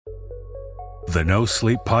The No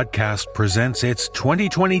Sleep podcast presents its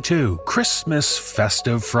 2022 Christmas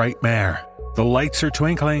Festive Frightmare. The lights are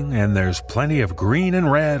twinkling and there's plenty of green and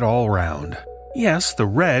red all around. Yes, the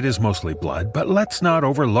red is mostly blood, but let's not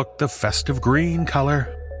overlook the festive green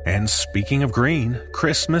color. And speaking of green,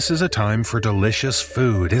 Christmas is a time for delicious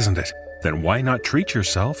food, isn't it? Then why not treat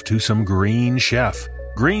yourself to some Green Chef?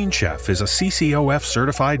 Green Chef is a CCOF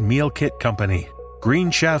certified meal kit company.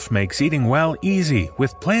 Green Chef makes eating well easy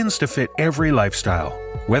with plans to fit every lifestyle.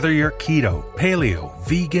 Whether you're keto, paleo,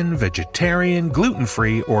 vegan, vegetarian,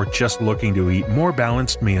 gluten-free, or just looking to eat more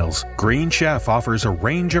balanced meals, Green Chef offers a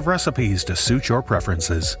range of recipes to suit your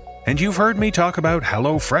preferences. And you've heard me talk about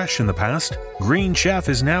HelloFresh in the past. Green Chef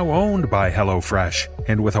is now owned by HelloFresh,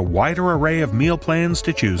 and with a wider array of meal plans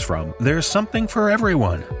to choose from, there's something for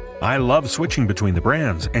everyone. I love switching between the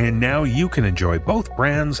brands, and now you can enjoy both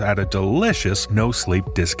brands at a delicious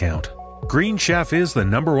NoSleep discount. Green Chef is the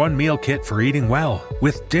 #1 meal kit for eating well,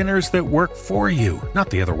 with dinners that work for you,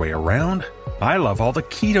 not the other way around. I love all the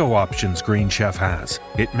keto options Green Chef has.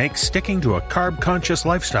 It makes sticking to a carb-conscious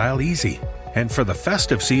lifestyle easy. And for the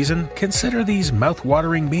festive season, consider these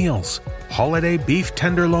mouth-watering meals. Holiday beef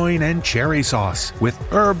tenderloin and cherry sauce with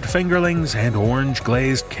herbed fingerlings and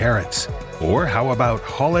orange-glazed carrots. Or how about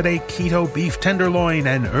holiday keto beef tenderloin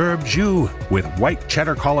and herb jus with white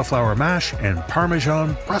cheddar cauliflower mash and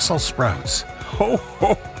Parmesan Brussels sprouts.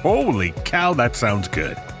 Holy cow, that sounds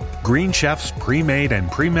good. Green Chef's pre-made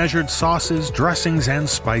and pre-measured sauces, dressings, and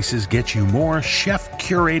spices get you more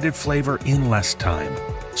chef-curated flavor in less time.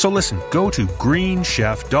 So listen, go to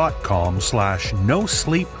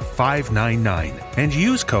greenchef.com/nosleep599 and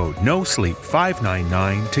use code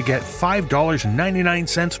NoSleep599 to get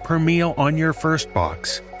 $5.99 per meal on your first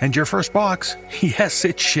box. And your first box, yes,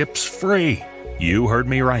 it ships free. You heard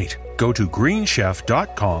me right. Go to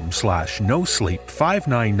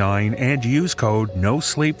greenchef.com/nosleep599 and use code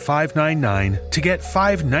NoSleep599 to get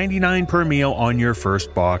 $5.99 per meal on your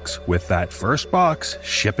first box, with that first box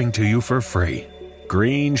shipping to you for free.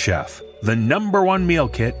 Green Chef, the #1 meal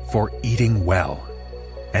kit for eating well.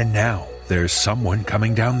 And now, there's someone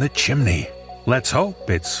coming down the chimney. Let's hope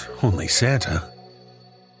it's only Santa.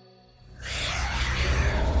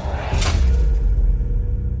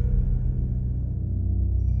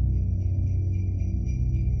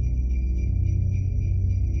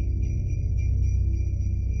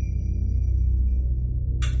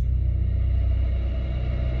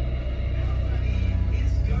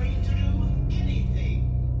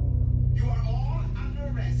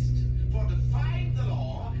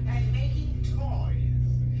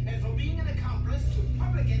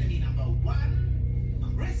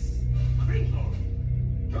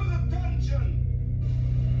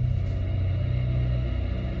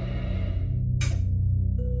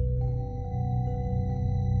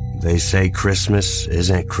 They say Christmas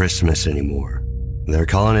isn't Christmas anymore. They're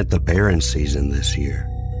calling it the barren season this year.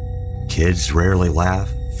 Kids rarely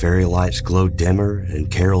laugh, fairy lights glow dimmer,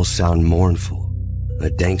 and carols sound mournful.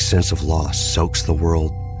 A dank sense of loss soaks the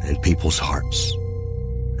world and people's hearts.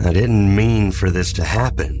 I didn't mean for this to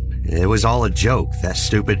happen. It was all a joke. That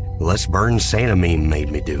stupid "let's burn Santa" meme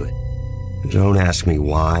made me do it. Don't ask me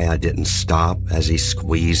why I didn't stop as he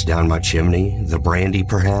squeezed down my chimney. The brandy,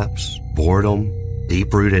 perhaps? Boredom?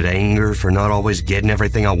 Deep-rooted anger for not always getting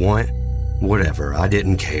everything I want? Whatever, I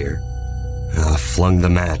didn't care. I flung the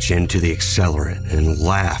match into the accelerant and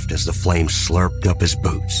laughed as the flame slurped up his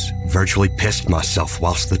boots, virtually pissed myself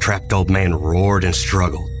whilst the trapped old man roared and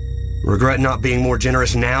struggled. Regret not being more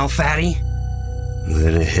generous now, fatty?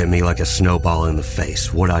 Then it hit me like a snowball in the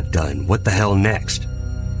face. What I'd done. What the hell next?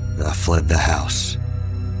 I fled the house.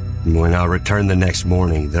 When I returned the next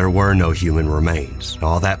morning, there were no human remains.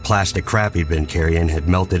 All that plastic crap he'd been carrying had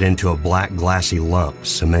melted into a black glassy lump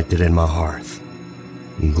cemented in my hearth.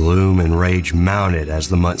 Gloom and rage mounted as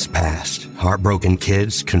the months passed. Heartbroken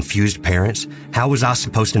kids, confused parents. How was I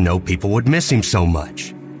supposed to know people would miss him so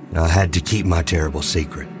much? I had to keep my terrible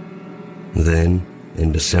secret. Then,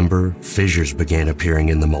 in December, fissures began appearing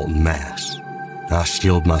in the molten mass. I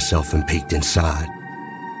steeled myself and peeked inside.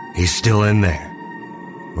 He's still in there.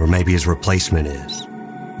 Or maybe his replacement is.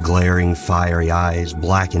 Glaring, fiery eyes,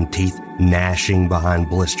 blackened teeth, gnashing behind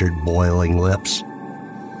blistered, boiling lips.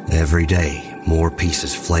 Every day, more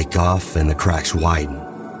pieces flake off and the cracks widen.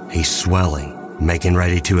 He's swelling, making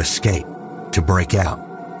ready to escape, to break out,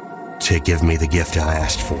 to give me the gift I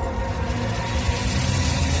asked for.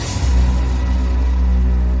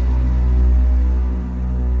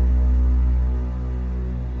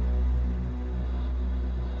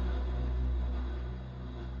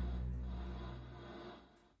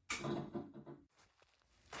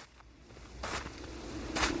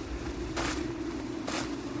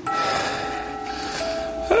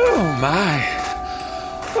 my.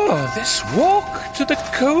 Oh, this walk to the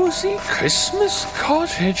cozy Christmas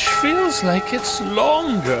cottage feels like it's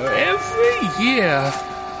longer every year.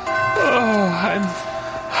 Oh,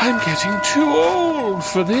 I'm getting too old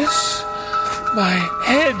for this. My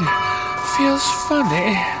head feels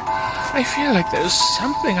funny. I feel like there's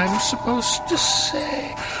something I'm supposed to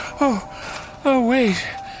say. Oh, wait.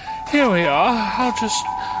 Here we are. I'll just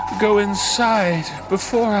go inside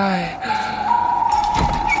before I...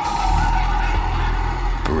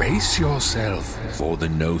 Brace yourself for the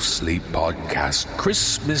No Sleep Podcast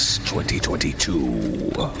Christmas 2022.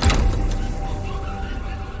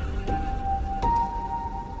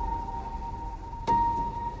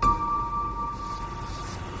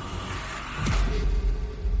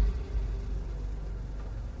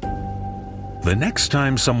 The next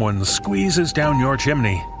time someone squeezes down your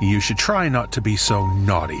chimney, you should try not to be so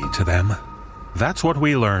naughty to them. That's what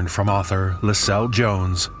we learned from author Lyselle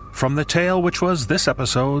Jones from the tale which was this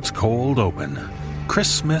episode's cold open,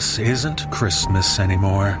 Christmas Isn't Christmas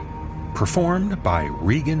Anymore, performed by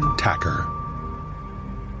Regan Tacker.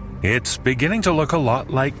 It's beginning to look a lot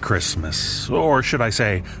like Christmas, or should I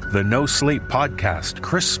say, the No Sleep Podcast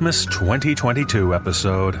Christmas 2022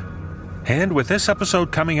 episode. And with this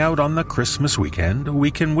episode coming out on the Christmas weekend,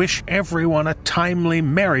 we can wish everyone a timely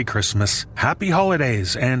Merry Christmas, Happy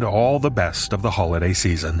Holidays, and all the best of the holiday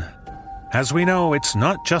season. As we know, it's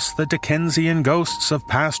not just the Dickensian ghosts of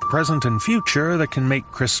past, present, and future that can make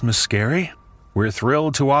Christmas scary. We're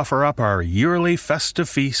thrilled to offer up our yearly festive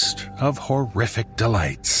feast of horrific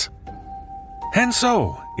delights. And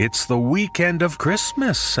so, it's the weekend of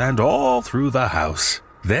Christmas, and all through the house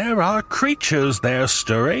there are creatures there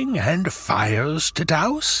stirring and fires to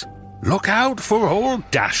douse. Look out for old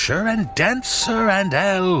Dasher and Dancer and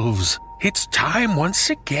elves. It's time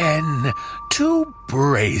once again to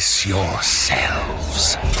brace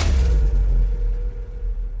yourselves.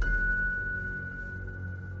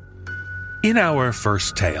 In our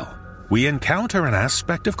first tale, we encounter an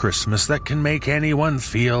aspect of Christmas that can make anyone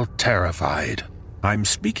feel terrified. I'm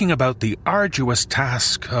speaking about the arduous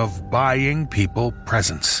task of buying people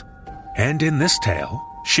presents. And in this tale,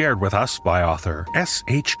 shared with us by author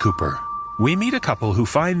S.H. Cooper, we meet a couple who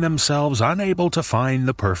find themselves unable to find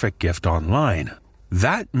the perfect gift online.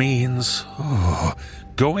 That means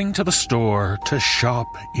going to the store to shop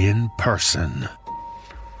in person.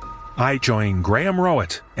 I join Graham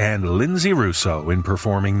Rowett and Lindsay Russo in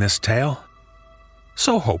performing this tale.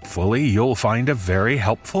 So hopefully you'll find a very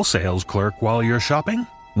helpful sales clerk while you're shopping,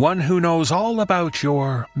 one who knows all about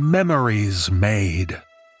your memories made.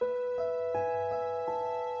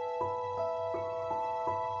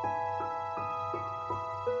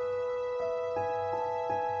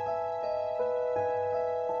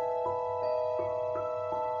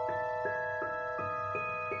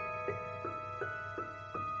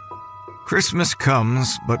 Christmas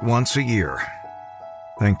comes but once a year.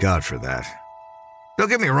 Thank God for that. Don't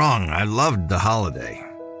get me wrong, I loved the holiday.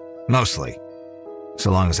 Mostly. So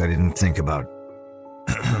long as I didn't think about...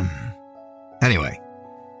 Anyway,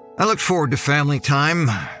 I looked forward to family time,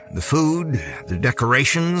 the food, the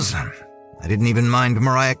decorations. I didn't even mind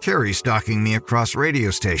Mariah Carey stalking me across radio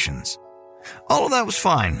stations. All of that was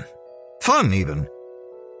fine. Fun, even.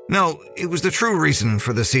 No, it was the true reason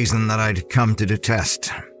for the season that I'd come to detest.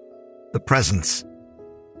 The presents.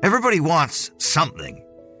 Everybody wants something,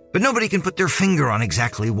 but nobody can put their finger on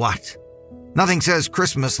exactly what. Nothing says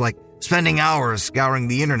Christmas like spending hours scouring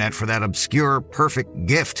the internet for that obscure, perfect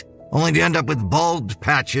gift, only to end up with bald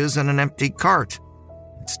patches and an empty cart.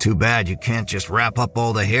 It's too bad you can't just wrap up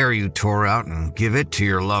all the hair you tore out and give it to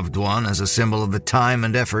your loved one as a symbol of the time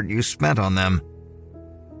and effort you spent on them.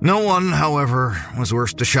 No one, however, was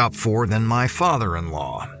worse to shop for than my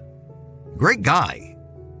father-in-law. Great guy.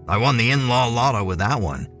 I won the in-law lotto with that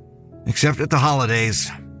one. Except at the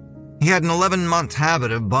holidays. He had an 11-month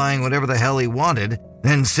habit of buying whatever the hell he wanted,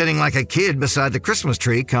 then sitting like a kid beside the Christmas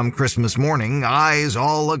tree come Christmas morning, eyes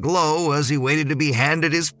all aglow as he waited to be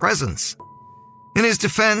handed his presents. In his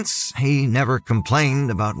defense, he never complained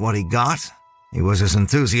about what he got. He was as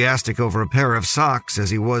enthusiastic over a pair of socks as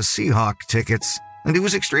he was Seahawk tickets, and he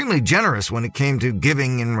was extremely generous when it came to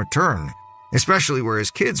giving in return, especially where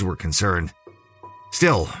his kids were concerned.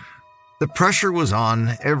 Still, the pressure was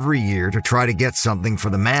on every year to try to get something for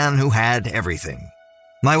the man who had everything.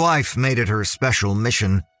 My wife made it her special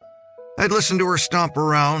mission. I'd listen to her stomp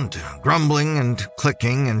around, grumbling and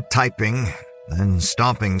clicking and typing, then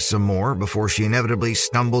stomping some more before she inevitably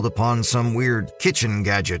stumbled upon some weird kitchen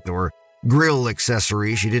gadget or grill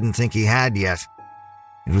accessory she didn't think he had yet.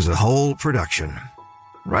 It was a whole production.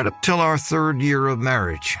 right up till our 3rd year of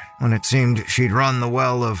marriage, when it seemed she'd run the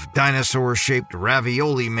well of dinosaur-shaped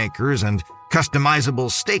ravioli makers and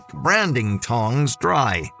customizable steak branding tongs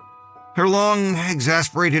dry. Her long,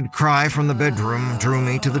 exasperated cry from the bedroom drew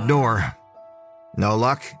me to the door. No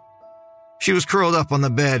luck? She was curled up on the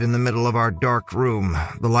bed in the middle of our dark room,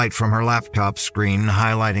 the light from her laptop screen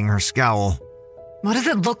highlighting her scowl. What does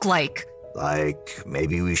it look like? Like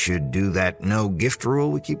maybe we should do that no gift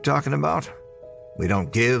rule we keep talking about? We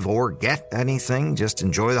don't give or get anything, just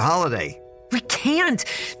enjoy the holiday. We can't.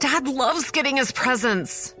 Dad loves getting us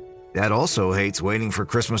presents. Dad also hates waiting for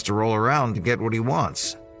Christmas to roll around to get what he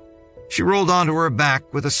wants. She rolled onto her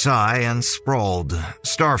back with a sigh and sprawled,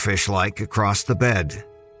 starfish-like, across the bed.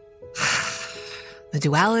 The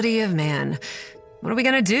duality of man. What are we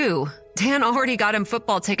gonna do? Dan already got him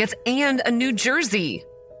football tickets and a new jersey.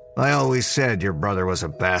 I always said your brother was a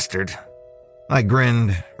bastard. I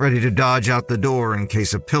grinned, ready to dodge out the door in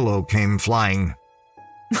case a pillow came flying.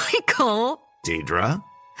 Michael! Deidre?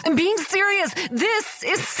 I'm being serious. This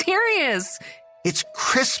is serious. It's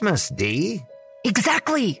Christmas, Dee.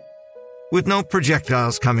 Exactly. With no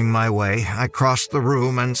projectiles coming my way, I crossed the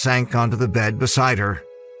room and sank onto the bed beside her.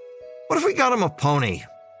 What if we got him a pony?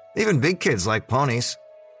 Even big kids like ponies.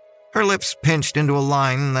 Her lips pinched into a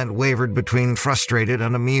line that wavered between frustrated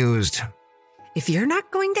and amused. If you're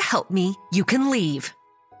not going to help me, you can leave.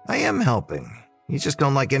 I am helping. You just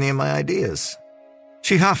don't like any of my ideas.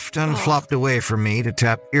 She huffed and flopped away from me to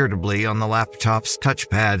tap irritably on the laptop's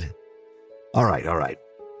touchpad. All right.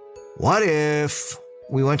 What if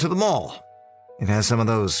we went to the mall? It has some of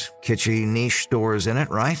those kitschy niche stores in it,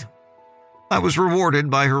 right? I was rewarded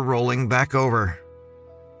by her rolling back over.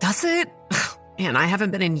 Does it? Man, I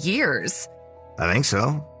haven't been in years. I think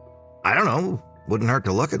so. I don't know. Wouldn't hurt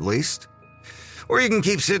to look at least. Or you can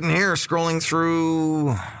keep sitting here scrolling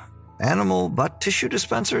through animal butt tissue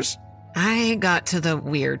dispensers. I got to the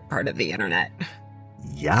weird part of the internet.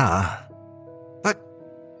 Yeah. But,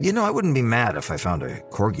 I wouldn't be mad if I found a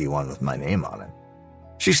corgi one with my name on it.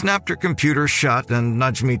 She snapped her computer shut and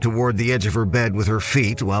nudged me toward the edge of her bed with her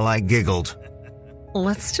feet while I giggled.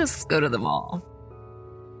 Let's just go to the mall.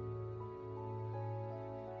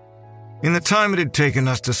 In the time it had taken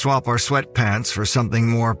us to swap our sweatpants for something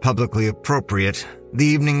more publicly appropriate, the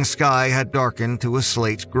evening sky had darkened to a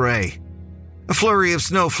slate gray. A flurry of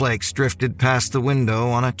snowflakes drifted past the window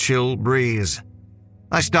on a chill breeze.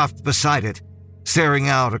 I stopped beside it, staring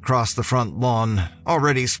out across the front lawn,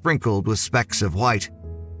 already sprinkled with specks of white.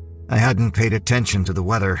 I hadn't paid attention to the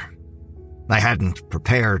weather. I hadn't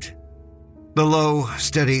prepared. The low,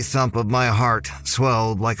 steady thump of my heart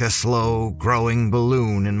swelled like a slow, growing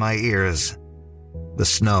balloon in my ears. The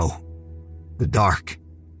snow. The dark.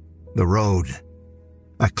 The road.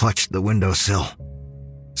 I clutched the windowsill.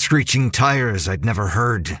 Screeching tires I'd never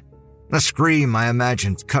heard. A scream I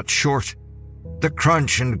imagined cut short. The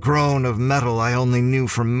crunch and groan of metal I only knew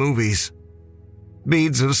from movies.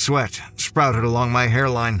 Beads of sweat sprouted along my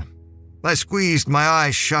hairline. I squeezed my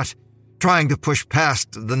eyes shut, trying to push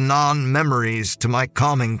past the non-memories to my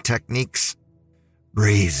calming techniques.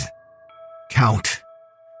 Breathe. Count.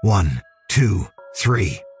 1, 2,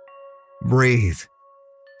 3. Breathe.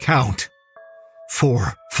 Count.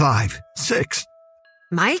 4, 5, 6.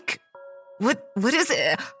 Mike? What is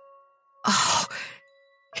it? Oh,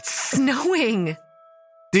 it's snowing.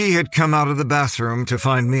 Dee had come out of the bathroom to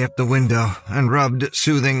find me at the window and rubbed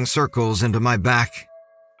soothing circles into my back.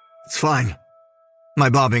 It's fine. My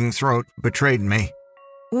bobbing throat betrayed me.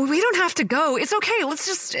 We don't have to go. It's okay. Let's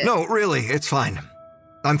just... No, really, it's fine.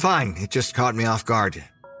 I'm fine. It just caught me off guard.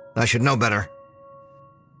 I should know better.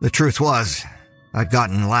 The truth was, I'd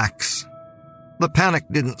gotten lax. The panic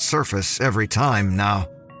didn't surface every time now.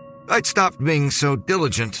 I'd stopped being so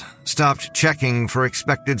diligent, stopped checking for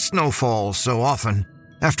expected snowfall so often.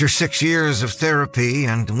 After 6 years of therapy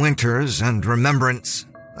and winters and remembrance,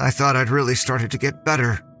 I thought I'd really started to get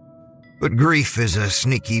better. But grief is a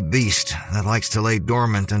sneaky beast that likes to lay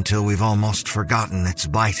dormant until we've almost forgotten its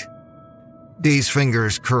bite. Dee's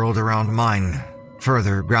fingers curled around mine,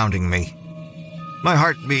 further grounding me. My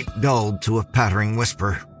heartbeat dulled to a pattering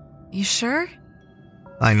whisper. You sure?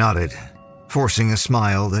 I nodded, forcing a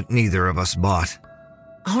smile that neither of us bought.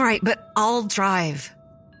 All right, but I'll drive.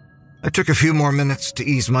 I took a few more minutes to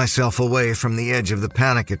ease myself away from the edge of the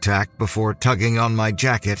panic attack before tugging on my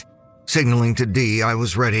jacket, signaling to Dee I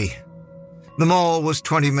was ready. The mall was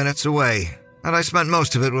 20 minutes away, and I spent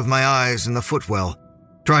most of it with my eyes in the footwell,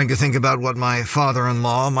 trying to think about what my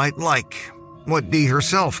father-in-law might like, what Dee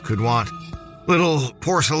herself could want. Little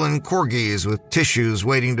porcelain corgis with tissues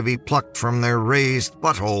waiting to be plucked from their raised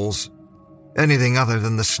buttholes. Anything other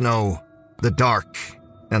than the snow, the dark,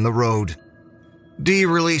 and the road. Dee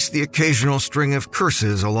released the occasional string of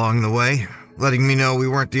curses along the way, letting me know we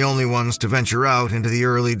weren't the only ones to venture out into the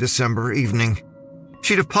early December evening.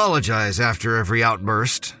 She'd apologize after every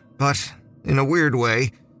outburst, but in a weird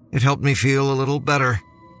way, it helped me feel a little better.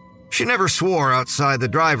 She never swore outside the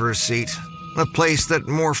driver's seat, a place that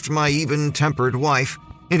morphed my even-tempered wife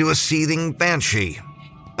into a seething banshee.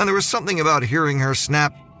 And there was something about hearing her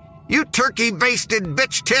snap, "You turkey-basted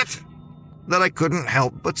bitch tit," that I couldn't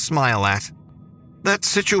help but smile at. That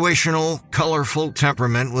situational, colorful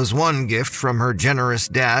temperament was one gift from her generous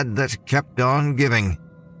dad that kept on giving.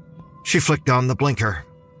 She flicked on the blinker.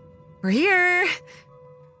 We're here.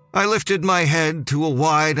 I lifted my head to a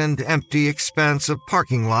wide and empty expanse of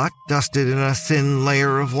parking lot dusted in a thin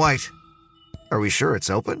layer of white. Are we sure it's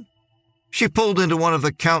open? She pulled into one of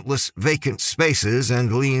the countless vacant spaces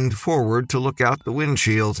and leaned forward to look out the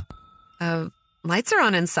windshield. Lights are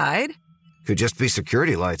on inside. Could just be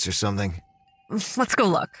security lights or something. Let's go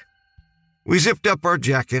look. We zipped up our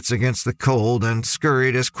jackets against the cold and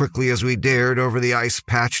scurried as quickly as we dared over the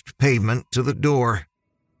ice-patched pavement to the door.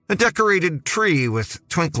 A decorated tree with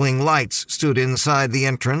twinkling lights stood inside the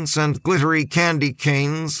entrance, and glittery candy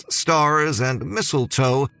canes, stars, and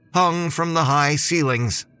mistletoe hung from the high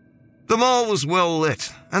ceilings. The mall was well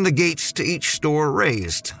lit, and the gates to each store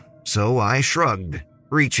raised, so I shrugged,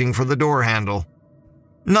 reaching for the door handle.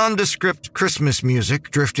 Nondescript Christmas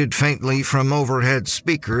music drifted faintly from overhead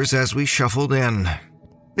speakers as we shuffled in.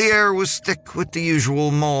 The air was thick with the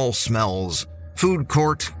usual mall smells: food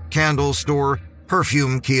court, candle store,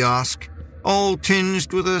 perfume kiosk, all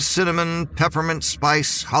tinged with a cinnamon, peppermint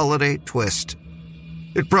spice holiday twist.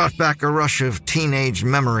 It brought back a rush of teenage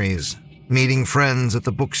memories, meeting friends at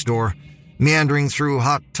the bookstore, meandering through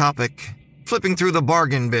Hot Topic, flipping through the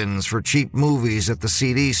bargain bins for cheap movies at the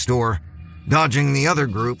CD store, dodging the other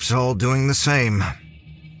groups all doing the same.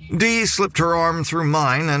 Dee slipped her arm through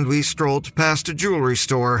mine and we strolled past a jewelry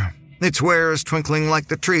store, its wares twinkling like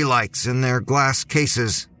the tree lights in their glass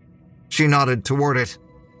cases. She nodded toward it.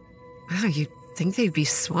 Wow, you'd think they'd be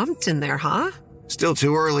swamped in there, huh? Still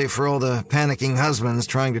too early for all the panicking husbands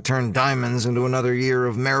trying to turn diamonds into another year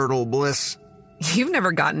of marital bliss. You've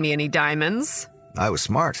never gotten me any diamonds. I was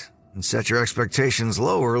smart and set your expectations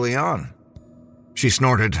low early on. She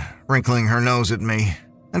snorted, wrinkling her nose at me,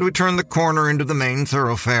 and we turned the corner into the main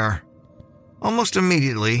thoroughfare. Almost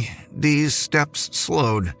immediately, Dee's steps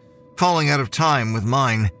slowed, falling out of time with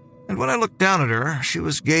mine, and when I looked down at her, she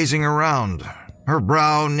was gazing around, her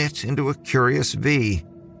brow knit into a curious V.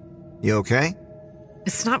 You okay?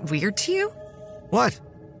 It's not weird to you? What?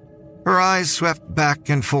 Her eyes swept back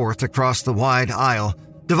and forth across the wide aisle,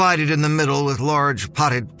 divided in the middle with large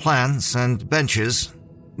potted plants and benches,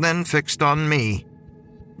 then fixed on me.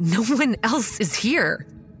 No one else is here.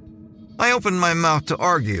 I opened my mouth to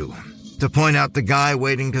argue, to point out the guy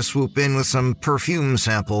waiting to swoop in with some perfume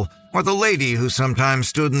sample, or the lady who sometimes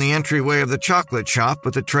stood in the entryway of the chocolate shop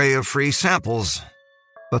with a tray of free samples.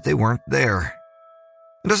 But they weren't there.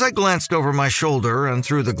 And as I glanced over my shoulder and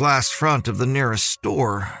through the glass front of the nearest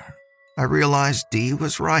store, I realized Dee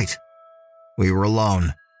was right. We were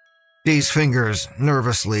alone. Dee's fingers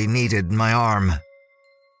nervously kneaded my arm.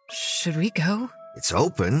 Should we go? It's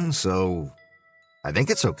open, so I think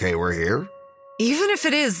it's okay we're here. Even if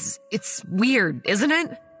it is, it's weird, isn't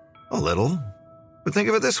it? A little. But think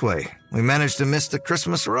of it this way. We managed to miss the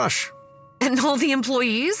Christmas rush. And all the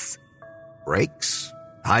employees? Breaks,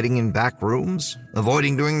 hiding in back rooms,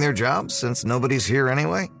 avoiding doing their jobs since nobody's here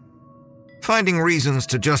anyway. Finding reasons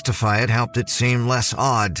to justify it helped it seem less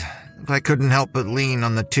odd, but I couldn't help but lean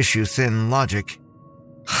on the tissue-thin logic.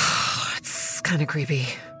 It's kind of creepy.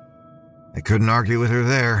 I couldn't argue with her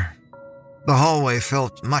there. The hallway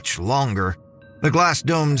felt much longer, the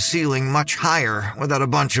glass-domed ceiling much higher without a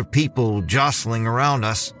bunch of people jostling around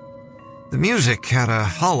us. The music had a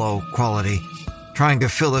hollow quality, trying to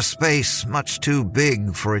fill a space much too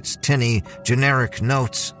big for its tinny, generic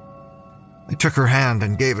notes. I took her hand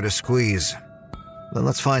and gave it a squeeze. Then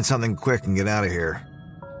let's find something quick and get out of here.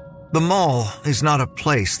 The mall is not a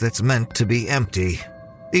place that's meant to be empty.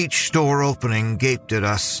 Each store opening gaped at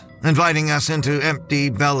us, inviting us into empty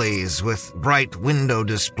bellies with bright window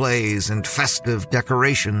displays and festive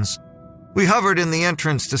decorations. We hovered in the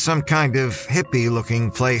entrance to some kind of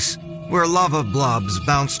hippie-looking place, where lava blobs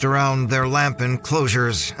bounced around their lamp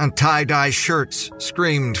enclosures and tie-dye shirts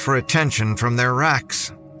screamed for attention from their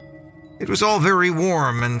racks. It was all very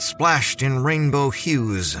warm and splashed in rainbow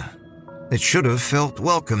hues. It should have felt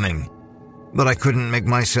welcoming, but I couldn't make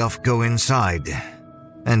myself go inside,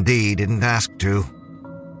 and Dee didn't ask to.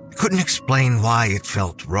 I couldn't explain why it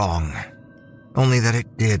felt wrong, only that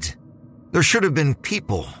it did. There should have been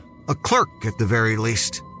people, a clerk at the very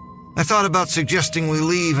least. I thought about suggesting we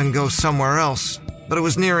leave and go somewhere else, but it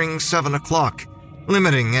was nearing 7 o'clock,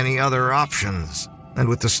 limiting any other options. And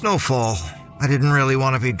with the snowfall, I didn't really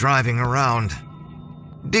want to be driving around.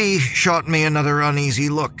 Dee shot me another uneasy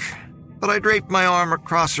look, but I draped my arm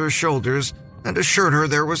across her shoulders and assured her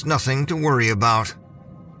there was nothing to worry about.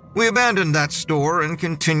 We abandoned that store and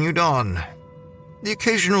continued on. The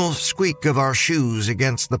occasional squeak of our shoes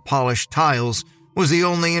against the polished tiles was the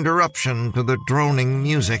only interruption to the droning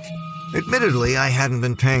music. Admittedly, I hadn't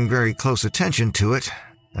been paying very close attention to it,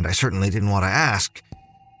 and I certainly didn't want to ask,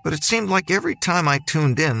 but it seemed like every time I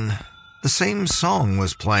tuned in, the same song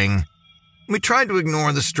was playing. We tried to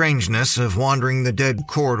ignore the strangeness of wandering the dead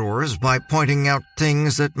corridors by pointing out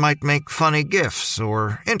things that might make funny gifs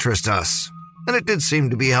or interest us, and it did seem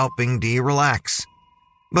to be helping Dee relax.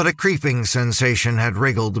 But a creeping sensation had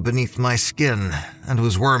wriggled beneath my skin and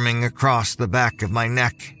was worming across the back of my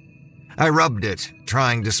neck. I rubbed it,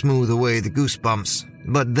 trying to smooth away the goosebumps,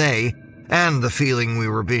 but they, and the feeling we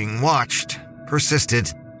were being watched, persisted.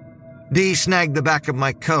 Dee snagged the back of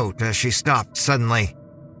my coat as she stopped suddenly.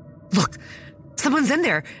 Look, someone's in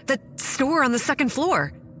there. That store on the second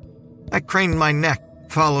floor. I craned my neck,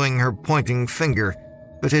 following her pointing finger,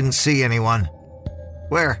 but didn't see anyone.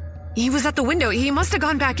 Where? He was at the window. He must have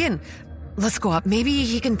gone back in. Let's go up. Maybe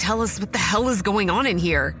he can tell us what the hell is going on in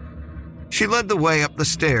here. She led the way up the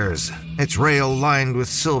stairs, its rail lined with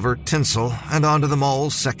silver tinsel, and onto the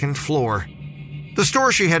mall's second floor. The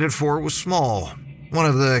store she headed for was small, one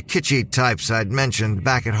of the kitschy types I'd mentioned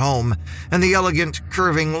back at home, and the elegant,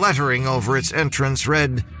 curving lettering over its entrance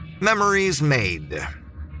read, "Memories Made."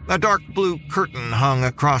 A dark blue curtain hung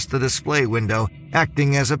across the display window,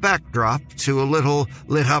 acting as a backdrop to a little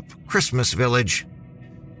lit-up Christmas village.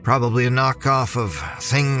 Probably a knockoff of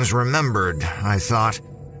Things Remembered, I thought,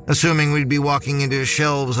 assuming we'd be walking into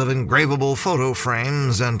shelves of engravable photo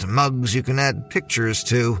frames and mugs you can add pictures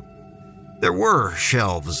to. There were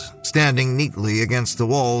shelves, standing neatly against the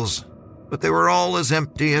walls, but they were all as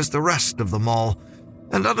empty as the rest of the mall,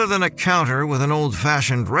 and other than a counter with an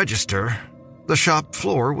old-fashioned register, the shop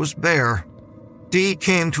floor was bare. Dee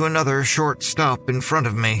came to another short stop in front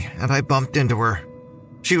of me, and I bumped into her.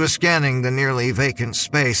 She was scanning the nearly vacant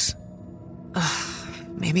space.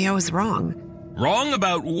 Maybe I was wrong. Wrong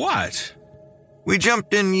about what? We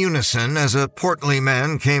jumped in unison as a portly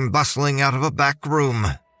man came bustling out of a back room.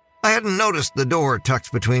 I hadn't noticed the door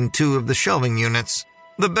tucked between two of the shelving units.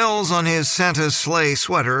 The bells on his Santa's sleigh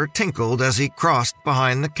sweater tinkled as he crossed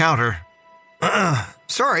behind the counter.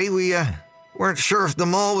 Sorry, we weren't sure if the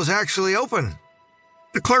mall was actually open.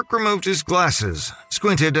 The clerk removed his glasses,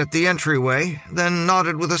 squinted at the entryway, then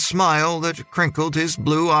nodded with a smile that crinkled his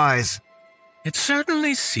blue eyes. It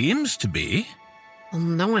certainly seems to be. Well,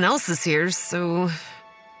 no one else is here, so...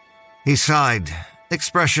 He sighed,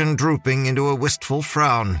 expression drooping into a wistful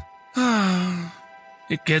frown.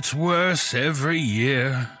 It gets worse every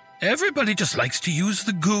year. Everybody just likes to use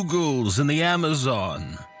the Googles and the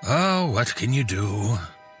Amazon. Oh, what can you do?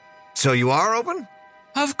 So you are open?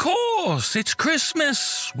 Of course, it's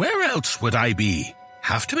Christmas. Where else would I be?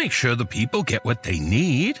 Have to make sure the people get what they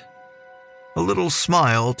need. A little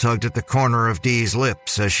smile tugged at the corner of Dee's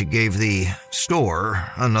lips as she gave the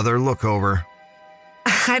store another look over.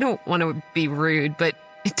 I don't want to be rude, but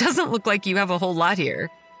it doesn't look like you have a whole lot here.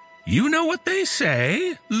 You know what they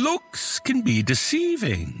say, looks can be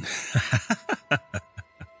deceiving.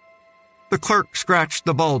 The clerk scratched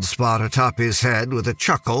the bald spot atop his head with a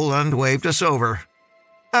chuckle and waved us over.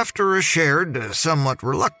 After a shared, somewhat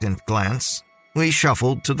reluctant glance, we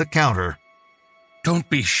shuffled to the counter. Don't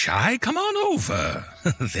be shy, come on over.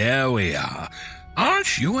 There we are.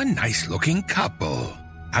 Aren't you a nice-looking couple?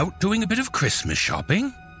 Out doing a bit of Christmas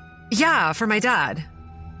shopping? Yeah, for my dad.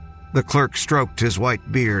 The clerk stroked his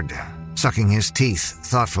white beard, sucking his teeth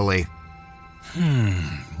thoughtfully.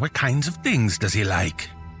 What kinds of things does he like?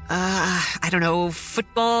 I don't know,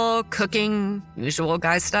 football, cooking, usual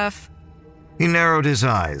guy stuff. He narrowed his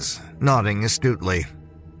eyes, nodding astutely.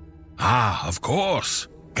 Ah, of course.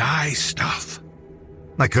 Guy stuff.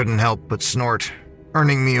 I couldn't help but snort,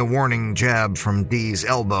 earning me a warning jab from Dee's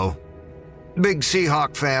elbow. Big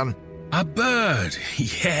Seahawk fan. A bird,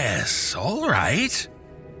 yes, all right.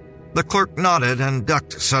 The clerk nodded and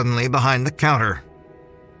ducked suddenly behind the counter.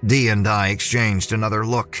 Dee and I exchanged another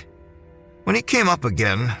look. When he came up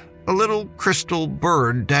again, a little crystal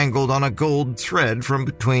bird dangled on a gold thread from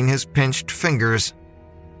between his pinched fingers.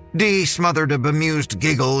 Dee smothered a bemused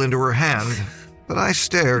giggle into her hand, but I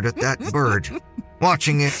stared at that bird,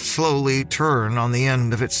 watching it slowly turn on the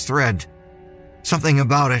end of its thread. Something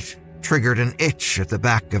about it, triggered an itch at the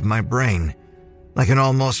back of my brain, like an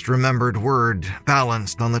almost remembered word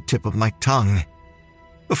balanced on the tip of my tongue.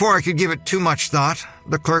 Before I could give it too much thought,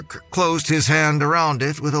 the clerk closed his hand around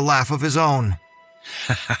it with a laugh of his own.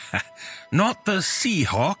 Not the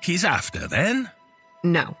Seahawk he's after, then?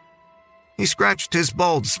 No. He scratched his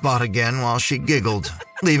bald spot again while she giggled,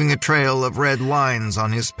 leaving a trail of red lines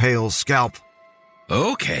on his pale scalp.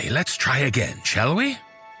 Okay, let's try again, shall we?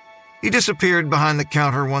 He disappeared behind the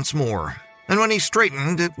counter once more, and when he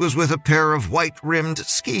straightened, it was with a pair of white-rimmed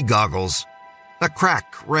ski goggles. A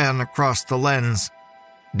crack ran across the lens.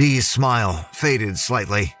 Dee's smile faded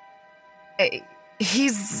slightly.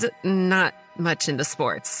 He's not much into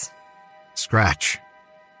sports. Scratch.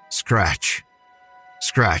 Scratch.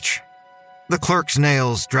 Scratch. The clerk's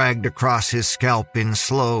nails dragged across his scalp in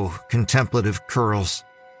slow, contemplative curls.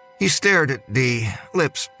 He stared at Dee,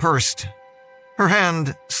 lips pursed. Her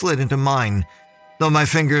hand slid into mine, though my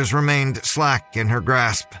fingers remained slack in her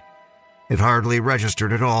grasp. It hardly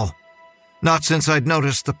registered at all. Not since I'd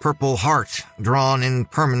noticed the purple heart drawn in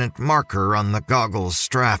permanent marker on the goggles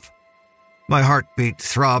strap. My heartbeat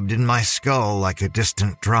throbbed in my skull like a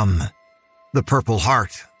distant drum. The purple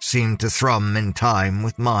heart seemed to thrum in time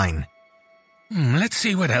with mine. Let's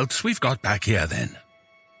see what else we've got back here, then.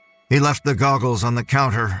 He left the goggles on the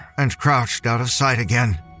counter and crouched out of sight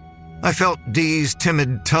again. I felt Dee's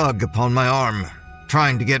timid tug upon my arm,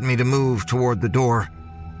 trying to get me to move toward the door,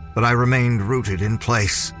 but I remained rooted in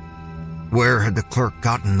place. Where had the clerk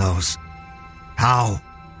gotten those? How?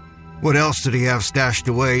 What else did he have stashed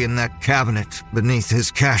away in that cabinet beneath his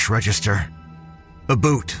cash register? A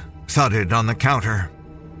boot thudded on the counter,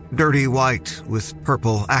 dirty white with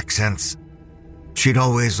purple accents. She'd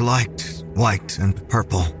always liked white and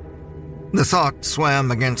purple. The thought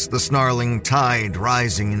swam against the snarling tide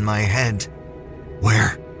rising in my head.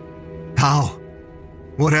 Where? How?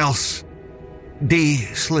 What else? Dee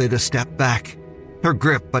slid a step back, her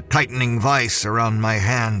grip a tightening vice around my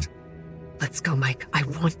hand. Let's go, Mike. I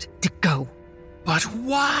want to go. But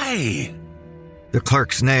why? The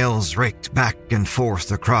clerk's nails raked back and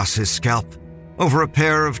forth across his scalp, over a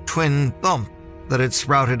pair of twin bumps that had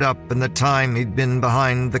sprouted up in the time he'd been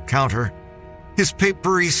behind the counter. His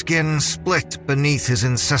papery skin split beneath his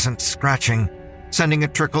incessant scratching, sending a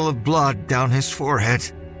trickle of blood down his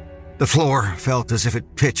forehead. The floor felt as if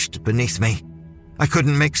it pitched beneath me. I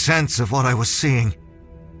couldn't make sense of what I was seeing.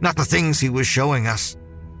 Not the things he was showing us.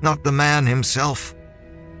 Not the man himself.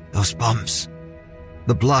 Those bumps.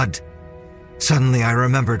 The blood. Suddenly I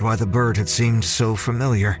remembered why the bird had seemed so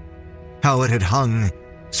familiar. How it had hung,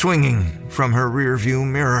 swinging from her rearview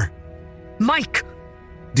mirror. Mike!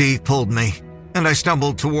 Dee pulled me, and I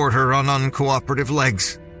stumbled toward her on uncooperative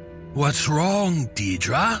legs. What's wrong,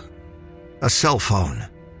 Deidre? A cell phone,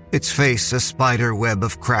 its face a spider web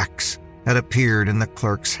of cracks, had appeared in the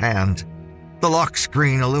clerk's hand. The lock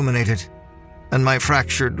screen illuminated, and my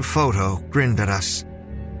fractured photo grinned at us.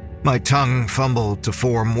 My tongue fumbled to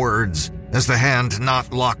form words as the hand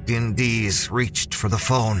not locked in Dee's reached for the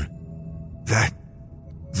phone.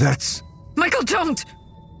 That's... Michael, don't!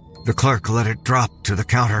 The clerk let it drop to the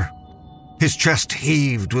counter. His chest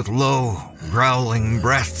heaved with low, growling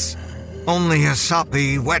breaths. Only a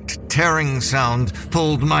soppy, wet, tearing sound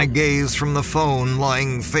pulled my gaze from the phone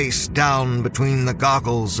lying face down between the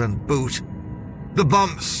goggles and boot. The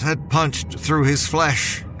bumps had punched through his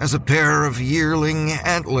flesh as a pair of yearling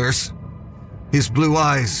antlers. His blue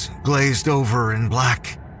eyes glazed over in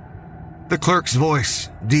black. The clerk's voice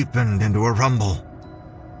deepened into a rumble.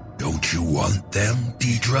 Don't you want them,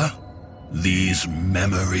 Deidre? These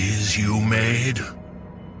memories you made?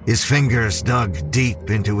 His fingers dug deep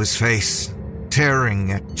into his face,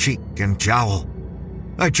 tearing at cheek and jowl.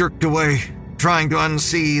 I jerked away, trying to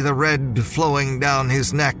unsee the red flowing down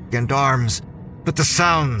his neck and arms, but the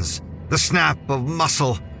sounds, the snap of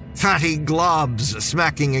muscle, fatty globs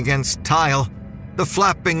smacking against tile, the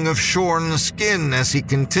flapping of shorn skin as he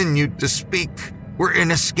continued to speak were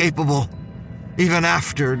inescapable, even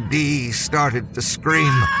after Dee started to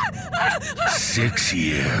scream. 6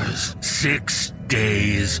 years, 6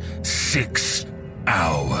 days, 6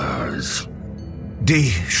 hours. Dee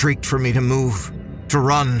shrieked for me to move, to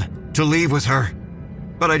run, to leave with her,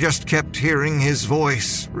 but I just kept hearing his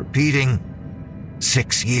voice repeating,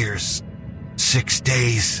 6 years, 6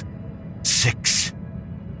 days, 6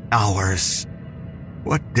 hours.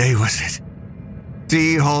 What day was it?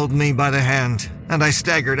 Dee hauled me by the hand, and I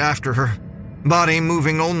staggered after her, body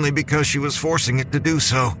moving only because she was forcing it to do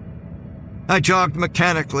so. I jogged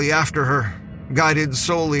mechanically after her, guided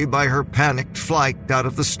solely by her panicked flight out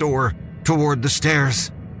of the store toward the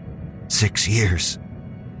stairs. 6 years,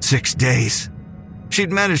 6 days,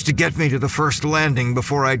 She'd managed to get me to the first landing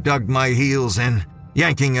before I dug my heels in,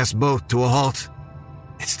 yanking us both to a halt.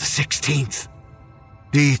 It's the 16th.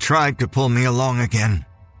 Dee tried to pull me along again,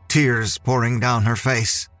 tears pouring down her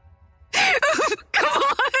face. Come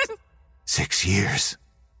on! 6 years.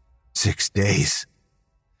 6 days.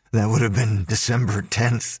 That would have been December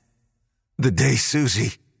 10th. The day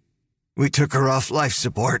Susie. We took her off life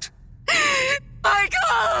support.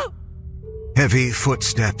 Michael! Heavy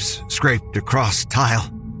footsteps scraped across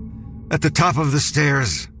tile. At the top of the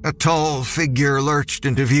stairs, a tall figure lurched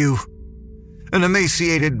into view. An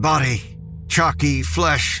emaciated body, chalky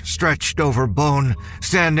flesh stretched over bone,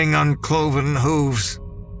 standing on cloven hooves.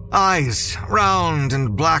 Eyes, round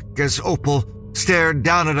and black as opal, stared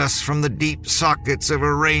down at us from the deep sockets of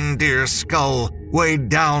a reindeer skull, weighed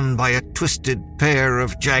down by a twisted pair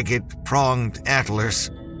of jagged, pronged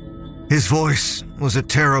antlers. His voice was a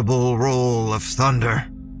terrible roll of thunder.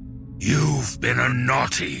 You've been a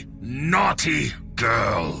naughty, naughty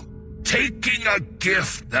girl, taking a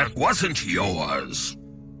gift that wasn't yours.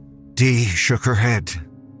 Dee shook her head,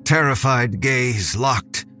 terrified gaze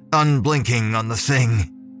locked, unblinking on the thing.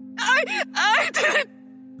 I didn't...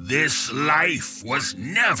 This life was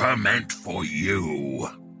never meant for you.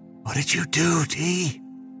 What did you do, Dee?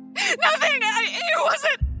 Nothing! It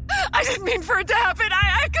wasn't... I didn't mean for it to happen.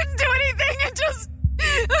 I couldn't do anything. It just...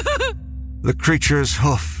 The creature's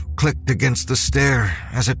hoof clicked against the stair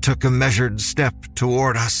as it took a measured step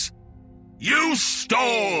toward us. You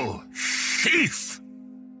stole! Thief!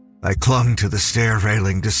 I clung to the stair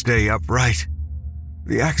railing to stay upright.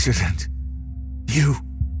 The accident. You.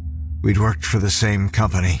 We'd worked for the same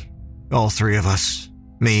company. All three of us.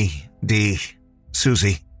 Me, Dee,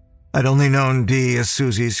 Susie. I'd only known Dee as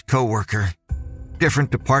Susie's co-worker.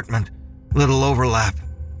 Different department, little overlap.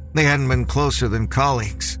 They hadn't been closer than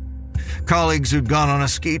colleagues. Colleagues who'd gone on a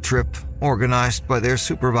ski trip organized by their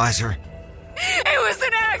supervisor. It was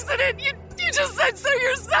an accident! You just said so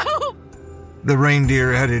yourself! The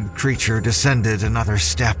reindeer-headed creature descended another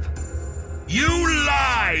step. You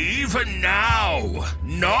lie even now!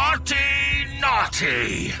 Naughty,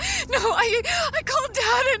 naughty! No, I called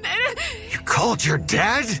Dad and... You called your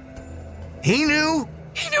dad? He knew?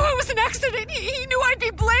 He knew it was an accident. He knew I'd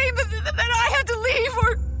be blamed, that I had to leave,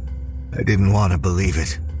 or... I didn't want to believe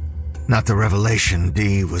it. Not the revelation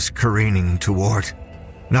Dee was careening toward.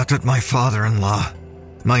 Not that my father-in-law,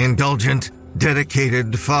 my indulgent,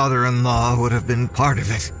 dedicated father-in-law would have been part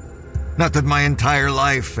of it. Not that my entire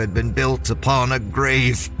life had been built upon a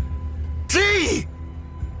grave. Dee!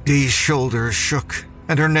 Dee's shoulders shook,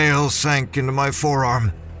 and her nails sank into my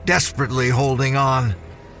forearm, desperately holding on.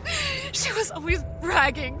 She was always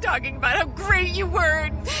bragging, talking about how great you were,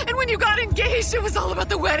 and when you got engaged, it was all about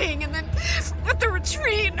the wedding, and then at the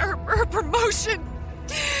retreat, her promotion.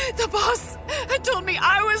 The boss had told me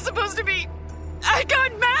I was supposed to be... I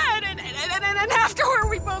got mad, and afterward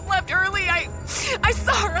we both left early. I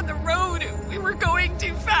saw her on the road. We were going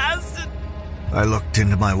too fast. I looked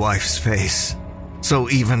into my wife's face, so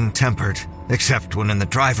even-tempered, except when in the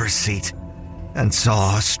driver's seat, and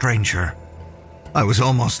saw a stranger. I was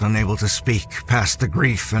almost unable to speak past the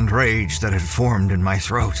grief and rage that had formed in my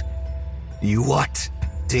throat. You what,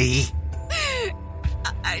 Dee?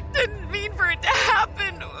 I didn't mean for it to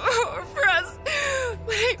happen, or for us.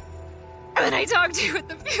 When I talked to you at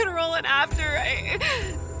the funeral and after,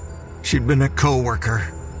 She'd been a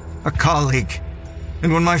co-worker, a colleague,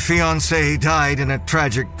 and when my fiancé died in a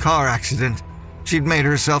tragic car accident, she'd made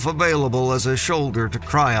herself available as a shoulder to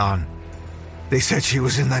cry on. They said she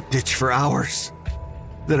was in that ditch for hours,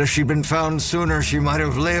 that if she'd been found sooner, she might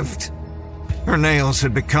have lived. Her nails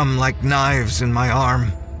had become like knives in my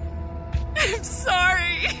arm. I'm sorry.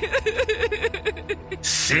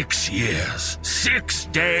 6 years, 6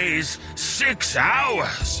 days, 6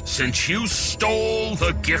 hours since you stole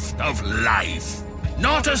the gift of life.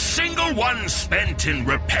 Not a single one spent in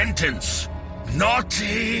repentance.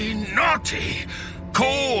 Naughty, naughty.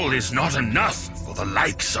 Coal is not enough for the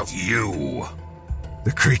likes of you.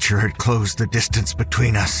 The creature had closed the distance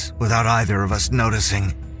between us without either of us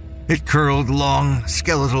noticing. It curled long,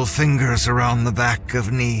 skeletal fingers around the back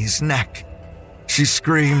of Nee's neck. She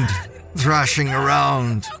screamed, thrashing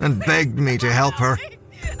around, and begged me to help her,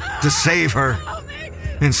 to save her.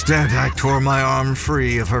 Instead, I tore my arm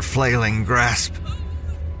free of her flailing grasp.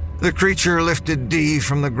 The creature lifted Dee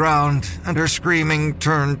from the ground, and her screaming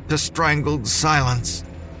turned to strangled silence.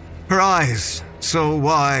 Her eyes, so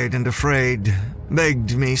wide and afraid,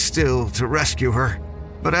 begged me still to rescue her,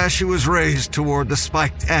 but as she was raised toward the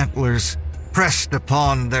spiked antlers, pressed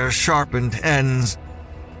upon their sharpened ends,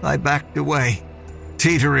 I backed away,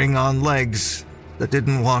 teetering on legs that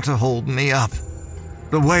didn't want to hold me up.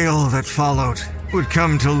 The whale that followed would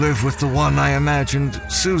come to live with the one I imagined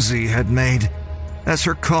Susie had made as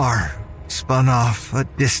her car spun off a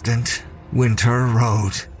distant winter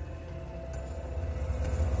road.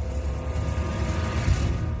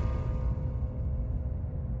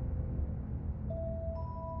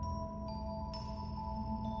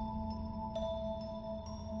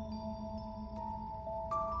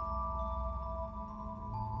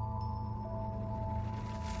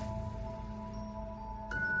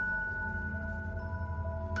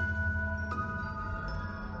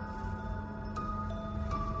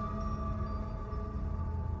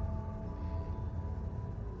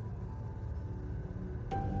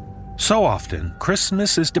 So often,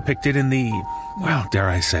 Christmas is depicted in the, well, dare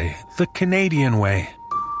I say, the Canadian way.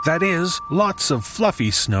 That is, lots of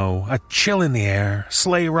fluffy snow, a chill in the air,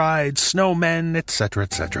 sleigh rides, snowmen, etc.,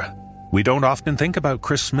 etc. We don't often think about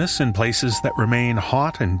Christmas in places that remain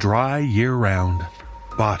hot and dry year-round.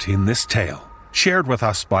 But in this tale, shared with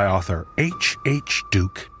us by author H.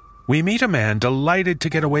 Duke, we meet a man delighted to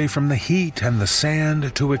get away from the heat and the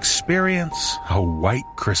sand to experience a white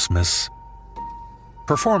Christmas.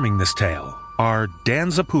 Performing this tale are Dan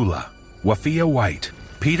Zapula, Wafia White,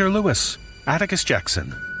 Peter Lewis, Atticus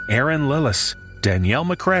Jackson, Aaron Lillis, Danielle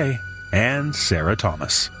McRae, and Sarah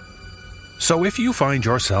Thomas. So if you find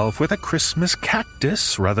yourself with a Christmas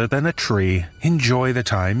cactus rather than a tree, enjoy the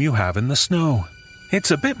time you have in the snow.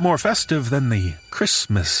 It's a bit more festive than the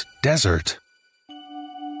Christmas desert.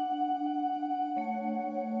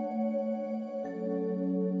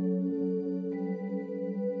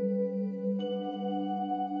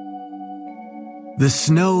 The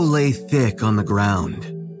snow lay thick on the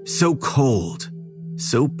ground, so cold,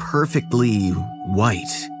 so perfectly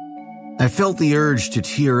white. I felt the urge to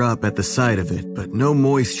tear up at the sight of it, but no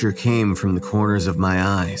moisture came from the corners of my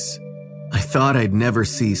eyes. I thought I'd never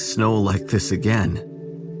see snow like this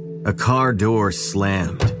again. A car door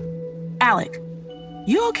slammed. Alec,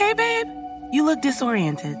 you okay, babe? You look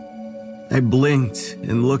disoriented. I blinked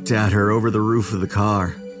and looked at her over the roof of the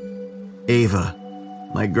car. Ava,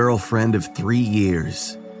 my girlfriend of 3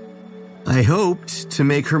 years. I hoped to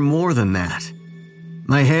make her more than that.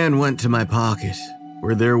 My hand went to my pocket,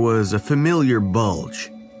 where there was a familiar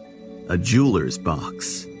bulge. A jeweler's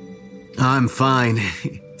box. I'm fine.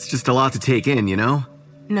 It's just a lot to take in, you know?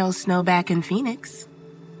 No snow back in Phoenix.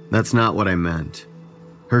 That's not what I meant.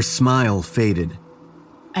 Her smile faded.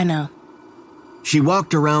 I know. She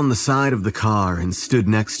walked around the side of the car and stood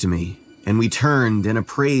next to me, and we turned and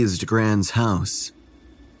appraised Gran's house.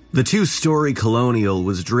 The 2-story colonial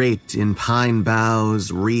was draped in pine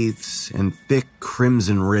boughs, wreaths, and thick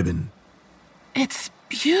crimson ribbon. It's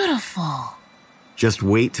beautiful. Just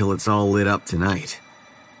wait till it's all lit up tonight.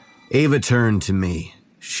 Ava turned to me.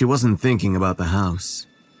 She wasn't thinking about the house.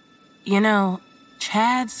 You know,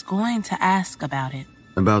 Chad's going to ask about it.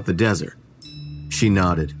 About the desert. She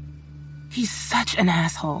nodded. He's such an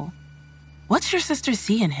asshole. What's your sister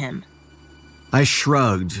see in him? I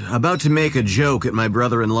shrugged, about to make a joke at my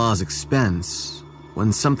brother-in-law's expense,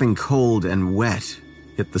 when something cold and wet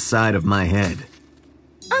hit the side of my head.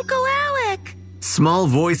 Uncle Alec! Small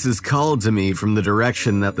voices called to me from the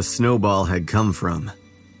direction that the snowball had come from.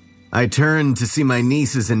 I turned to see my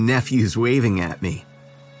nieces and nephews waving at me.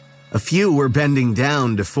 A few were bending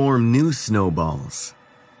down to form new snowballs.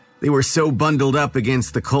 They were so bundled up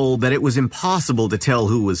against the cold that it was impossible to tell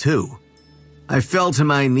who was who. I fell to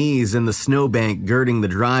my knees in the snowbank girding the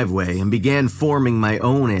driveway and began forming my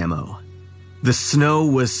own ammo. The snow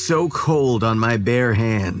was so cold on my bare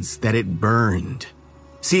hands that it burned.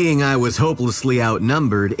 Seeing I was hopelessly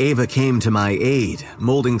outnumbered, Ava came to my aid,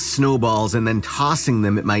 molding snowballs and then tossing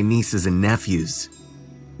them at my nieces and nephews.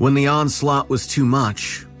 When the onslaught was too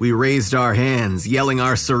much, we raised our hands, yelling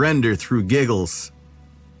our surrender through giggles.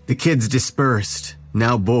 The kids dispersed,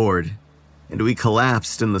 now bored, and we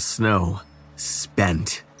collapsed in the snow.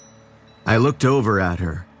 Spent. I looked over at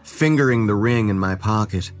her, fingering the ring in my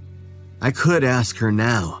pocket. I could ask her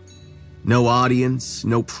now. No audience,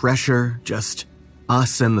 no pressure, just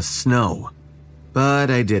us and the snow.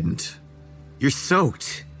 But I didn't. You're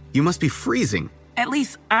soaked. You must be freezing. At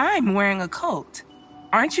least I'm wearing a coat.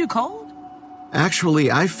 Aren't you cold?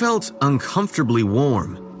 Actually, I felt uncomfortably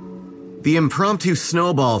warm. The impromptu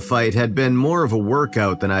snowball fight had been more of a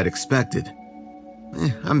workout than I'd expected.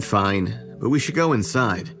 I'm fine. But we should go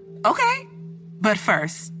inside. Okay. But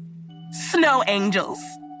first, snow angels.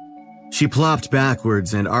 She plopped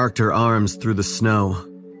backwards and arced her arms through the snow.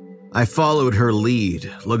 I followed her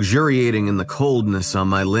lead, luxuriating in the coldness on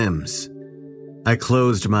my limbs. I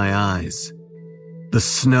closed my eyes. The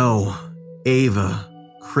snow, Ava,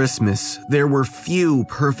 Christmas, there were few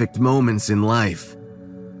perfect moments in life.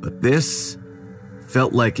 But this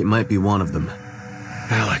felt like it might be one of them.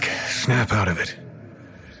 Alec, snap out of it.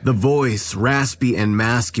 The voice, raspy and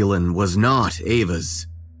masculine, was not Ava's.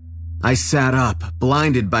 I sat up,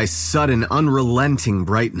 blinded by sudden, unrelenting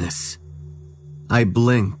brightness. I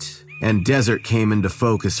blinked, and desert came into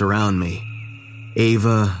focus around me.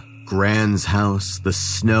 Ava, Gran's house, the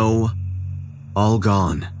snow, all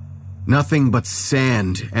gone. Nothing but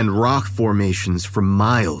sand and rock formations for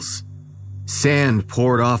miles. Sand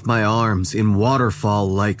poured off my arms in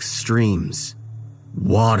waterfall-like streams.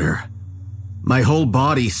 Water. My whole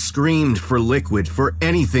body screamed for liquid, for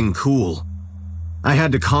anything cool. I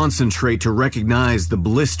had to concentrate to recognize the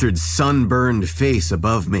blistered, sunburned face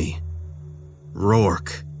above me.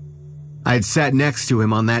 Rourke. I'd sat next to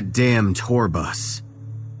him on that damn tour bus.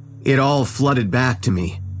 It all flooded back to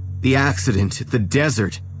me. The accident, the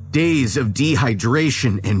desert, days of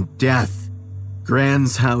dehydration and death.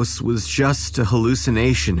 Gran's house was just a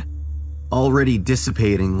hallucination, already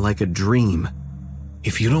dissipating like a dream.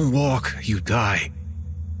 If you don't walk, you die.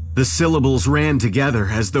 The syllables ran together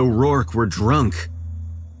as though Rourke were drunk.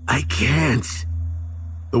 I can't.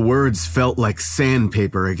 The words felt like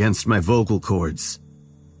sandpaper against my vocal cords.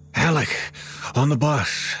 Alec, on the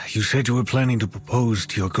bus, you said you were planning to propose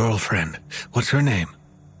to your girlfriend. What's her name?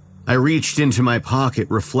 I reached into my pocket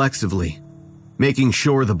reflexively, making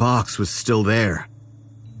sure the box was still there.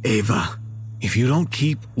 Ava. If you don't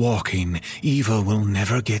keep walking, Eva will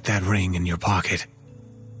never get that ring in your pocket.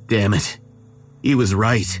 Damn it. He was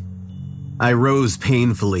right. I rose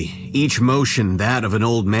painfully, each motion that of an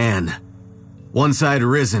old man. Once I'd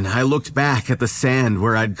risen, I looked back at the sand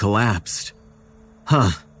where I'd collapsed.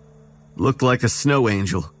 Looked like a snow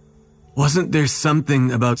angel. Wasn't there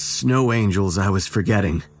something about snow angels I was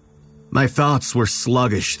forgetting? My thoughts were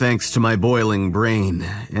sluggish thanks to my boiling brain,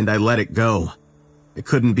 and I let it go. I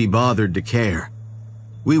couldn't be bothered to care.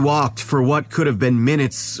 We walked for what could have been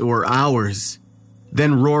minutes or hours.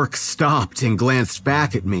 Then Rourke stopped and glanced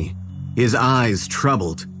back at me, his eyes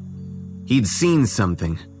troubled. He'd seen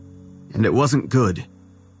something, and it wasn't good.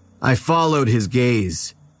 I followed his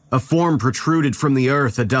gaze. A form protruded from the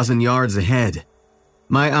earth a dozen yards ahead.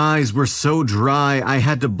 My eyes were so dry I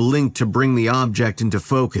had to blink to bring the object into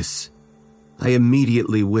focus. I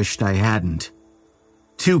immediately wished I hadn't.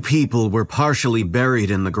 Two people were partially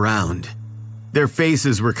buried in the ground. Their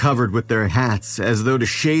faces were covered with their hats as though to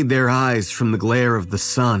shade their eyes from the glare of the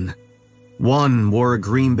sun. One wore a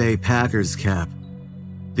Green Bay Packers cap.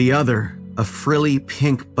 The other, a frilly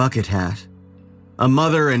pink bucket hat. A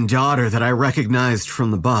mother and daughter that I recognized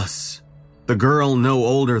from the bus. The girl no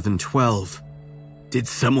older than 12. Did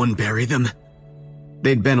someone bury them?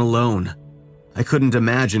 They'd been alone. I couldn't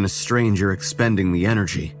imagine a stranger expending the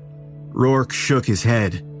energy. Rourke shook his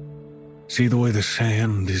head. See the way the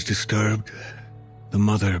sand is disturbed? The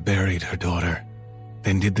mother buried her daughter,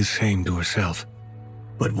 then did the same to herself.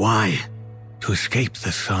 But why? To escape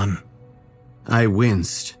the sun. I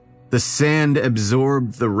winced. The sand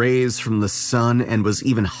absorbed the rays from the sun and was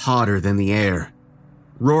even hotter than the air.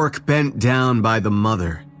 Rourke bent down by the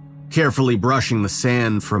mother, carefully brushing the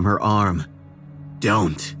sand from her arm.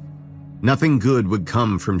 Don't. Nothing good would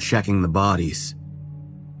come from checking the bodies.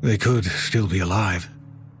 They could still be alive.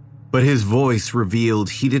 But his voice revealed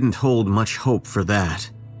he didn't hold much hope for that.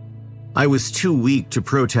 I was too weak to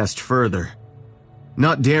protest further.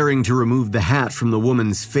 Not daring to remove the hat from the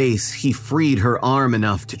woman's face, he freed her arm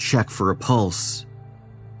enough to check for a pulse.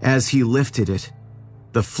 As he lifted it,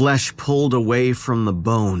 the flesh pulled away from the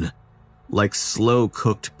bone, like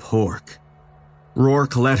slow-cooked pork.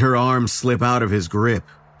 Rourke let her arm slip out of his grip,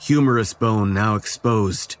 humerus bone now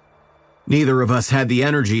exposed. Neither of us had the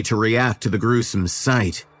energy to react to the gruesome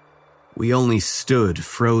sight. We only stood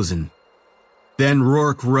frozen. Then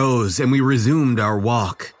Rourke rose and we resumed our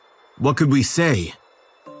walk. What could we say?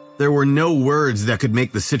 There were no words that could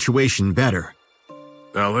make the situation better.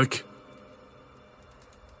 Alec?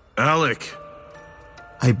 Alec!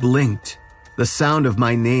 I blinked, the sound of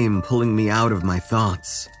my name pulling me out of my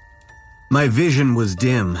thoughts. My vision was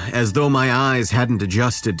dim, as though my eyes hadn't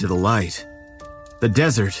adjusted to the light. The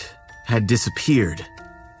desert had disappeared.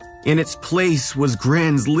 In its place was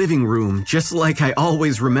Gran's living room, just like I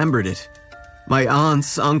always remembered it. My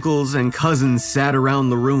aunts, uncles, and cousins sat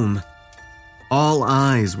around the room. All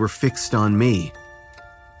eyes were fixed on me.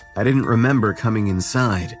 I didn't remember coming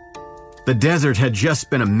inside. The desert had just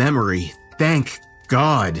been a memory, thank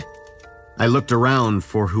God. I looked around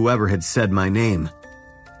for whoever had said my name.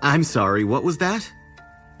 I'm sorry, what was that?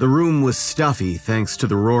 The room was stuffy thanks to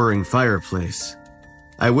the roaring fireplace.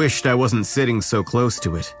 I wished I wasn't sitting so close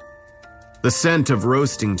to it. The scent of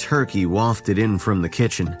roasting turkey wafted in from the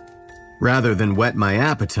kitchen. Rather than whet my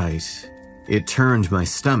appetite, it turned my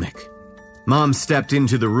stomach. Mom stepped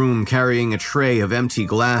into the room carrying a tray of empty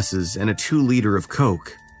glasses and a 2-liter of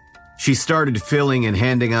Coke. She started filling and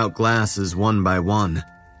handing out glasses one by one.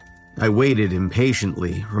 I waited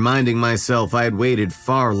impatiently, reminding myself I had waited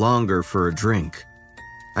far longer for a drink.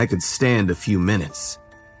 I could stand a few minutes.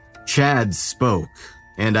 Chad spoke,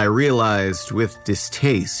 and I realized with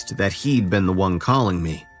distaste that he'd been the one calling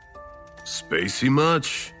me. Spacey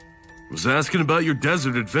much? Was asking about your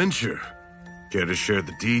desert adventure. Care to share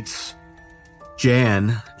the deets?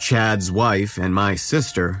 Jan, Chad's wife, and my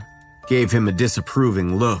sister gave him a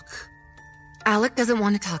disapproving look. Alec doesn't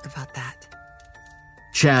want to talk about that.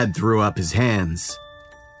 Chad threw up his hands.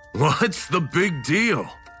 What's the big deal?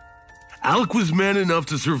 Alec was man enough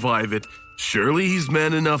to survive it. Surely he's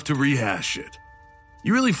man enough to rehash it.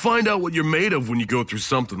 You really find out what you're made of when you go through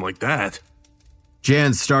something like that.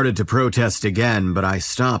 Jan started to protest again, but I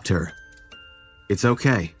stopped her. It's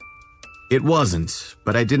okay. It wasn't,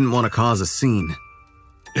 but I didn't want to cause a scene.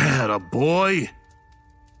 Attaboy.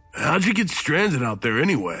 How'd you get stranded out there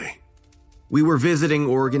anyway? We were visiting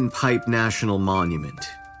Organ Pipe National Monument.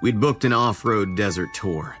 We'd booked an off-road desert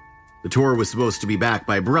tour. The tour was supposed to be back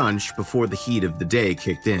by brunch before the heat of the day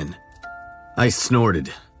kicked in. I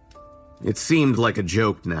snorted. It seemed like a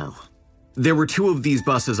joke now. There were 2 of these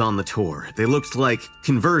buses on the tour. They looked like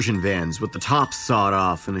conversion vans with the tops sawed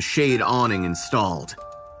off and a shade awning installed.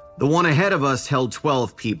 The one ahead of us held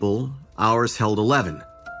 12 people, ours held 11.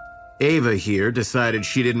 Ava here decided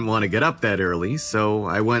she didn't want to get up that early, so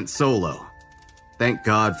I went solo. Thank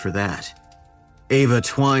God for that. Ava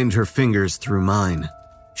twined her fingers through mine.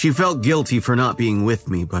 She felt guilty for not being with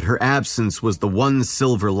me, but her absence was the one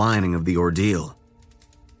silver lining of the ordeal.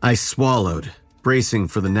 I swallowed, bracing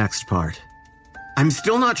for the next part. I'm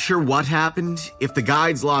still not sure what happened, if the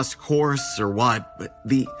guides lost course or what, but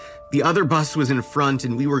the other bus was in front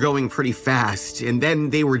and we were going pretty fast, and then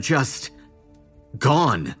they were just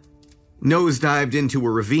gone. Nosedived into a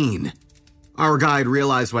ravine. Our guide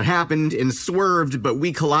realized what happened and swerved, but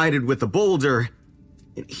we collided with a boulder.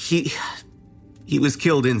 He was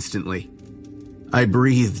killed instantly. I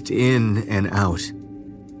breathed in and out.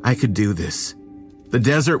 I could do this. The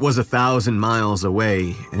desert was 1,000 miles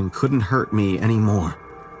away and couldn't hurt me anymore.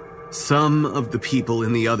 Some of the people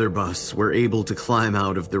in the other bus were able to climb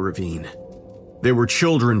out of the ravine. There were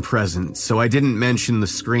children present, so I didn't mention the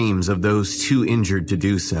screams of those too injured to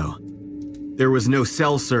do so. There was no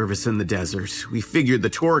cell service in the desert. We figured the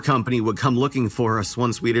tour company would come looking for us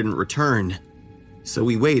once we didn't return. So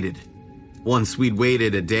we waited. Once we'd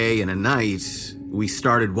waited a day and a night, we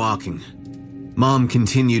started walking. Mom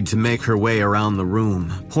continued to make her way around the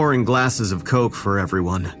room, pouring glasses of Coke for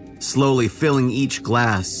everyone, slowly filling each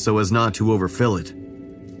glass so as not to overfill it.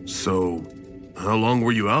 So, how long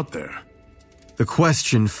were you out there? The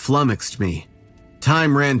question flummoxed me.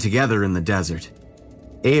 Time ran together in the desert.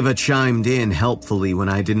 Ava chimed in helpfully when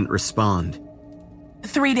I didn't respond.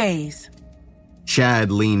 3 days.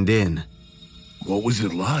 Chad leaned in. What was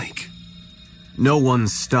it like? No one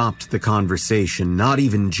stopped the conversation, not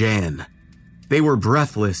even Jan. They were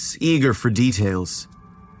breathless, eager for details.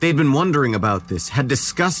 They'd been wondering about this, had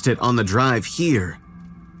discussed it on the drive here.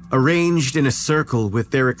 Arranged in a circle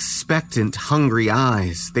with their expectant, hungry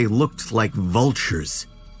eyes, they looked like vultures.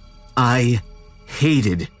 I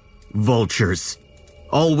hated vultures.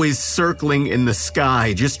 Always circling in the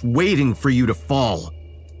sky, just waiting for you to fall.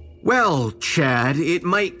 Well, Chad, it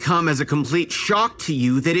might come as a complete shock to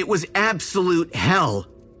you that it was absolute hell.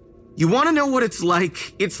 You want to know what it's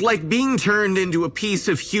like? It's like being turned into a piece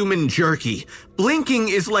of human jerky. Blinking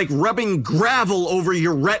is like rubbing gravel over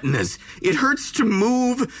your retinas. It hurts to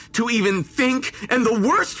move, to even think, and the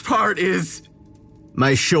worst part is...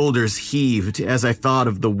 My shoulders heaved as I thought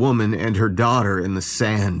of the woman and her daughter in the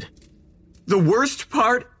sand. The worst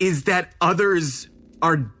part is that others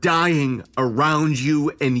are dying around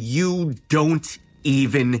you and you don't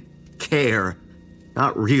even care.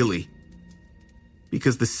 Not really.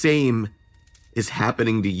 Because the same is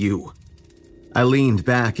happening to you. I leaned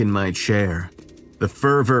back in my chair, the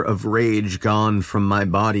fervor of rage gone from my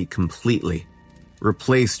body completely,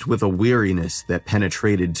 replaced with a weariness that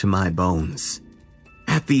penetrated to my bones.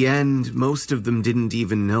 At the end, most of them didn't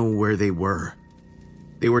even know where they were.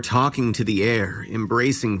 They were talking to the air,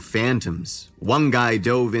 embracing phantoms. One guy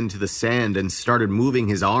dove into the sand and started moving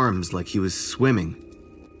his arms like he was swimming.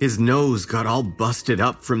 His nose got all busted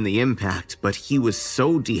up from the impact, but he was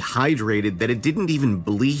so dehydrated that it didn't even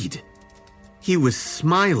bleed. He was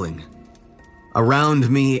smiling. Around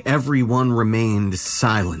me, everyone remained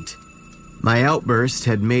silent. My outburst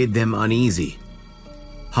had made them uneasy.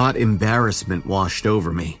 Hot embarrassment washed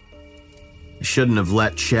over me. I shouldn't have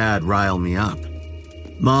let Chad rile me up.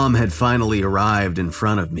 Mom had finally arrived in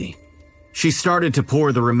front of me. She started to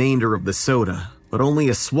pour the remainder of the soda, but only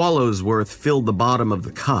a swallow's worth filled the bottom of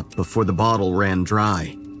the cup before the bottle ran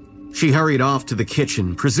dry. She hurried off to the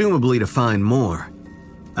kitchen, presumably to find more.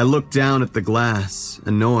 I looked down at the glass,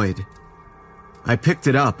 annoyed. I picked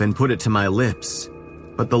it up and put it to my lips,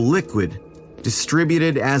 but the liquid,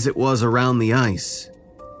 distributed as it was around the ice,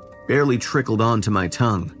 barely trickled onto my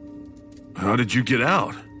tongue. How did you get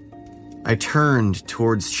out? I turned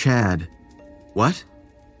towards Chad. What?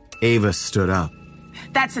 Ava stood up.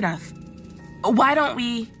 That's enough. Why don't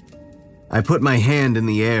we... I put my hand in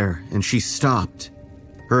the air and she stopped,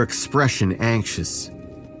 her expression anxious.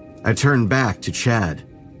 I turned back to Chad.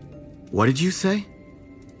 What did you say?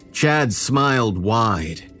 Chad smiled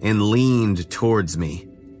wide and leaned towards me.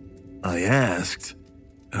 I asked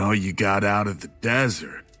how you got out of the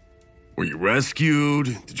desert. Were you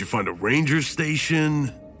rescued? Did you find a ranger station?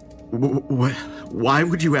 Why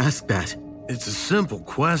would you ask that? It's a simple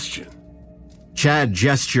question. Chad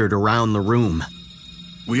gestured around the room.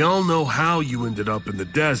 We all know how you ended up in the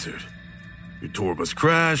desert. Your tour bus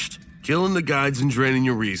crashed, killing the guides and draining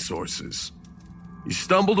your resources. You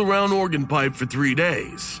stumbled around Organ Pipe for 3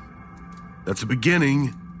 days. That's a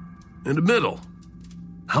beginning and a middle.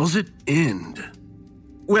 How's it end?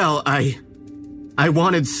 Well, I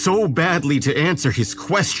wanted so badly to answer his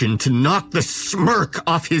question, to knock the smirk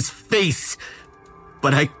off his face,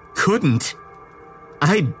 but I couldn't.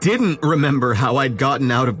 I didn't remember how I'd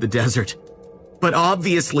gotten out of the desert, but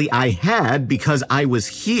obviously I had because I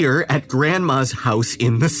was here at Grandma's house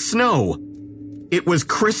in the snow. It was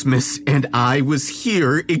Christmas and I was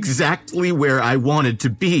here exactly where I wanted to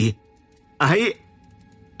be. I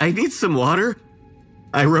need some water.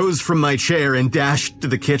 I rose from my chair and dashed to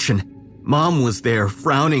the kitchen. Mom was there,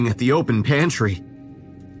 frowning at the open pantry.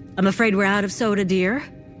 I'm afraid we're out of soda, dear.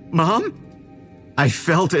 Mom? I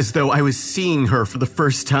felt as though I was seeing her for the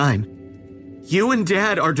first time. You and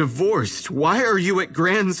Dad are divorced. Why are you at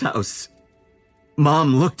Gran's house?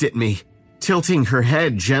 Mom looked at me, tilting her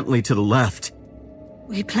head gently to the left.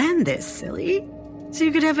 We planned this, silly. So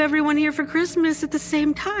you could have everyone here for Christmas at the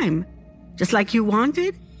same time. Just like you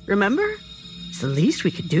wanted, remember? It's the least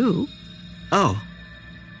we could do. Oh,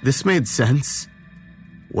 this made sense.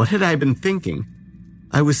 What had I been thinking?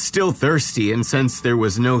 I was still thirsty, and since there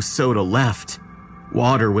was no soda left,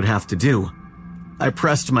 water would have to do. I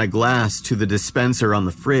pressed my glass to the dispenser on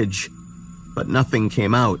the fridge, but nothing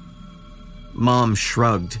came out. Mom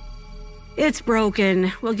shrugged. It's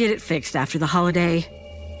broken. We'll get it fixed after the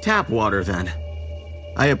holiday. Tap water, then.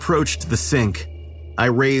 I approached the sink. I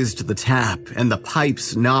raised the tap, and the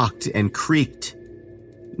pipes knocked and creaked.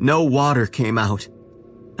 No water came out.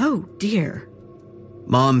 Oh, dear.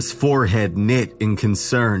 Mom's forehead knit in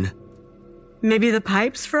concern. Maybe the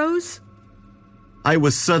pipes froze? I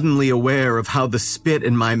was suddenly aware of how the spit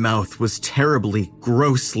in my mouth was terribly,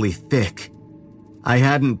 grossly thick. I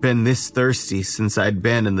hadn't been this thirsty since I'd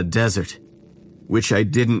been in the desert, which I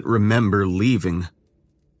didn't remember leaving.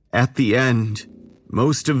 At the end,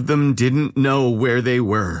 most of them didn't know where they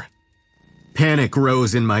were. Panic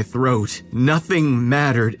rose in my throat. Nothing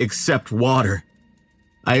mattered except water.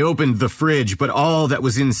 I opened the fridge, but all that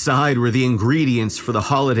was inside were the ingredients for the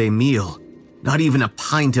holiday meal. Not even a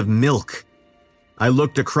pint of milk. I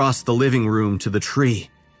looked across the living room to the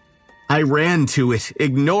tree. I ran to it,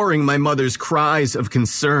 ignoring my mother's cries of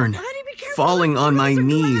concern, falling on my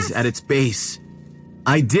knees at its base.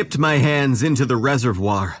 I dipped my hands into the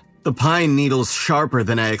reservoir, the pine needles sharper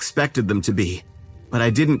than I expected them to be, but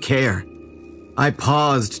I didn't care. I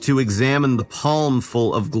paused to examine the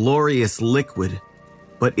palmful of glorious liquid,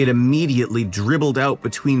 but it immediately dribbled out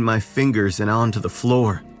between my fingers and onto the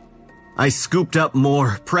floor. I scooped up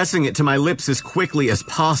more, pressing it to my lips as quickly as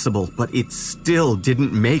possible, but it still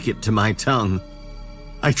didn't make it to my tongue.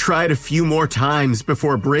 I tried a few more times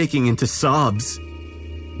before breaking into sobs.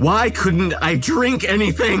 Why couldn't I drink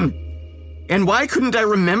anything? And why couldn't I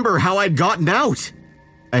remember how I'd gotten out?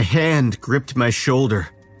 A hand gripped my shoulder.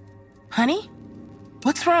 Honey?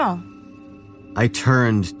 What's wrong? I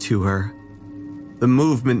turned to her. The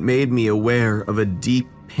movement made me aware of a deep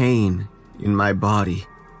pain in my body.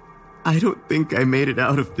 I don't think I made it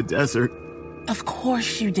out of the desert. Of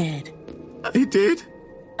course you did. I did?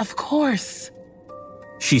 Of course.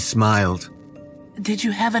 She smiled. Did you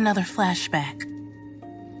have another flashback?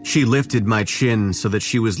 She lifted my chin so that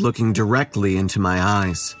she was looking directly into my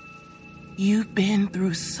eyes. You've been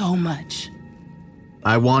through so much.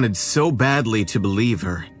 I wanted so badly to believe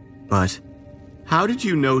her, but how did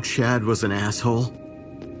you know Chad was an asshole?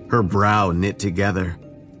 Her brow knit together.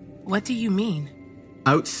 What do you mean?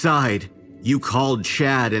 Outside, You called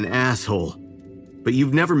Chad an asshole, but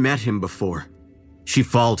you've never met him before. She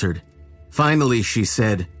faltered. Finally, she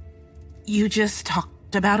said, You just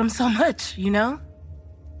talked about him so much, you know?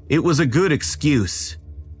 It was a good excuse,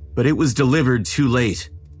 but it was delivered too late.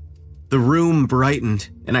 The room brightened,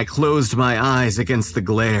 and I closed my eyes against the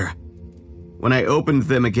glare. When I opened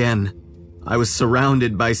them again, I was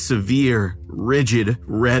surrounded by severe, rigid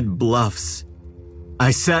red bluffs.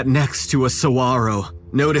 I sat next to a saguaro,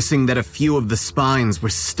 noticing that a few of the spines were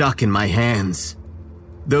stuck in my hands.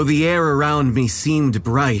 Though the air around me seemed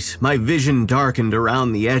bright, my vision darkened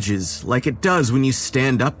around the edges, like it does when you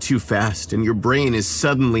stand up too fast and your brain is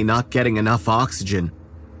suddenly not getting enough oxygen.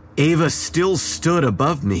 Ava still stood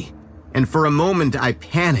above me, and for a moment I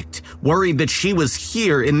panicked, worried that she was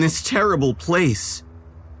here in this terrible place.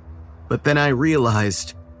 But then I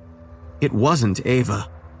realized it wasn't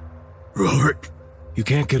Ava. Rourke, you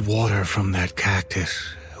can't get water from that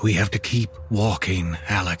cactus. We have to keep walking,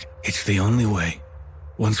 Alec. It's the only way.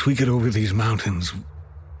 Once we get over these mountains...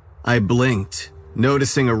 I blinked,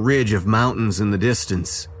 noticing a ridge of mountains in the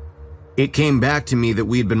distance. It came back to me that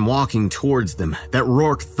we'd been walking towards them, that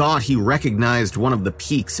Rourke thought he recognized one of the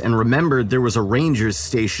peaks and remembered there was a ranger's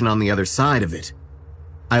station on the other side of it.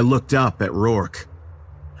 I looked up at Rourke.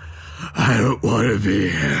 I don't want to be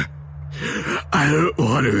here. I don't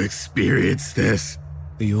want to experience this.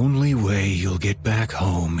 The only way you'll get back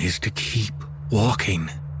home is to keep walking.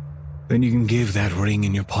 Then you can give that ring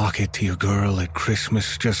in your pocket to your girl at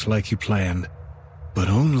Christmas just like you planned. But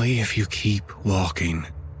only if you keep walking.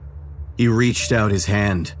 He reached out his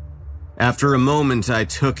hand. After a moment, I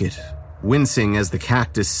took it, wincing as the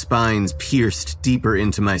cactus spines pierced deeper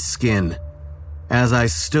into my skin. As I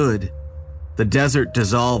stood, the desert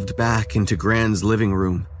dissolved back into Gran's living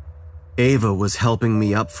room. Ava was helping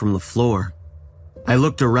me up from the floor. I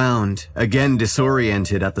looked around, again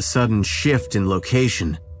disoriented at the sudden shift in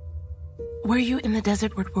location. Were you in the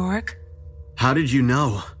desert with Rourke? How did you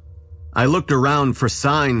know? I looked around for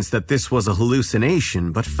signs that this was a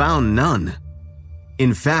hallucination, but found none.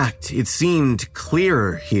 In fact, it seemed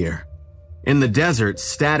clearer here. In the desert,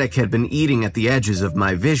 static had been eating at the edges of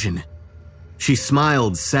my vision. She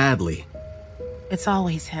smiled sadly. It's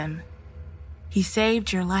always him. He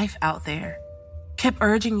saved your life out there, kept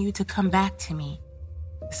urging you to come back to me.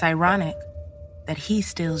 It's ironic that he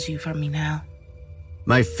steals you from me now.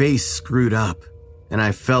 My face screwed up, and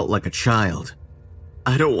I felt like a child.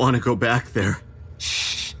 I don't want to go back there.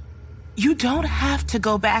 Shh. You don't have to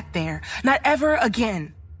go back there. Not ever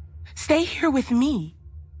again. Stay here with me.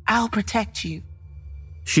 I'll protect you.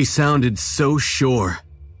 She sounded so sure.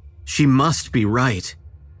 She must be right.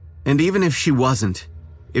 And even if she wasn't,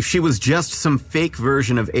 if she was just some fake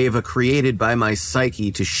version of Ava created by my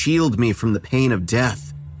psyche to shield me from the pain of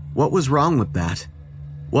death, what was wrong with that?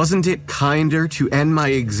 Wasn't it kinder to end my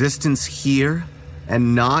existence here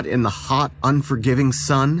and not in the hot, unforgiving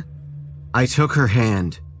sun? I took her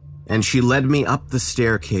hand, and she led me up the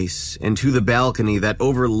staircase and to the balcony that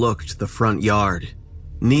overlooked the front yard.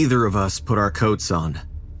 Neither of us put our coats on.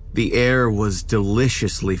 The air was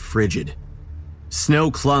deliciously frigid.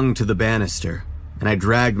 Snow clung to the banister, and I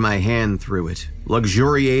dragged my hand through it,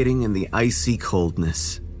 luxuriating in the icy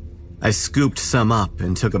coldness. I scooped some up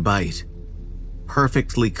and took a bite.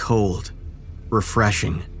 Perfectly cold,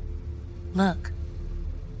 refreshing. Look.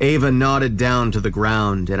 Ava nodded down to the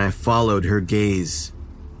ground, and I followed her gaze.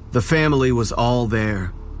 The family was all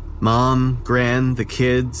there. Mom, Gran, the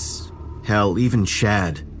kids, hell, even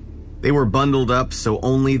Chad. They were bundled up so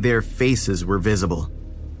only their faces were visible.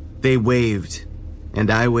 They waved, and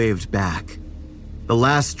I waved back. The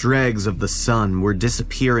last dregs of the sun were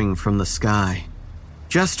disappearing from the sky.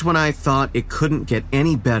 Just when I thought it couldn't get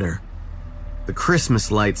any better, the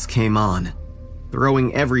Christmas lights came on,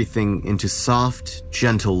 throwing everything into soft,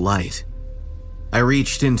 gentle light. I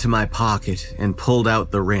reached into my pocket and pulled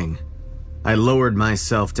out the ring. I lowered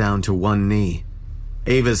myself down to one knee.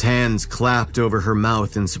 Ava's hands clapped over her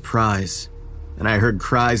mouth in surprise, and I heard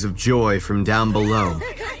cries of joy from down below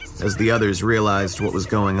as the others realized what was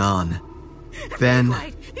going on. Then,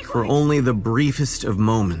 for only the briefest of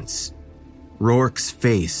moments, Rourke's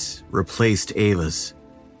face replaced Ava's.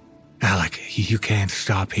 Alec, you can't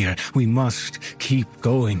stop here. We must keep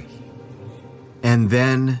going. And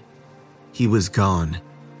then he was gone,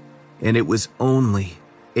 and it was only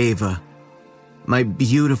Ava. My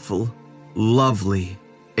beautiful, lovely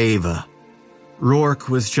Ava. Rourke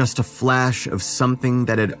was just a flash of something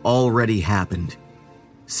that had already happened.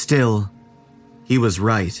 Still, he was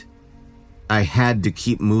right. I had to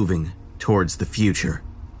keep moving towards the future.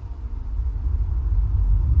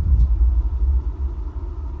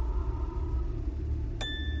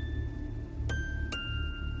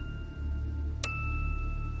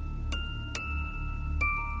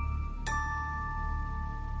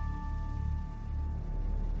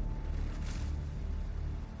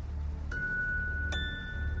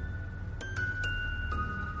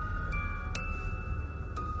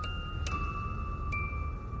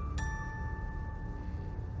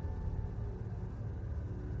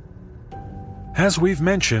 As we've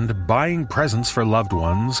mentioned, buying presents for loved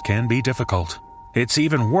ones can be difficult. It's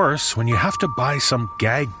even worse when you have to buy some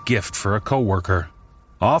gag gift for a coworker.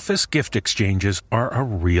 Office gift exchanges are a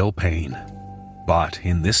real pain. But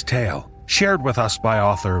in this tale, shared with us by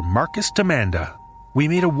author Marcus Demanda, we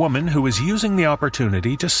meet a woman who is using the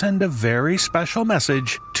opportunity to send a very special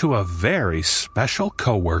message to a very special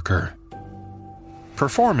coworker.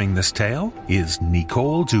 Performing this tale is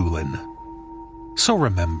Nicole Doolin. So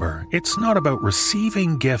remember, it's not about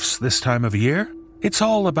receiving gifts this time of year. It's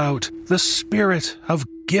all about the spirit of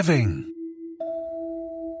giving.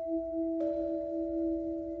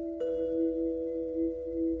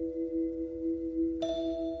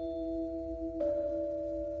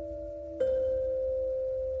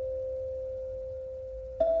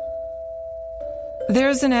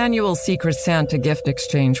 There's an annual Secret Santa gift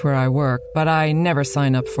exchange where I work, but I never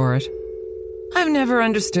sign up for it. I've never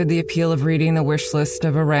understood the appeal of reading the wish list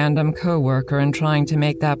of a random coworker and trying to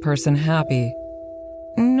make that person happy.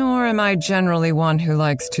 Nor am I generally one who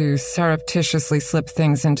likes to surreptitiously slip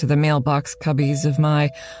things into the mailbox cubbies of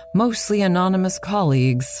my mostly anonymous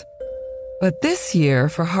colleagues. But this year,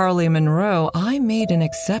 for Harley Monroe, I made an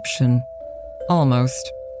exception.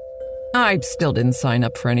 Almost. I still didn't sign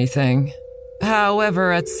up for anything.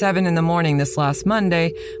 However, at 7 a.m. this last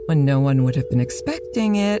Monday, when no one would have been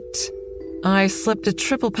expecting it, I slipped a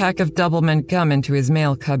triple pack of Doublemint gum into his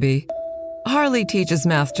mail cubby. Harley teaches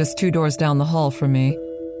math just 2 doors down the hall from me.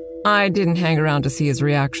 I didn't hang around to see his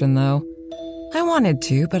reaction, though. I wanted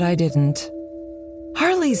to, but I didn't.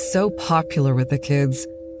 Harley's so popular with the kids.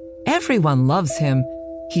 Everyone loves him.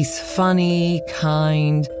 He's funny,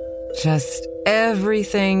 kind, just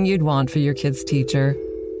everything you'd want for your kid's teacher.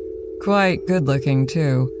 Quite good-looking,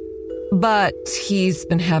 too. But he's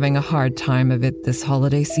been having a hard time of it this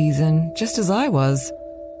holiday season, just as I was.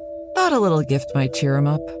 Thought a little gift might cheer him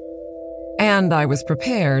up. And I was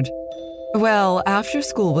prepared. Well, after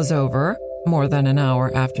school was over, more than an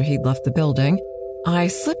hour after he'd left the building, I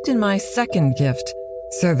slipped in my second gift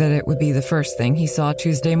so that it would be the first thing he saw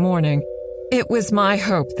Tuesday morning. It was my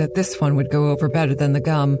hope that this one would go over better than the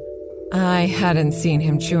gum. I hadn't seen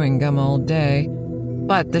him chewing gum all day.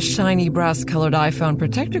 But the shiny brass-colored iPhone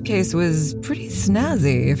protector case was pretty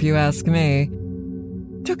snazzy, if you ask me.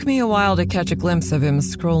 Took me a while to catch a glimpse of him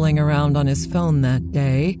scrolling around on his phone that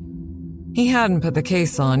day. He hadn't put the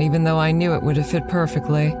case on, even though I knew it would have fit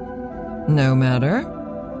perfectly. No matter.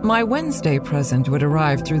 My Wednesday present would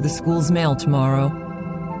arrive through the school's mail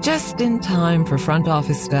tomorrow, just in time for front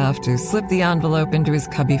office staff to slip the envelope into his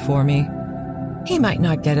cubby for me. He might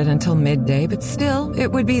not get it until midday, but still,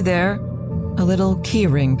 it would be there. A little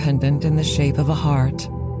keyring pendant in the shape of a heart.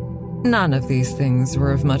 None of these things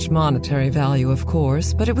were of much monetary value, of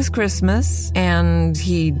course, but it was Christmas, and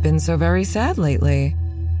he'd been so very sad lately.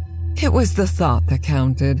 It was the thought that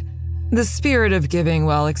counted. The spirit of giving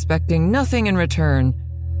while expecting nothing in return.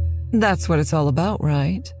 That's what it's all about,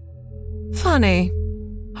 right? Funny.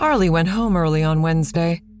 Harley went home early on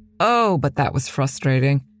Wednesday. Oh, but that was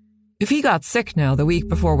frustrating. If he got sick now the week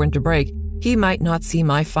before winter break, he might not see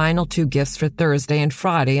my final 2 gifts for Thursday and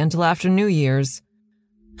Friday until after New Year's.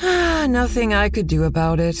 Nothing I could do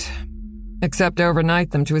about it, except overnight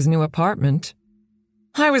them to his new apartment.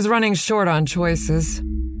 I was running short on choices.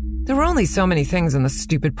 There were only so many things in the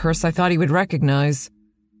stupid purse I thought he would recognize.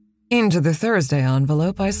 Into the Thursday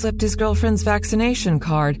envelope, I slipped his girlfriend's vaccination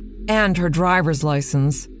card and her driver's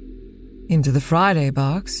license. Into the Friday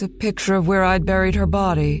box, a picture of where I'd buried her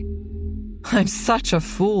body. I'm such a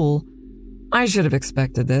fool. I should have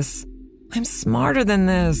expected this. I'm smarter than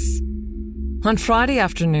this. On Friday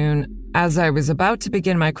afternoon, as I was about to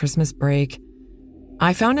begin my Christmas break,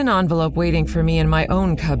 I found an envelope waiting for me in my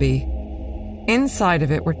own cubby. Inside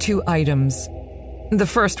of it were 2 items. The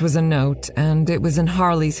first was a note, and it was in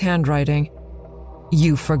Harley's handwriting.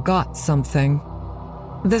 You forgot something.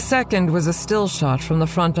 The second was a still shot from the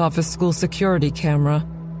front office school security camera,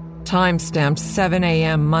 time-stamped 7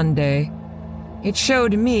 a.m. Monday. It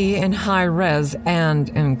showed me in high res and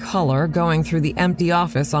in color going through the empty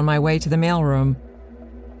office on my way to the mailroom.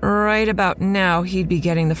 Right about now, he'd be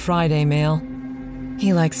getting the Friday mail.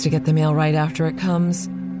 He likes to get the mail right after it comes,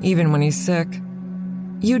 even when he's sick.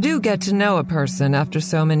 You do get to know a person after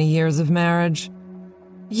so many years of marriage.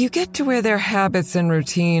 You get to where their habits and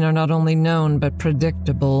routine are not only known but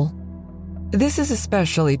predictable. This is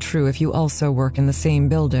especially true if you also work in the same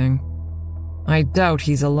building. I doubt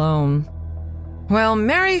he's alone. Well,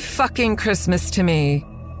 Merry fucking Christmas to me.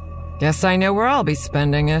 Guess I know where I'll be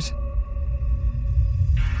spending it.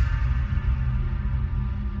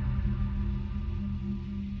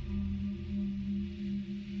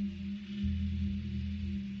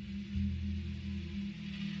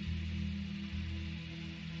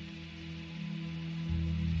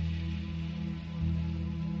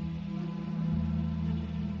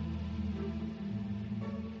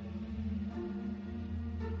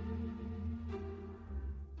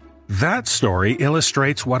 That story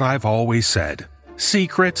illustrates what I've always said.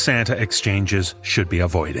 Secret Santa exchanges should be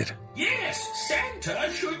avoided. Yes,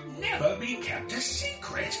 Santa should never be kept a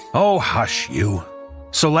secret. Oh, hush you.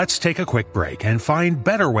 So let's take a quick break and find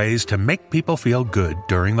better ways to make people feel good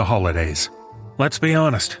during the holidays. Let's be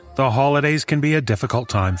honest, the holidays can be a difficult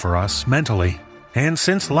time for us mentally. And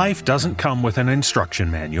since life doesn't come with an instruction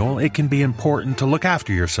manual, it can be important to look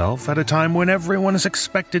after yourself at a time when everyone is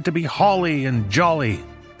expected to be holly and jolly.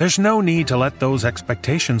 There's no need to let those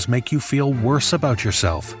expectations make you feel worse about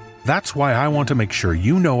yourself. That's why I want to make sure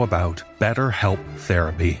you know about BetterHelp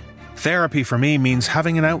Therapy. Therapy for me means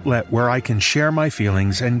having an outlet where I can share my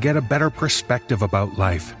feelings and get a better perspective about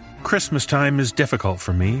life. Christmas time is difficult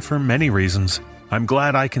for me for many reasons. I'm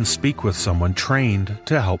glad I can speak with someone trained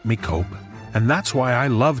to help me cope. And that's why I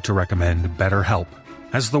love to recommend BetterHelp.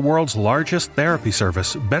 As the world's largest therapy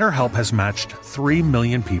service, BetterHelp has matched 3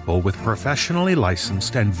 million people with professionally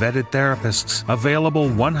licensed and vetted therapists available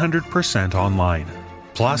 100% online.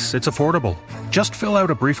 Plus, it's affordable. Just fill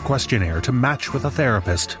out a brief questionnaire to match with a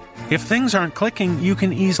therapist. If things aren't clicking, you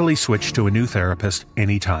can easily switch to a new therapist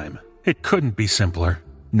anytime. It couldn't be simpler.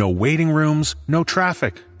 No waiting rooms, no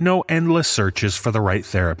traffic, no endless searches for the right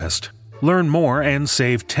therapist. Learn more and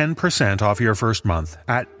save 10% off your first month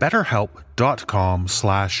at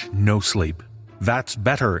betterhelp.com/nosleep. That's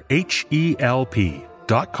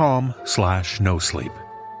betterhelp.com/nosleep.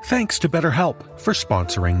 Thanks to BetterHelp for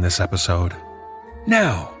sponsoring this episode.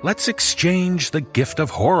 Now, let's exchange the gift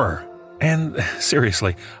of horror. And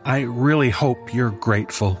seriously, I really hope you're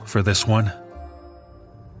grateful for this one.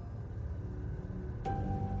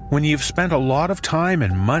 When you've spent a lot of time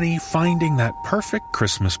and money finding that perfect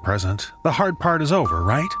Christmas present, the hard part is over,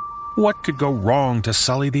 right? What could go wrong to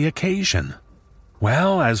sully the occasion?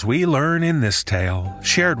 Well, as we learn in this tale,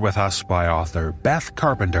 shared with us by author Beth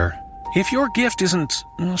Carpenter, if your gift isn't,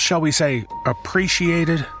 shall we say,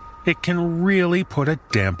 appreciated, it can really put a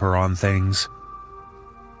damper on things.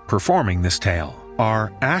 Performing this tale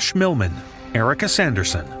are Ash Millman, Erica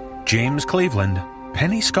Sanderson, James Cleveland,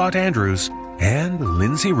 Penny Scott Andrews, and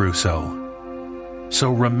Lindsay Russo.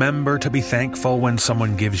 So remember to be thankful when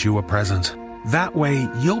someone gives you a present. That way,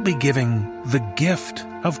 you'll be giving the gift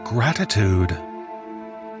of gratitude.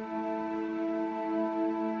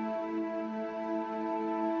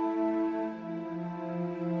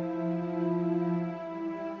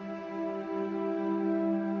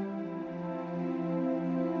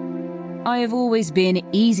 I have always been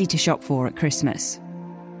easy to shop for at Christmas.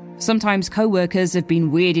 Sometimes co-workers have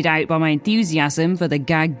been weirded out by my enthusiasm for the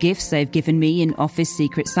gag gifts they've given me in Office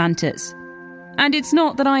Secret Santas. And it's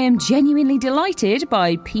not that I am genuinely delighted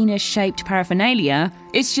by penis-shaped paraphernalia,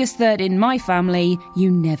 it's just that in my family,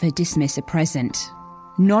 you never dismiss a present.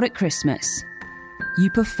 Not at Christmas.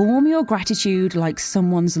 You perform your gratitude like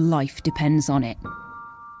someone's life depends on it.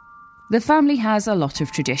 The family has a lot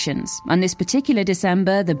of traditions, and this particular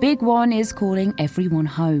December, the big one is calling everyone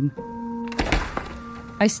home.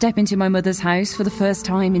 I step into my mother's house for the first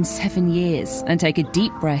time in 7 years and take a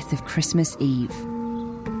deep breath of Christmas Eve.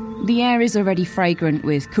 The air is already fragrant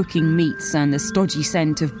with cooking meats and the stodgy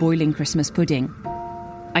scent of boiling Christmas pudding.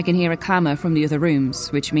 I can hear a clamour from the other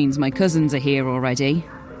rooms, which means my cousins are here already.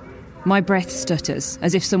 My breath stutters,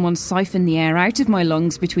 as if someone siphoned the air out of my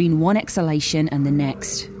lungs between one exhalation and the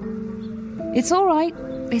next. It's all right.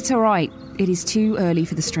 It is too early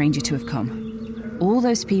for the stranger to have come. All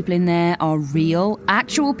those people in there are real,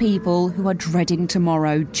 actual people who are dreading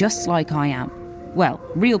tomorrow just like I am. Well,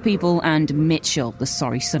 real people and Mitchell, the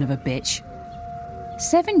sorry son of a bitch.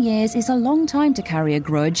 7 years is a long time to carry a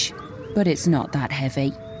grudge, but it's not that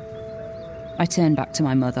heavy. I turn back to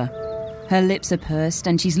my mother. Her lips are pursed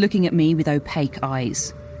and she's looking at me with opaque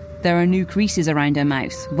eyes. There are new creases around her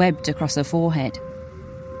mouth, webbed across her forehead.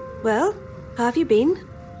 Well, how have you been?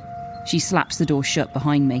 She slaps the door shut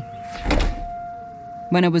behind me.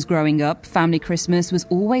 When I was growing up, family Christmas was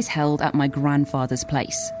always held at my grandfather's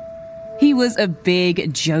place. He was a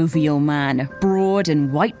big, jovial man, broad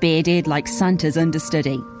and white-bearded like Santa's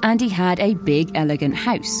understudy, and he had a big, elegant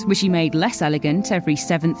house, which he made less elegant every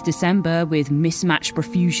 7th December with mismatched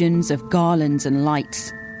profusions of garlands and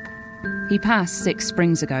lights. He passed 6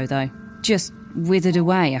 springs ago, though, just withered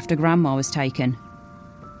away after Grandma was taken.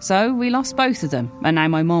 So we lost both of them, and now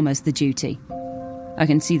my mom has the duty. I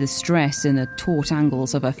can see the stress in the taut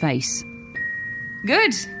angles of her face.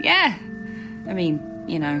 Good, yeah. I mean,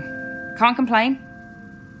 can't complain.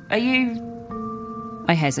 Are you...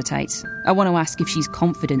 I hesitate. I want to ask if she's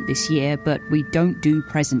confident this year, but we don't do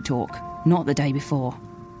present talk. Not the day before.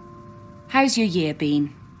 How's your year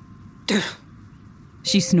been?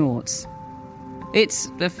 She snorts. It's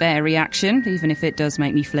a fair reaction, even if it does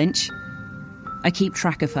make me flinch. I keep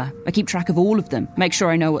track of her. I keep track of all of them, make sure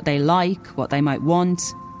I know what they like, what they might want,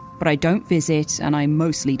 but I don't visit and I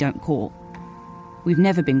mostly don't call. We've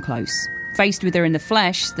never been close. Faced with her in the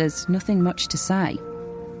flesh, there's nothing much to say.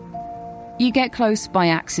 You get close by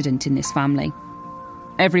accident in this family.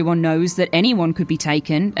 Everyone knows that anyone could be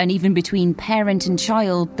taken, and even between parent and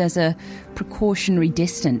child, there's a precautionary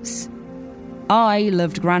distance. I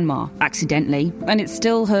loved Grandma, accidentally, and it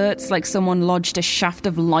still hurts like someone lodged a shaft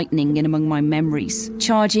of lightning in among my memories,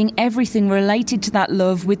 charging everything related to that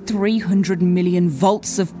love with 300 million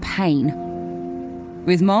volts of pain.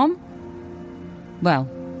 With Mom? Well,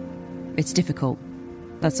 it's difficult.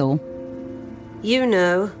 That's all. You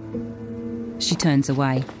know. She turns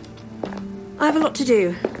away. I have a lot to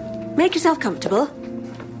do. Make yourself comfortable.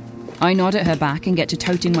 I nod at her back and get to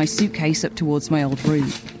toting my suitcase up towards my old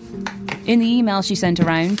room. In the email she sent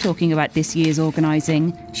around talking about this year's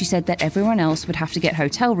organising, she said that everyone else would have to get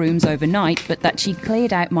hotel rooms overnight, but that she'd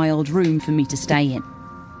cleared out my old room for me to stay in.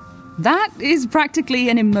 That is practically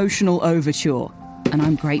an emotional overture, and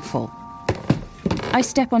I'm grateful. I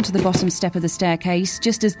step onto the bottom step of the staircase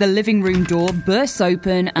just as the living room door bursts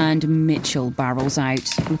open and Mitchell barrels out,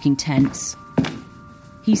 looking tense.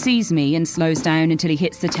 He sees me and slows down until he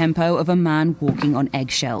hits the tempo of a man walking on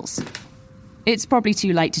eggshells. It's probably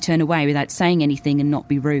too late to turn away without saying anything and not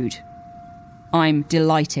be rude. I'm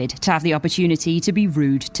delighted to have the opportunity to be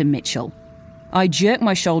rude to Mitchell. I jerk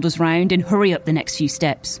my shoulders round and hurry up the next few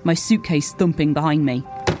steps, my suitcase thumping behind me.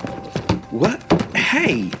 What?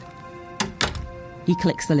 Hey! He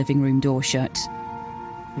clicks the living room door shut.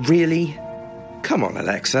 Really? Come on,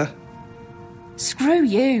 Alexa. Screw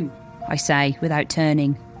you, I say without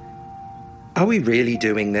turning. Are we really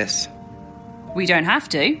doing this? We don't have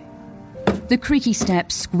to. The creaky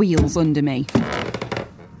step squeals under me.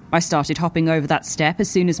 I started hopping over that step as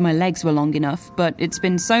soon as my legs were long enough, but it's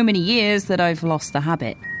been so many years that I've lost the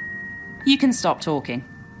habit. You can stop talking.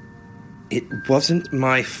 It wasn't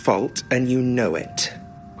my fault, and you know it.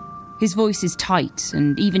 His voice is tight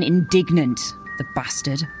and even indignant, the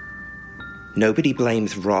bastard. Nobody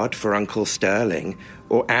blames Rod for Uncle Sterling,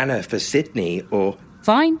 or Anna for Sydney, or...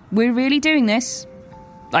 Fine, we're really doing this.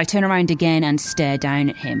 I turn around again and stare down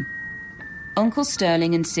at him. Uncle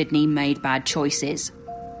Sterling and Sydney made bad choices.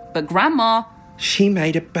 But Grandma... She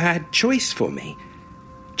made a bad choice for me.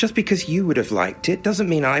 Just because you would have liked it doesn't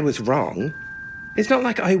mean I was wrong. It's not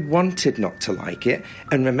like I wanted not to like it,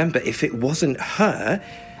 and remember, if it wasn't her,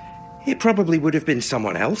 it probably would have been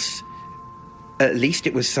someone else. At least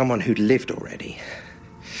it was someone who'd lived already.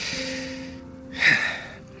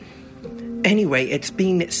 Anyway, it's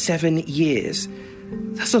been 7 years.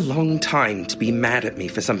 That's a long time to be mad at me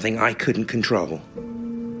for something I couldn't control.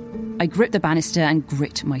 I grip the banister and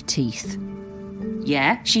grit my teeth.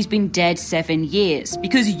 Yeah, she's been dead 7 years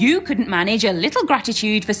because you couldn't manage a little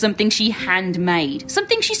gratitude for something she handmade,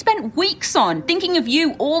 something she spent weeks on, thinking of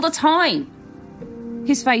you all the time.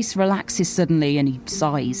 His face relaxes suddenly and he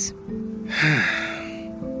sighs.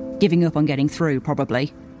 Giving up on getting through,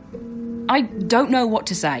 probably. I don't know what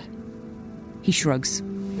to say. He shrugs.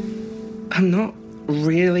 I'm not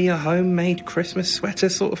really a homemade Christmas sweater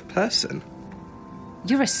sort of person.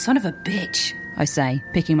 You're a son of a bitch, I say,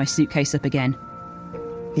 picking my suitcase up again.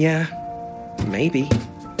 Yeah, maybe.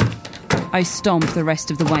 I stomp the rest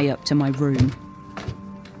of the way up to my room.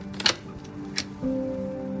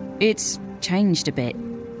 It's changed a bit.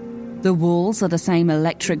 The walls are the same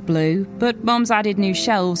electric blue, but Mum's added new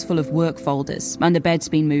shelves full of work folders, and the bed's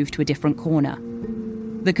been moved to a different corner.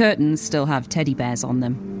 The curtains still have teddy bears on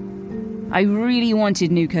them. I really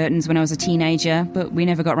wanted new curtains when I was a teenager, but we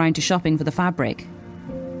never got round to shopping for the fabric.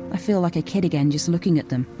 I feel like a kid again just looking at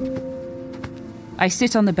them. I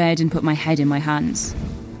sit on the bed and put my head in my hands.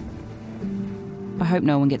 I hope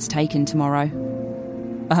no one gets taken tomorrow.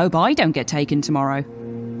 I hope I don't get taken tomorrow.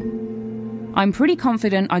 I'm pretty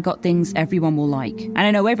confident I got things everyone will like, and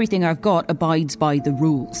I know everything I've got abides by the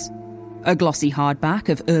rules. A glossy hardback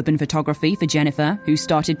of urban photography for Jennifer, who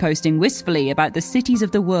started posting wistfully about the cities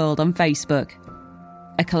of the world on Facebook.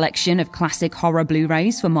 A collection of classic horror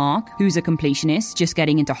Blu-rays for Mark, who's a completionist just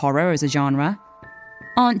getting into horror as a genre.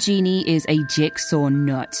 Aunt Jeannie is a jigsaw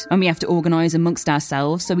nut, and we have to organise amongst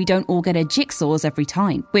ourselves so we don't all get our jigsaws every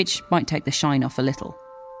time, which might take the shine off a little.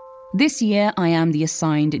 This year, I am the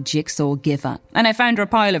assigned jigsaw giver, and I found her a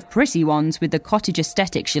pile of pretty ones with the cottage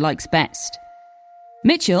aesthetic she likes best.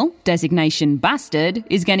 Mitchell, designation bastard,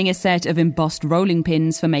 is getting a set of embossed rolling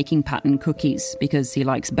pins for making pattern cookies, because he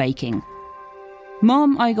likes baking.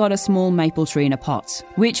 Mom, I got a small maple tree in a pot,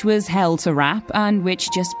 which was hell to wrap, and which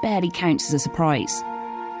just barely counts as a surprise.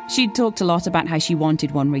 She'd talked a lot about how she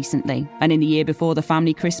wanted one recently, and in the year before the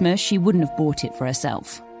family Christmas, she wouldn't have bought it for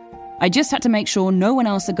herself. I just had to make sure no one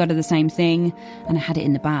else had got her the same thing, and I had it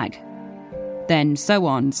in the bag. Then so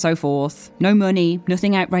on, so forth. No money,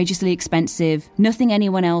 nothing outrageously expensive, nothing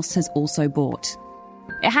anyone else has also bought.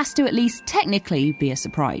 It has to at least technically be a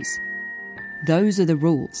surprise. Those are the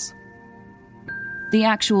rules. The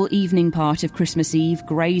actual evening part of Christmas Eve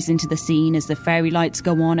greys into the scene as the fairy lights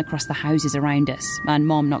go on across the houses around us, and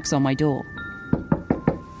Mom knocks on my door.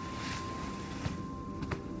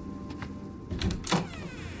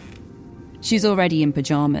 She's already in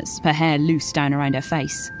pyjamas, her hair loose down around her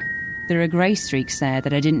face. There are grey streaks there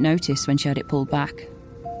that I didn't notice when she had it pulled back.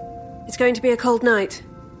 It's going to be a cold night.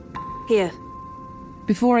 Here.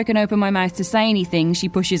 Before I can open my mouth to say anything, she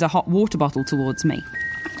pushes a hot water bottle towards me.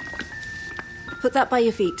 Put that by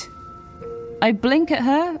your feet. I blink at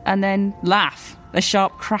her and then laugh, a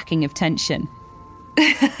sharp cracking of tension.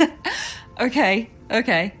 Okay.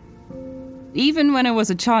 Even when I was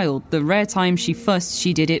a child, the rare times she fussed,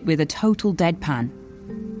 she did it with a total deadpan.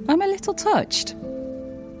 I'm a little touched.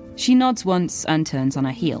 She nods once and turns on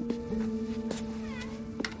her heel.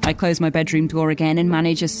 I close my bedroom door again and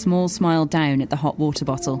manage a small smile down at the hot water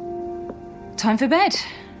bottle. Time for bed,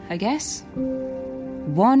 I guess.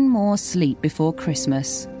 One more sleep before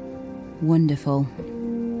Christmas. Wonderful.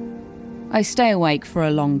 I stay awake for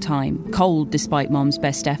a long time, cold despite Mom's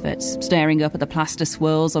best efforts, staring up at the plaster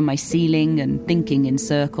swirls on my ceiling and thinking in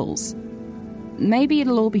circles. Maybe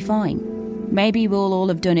it'll all be fine. Maybe we'll all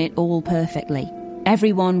have done it all perfectly.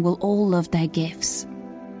 Everyone will all love their gifts.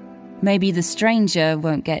 Maybe the stranger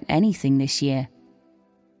won't get anything this year.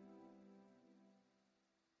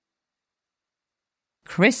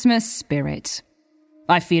 Christmas spirit.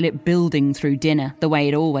 I feel it building through dinner, the way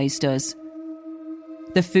it always does.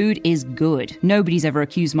 The food is good. Nobody's ever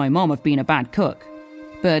accused my mom of being a bad cook.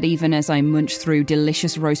 But even as I munch through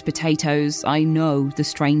delicious roast potatoes, I know the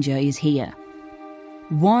stranger is here.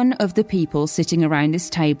 One of the people sitting around this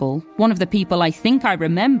table, one of the people I think I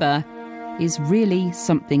remember, is really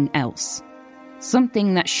something else.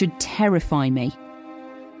 Something that should terrify me.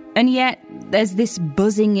 And yet, there's this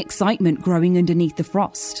buzzing excitement growing underneath the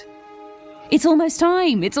frost. It's almost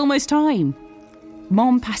time!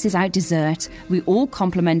 Mom passes out dessert. We all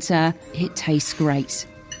compliment her. It tastes great.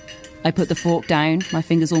 I put the fork down, my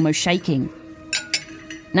fingers almost shaking.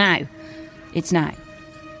 Now.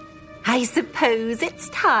 I suppose it's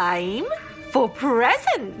time for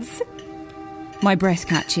presents. My breath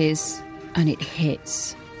catches, and it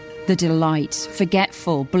hits. The delight,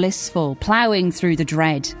 forgetful, blissful, ploughing through the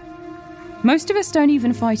dread. Most of us don't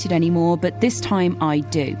even fight it anymore, but this time I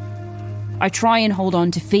do. I try and hold on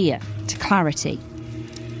to fear, to clarity.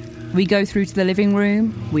 We go through to the living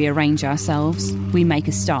room, we arrange ourselves, we make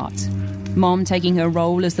a start. Mom taking her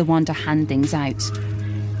role as the one to hand things out.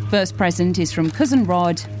 First present is from Cousin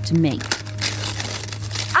Rod to me.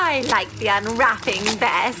 I like the unwrapping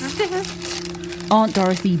best. Aunt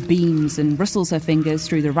Dorothy beams and rustles her fingers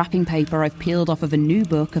through the wrapping paper I've peeled off of a new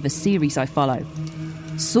book of a series I follow.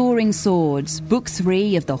 Soaring Swords, Book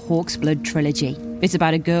 3 of the Hawk's Blood trilogy. It's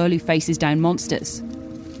about a girl who faces down monsters.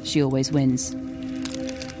 She always wins.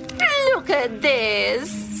 Look at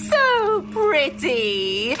this. So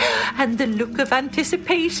pretty. And the look of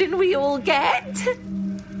anticipation we all get.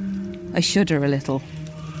 I shudder a little.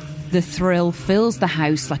 The thrill fills the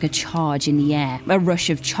house like a charge in the air, a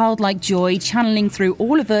rush of childlike joy channeling through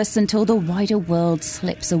all of us until the wider world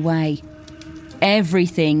slips away.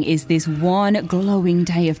 Everything is this one glowing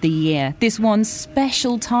day of the year, this one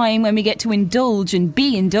special time when we get to indulge and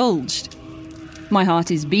be indulged. My heart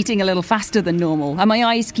is beating a little faster than normal, and my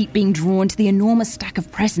eyes keep being drawn to the enormous stack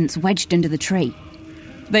of presents wedged under the tree.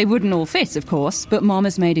 They wouldn't all fit, of course, but Mom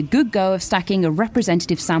has made a good go of stacking a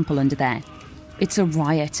representative sample under there. It's a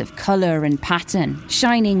riot of colour and pattern,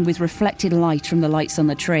 shining with reflected light from the lights on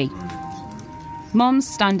the tree. Mom's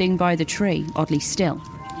standing by the tree, oddly still.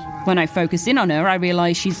 When I focus in on her, I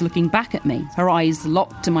realise she's looking back at me, her eyes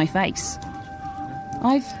locked to my face.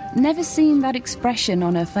 I've never seen that expression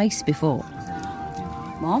on her face before.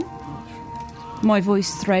 Mom? My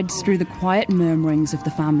voice threads through the quiet murmurings of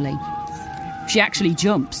the family. She actually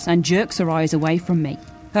jumps and jerks her eyes away from me.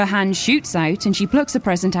 Her hand shoots out and she plucks a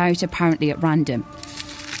present out apparently at random.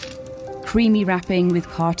 Creamy wrapping with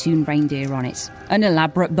cartoon reindeer on it. An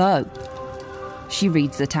elaborate bow. She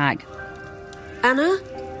reads the tag. Anna?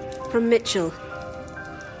 From Mitchell.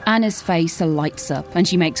 Anna's face lights up and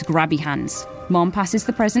she makes grabby hands. Mom passes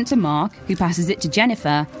the present to Mark, who passes it to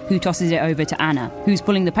Jennifer, who tosses it over to Anna, who's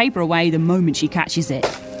pulling the paper away the moment she catches it.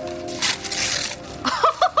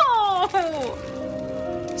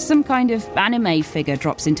 Some kind of anime figure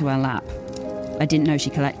drops into her lap. I didn't know she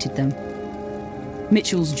collected them.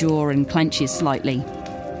 Mitchell's jaw unclenches slightly.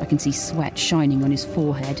 I can see sweat shining on his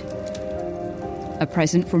forehead. A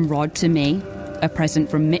present from Rod to me, a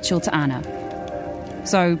present from Mitchell to Anna.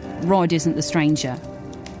 So, Rod isn't the stranger.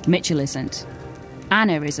 Mitchell isn't.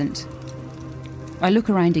 Anna isn't. I look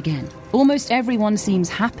around again. Almost everyone seems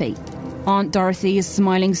happy. Aunt Dorothy is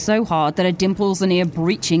smiling so hard that her dimples are near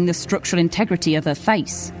breaching the structural integrity of her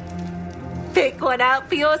face. Pick one out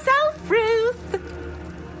for yourself, Ruth.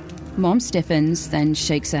 Mom stiffens, then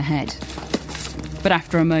shakes her head. But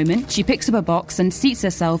after a moment, she picks up a box and seats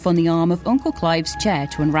herself on the arm of Uncle Clive's chair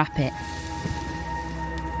to unwrap it.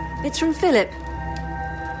 It's from Philip.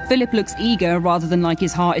 Philip looks eager rather than like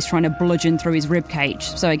his heart is trying to bludgeon through his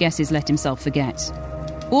ribcage, so I guess he's let himself forget.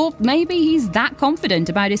 Or maybe he's that confident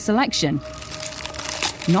about his selection.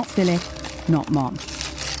 Not Philip, not Mom.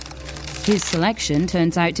 His selection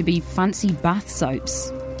turns out to be fancy bath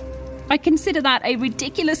soaps. I consider that a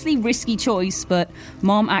ridiculously risky choice, but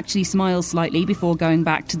Mom actually smiles slightly before going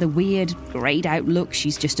back to the weird, greyed-out look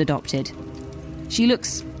she's just adopted. She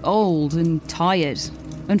looks old and tired,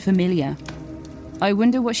 unfamiliar. I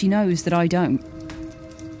wonder what she knows that I don't.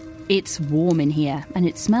 It's warm in here, and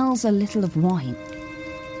it smells a little of wine.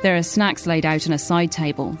 There are snacks laid out on a side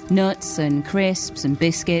table, nuts and crisps and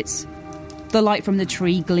biscuits. The light from the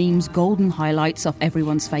tree gleams golden highlights off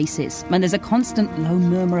everyone's faces, and there's a constant low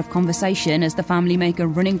murmur of conversation as the family make a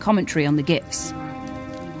running commentary on the gifts.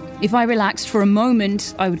 If I relaxed for a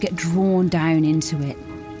moment, I would get drawn down into it.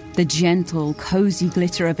 The gentle, cosy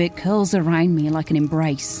glitter of it curls around me like an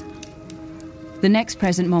embrace. The next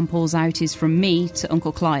present Mom pulls out is from me to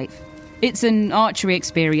Uncle Clive. It's an archery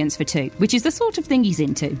experience for two, which is the sort of thing he's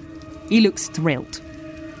into. He looks thrilled.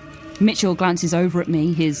 Mitchell glances over at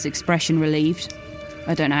me, his expression relieved.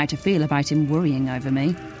 I don't know how to feel about him worrying over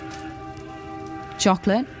me.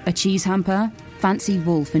 Chocolate, a cheese hamper, fancy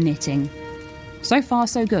wool for knitting. So far,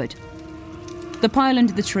 so good. The pile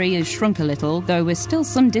under the tree has shrunk a little, though we're still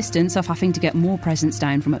some distance off having to get more presents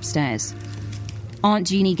down from upstairs. Aunt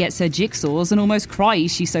Jeannie gets her jigsaws and almost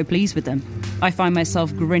cries, she's so pleased with them. I find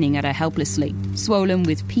myself grinning at her helplessly, swollen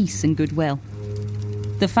with peace and goodwill.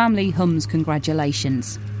 The family hums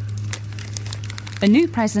congratulations. A new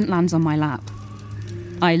present lands on my lap.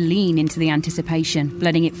 I lean into the anticipation,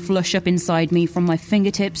 letting it flush up inside me from my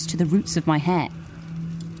fingertips to the roots of my hair.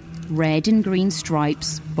 Red and green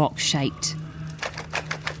stripes, box-shaped.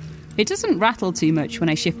 It doesn't rattle too much when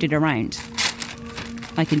I shift it around.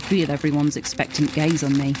 I can feel everyone's expectant gaze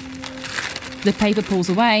on me. The paper pulls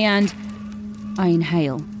away and I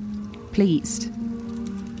inhale, pleased.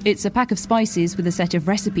 It's a pack of spices with a set of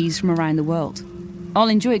recipes from around the world. I'll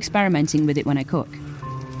enjoy experimenting with it when I cook.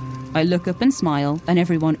 I look up and smile, and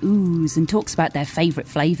everyone oohs and talks about their favourite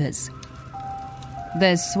flavours.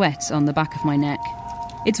 There's sweat on the back of my neck.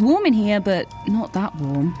 It's warm in here, but not that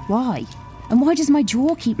warm. Why? And why does my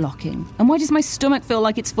jaw keep locking? And why does my stomach feel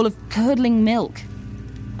like it's full of curdling milk?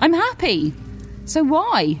 I'm happy. So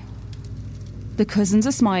why? The cousins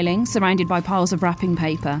are smiling, surrounded by piles of wrapping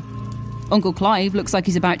paper. Uncle Clive looks like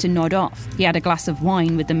he's about to nod off. He had a glass of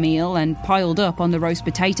wine with the meal and piled up on the roast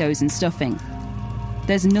potatoes and stuffing.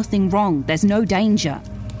 There's nothing wrong. There's no danger.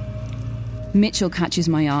 Mitchell catches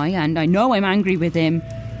my eye, and I know I'm angry with him,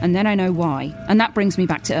 and then I know why, and that brings me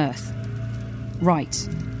back to Earth. Right.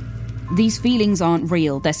 These feelings aren't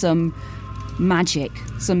real. They're some magic,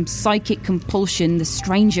 some psychic compulsion the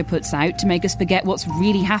stranger puts out to make us forget what's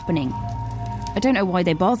really happening. I don't know why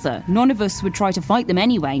they bother. None of us would try to fight them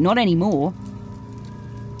anyway, not anymore.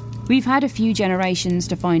 We've had a few generations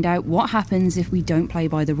to find out what happens if we don't play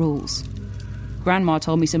by the rules. Grandma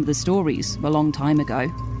told me some of the stories a long time ago.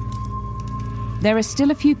 There are still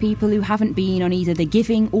a few people who haven't been on either the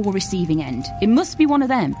giving or receiving end. It must be one of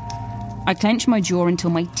them. I clench my jaw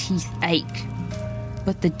until my teeth ache.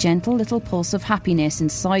 But the gentle little pulse of happiness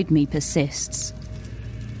inside me persists.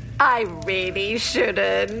 I really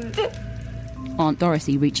shouldn't. Aunt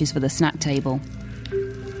Dorothy reaches for the snack table.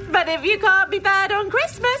 But if you can't be bad on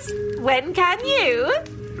Christmas, when can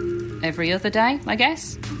you? Every other day, I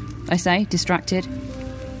guess, I say, distracted.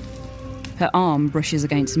 Her arm brushes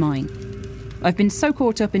against mine. I've been so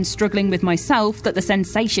caught up in struggling with myself that the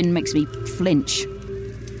sensation makes me flinch.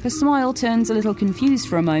 Her smile turns a little confused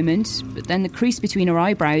for a moment, but then the crease between her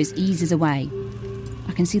eyebrows eases away.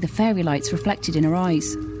 I can see the fairy lights reflected in her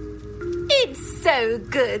eyes. It's so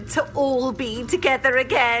good to all be together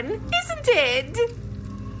again, isn't it?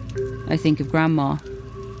 I think of Grandma.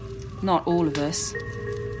 Not all of us.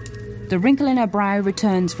 The wrinkle in her brow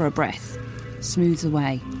returns for a breath, smooths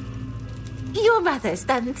away. Your mother's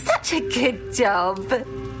done such a good job.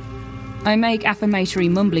 I make affirmatory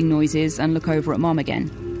mumbling noises and look over at Mom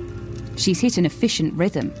again. She's hit an efficient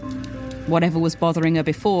rhythm. Whatever was bothering her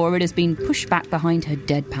before, it has been pushed back behind her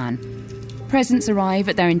deadpan. Presents arrive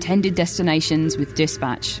at their intended destinations with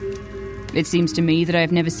dispatch. It seems to me that I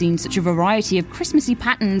have never seen such a variety of Christmassy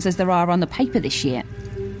patterns as there are on the paper this year.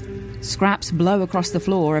 Scraps blow across the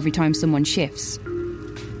floor every time someone shifts.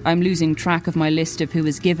 I'm losing track of my list of who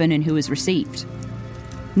is given and who is received.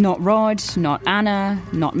 Not Rod, not Anna,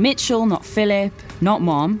 not Mitchell, not Philip, not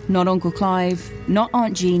Mom, not Uncle Clive, not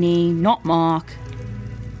Aunt Jeannie, not Mark.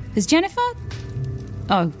 Has Jennifer?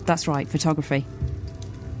 Oh, that's right, photography.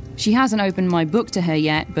 She hasn't opened my book to her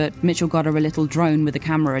yet, but Mitchell got her a little drone with a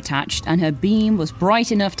camera attached, and her beam was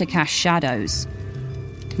bright enough to cast shadows.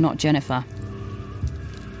 Not Jennifer.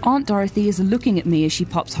 Aunt Dorothy is looking at me as she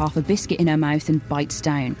pops half a biscuit in her mouth and bites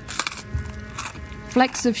down.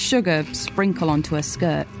 Flecks of sugar sprinkle onto her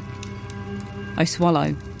skirt. I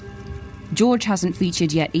swallow. George hasn't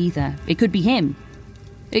featured yet either. It could be him.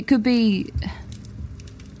 It could be...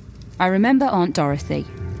 I remember Aunt Dorothy.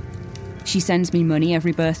 She sends me money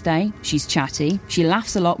every birthday. She's chatty. She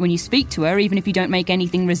laughs a lot when you speak to her, even if you don't make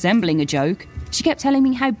anything resembling a joke. She kept telling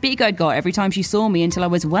me how big I'd got every time she saw me until I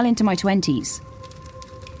was well into my 20s.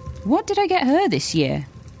 What did I get her this year?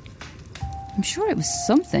 I'm sure it was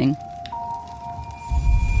something.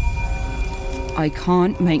 I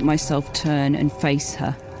can't make myself turn and face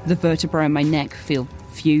her. The vertebrae in my neck feel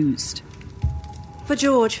fused. For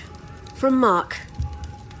George. From Mark.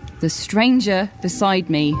 The stranger beside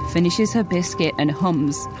me finishes her biscuit and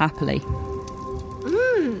hums happily.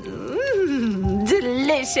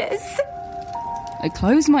 Delicious. I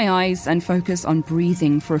close my eyes and focus on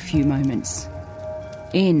breathing for a few moments.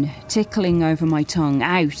 In, tickling over my tongue,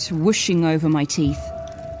 out, whooshing over my teeth.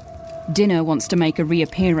 Dinner wants to make a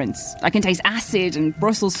reappearance. I can taste acid and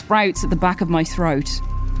Brussels sprouts at the back of my throat.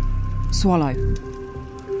 Swallow.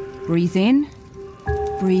 Breathe in,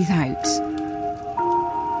 breathe out.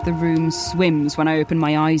 The room swims when I open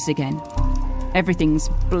my eyes again. Everything's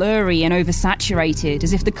blurry and oversaturated,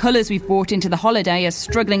 as if the colours we've brought into the holiday are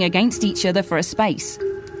struggling against each other for a space.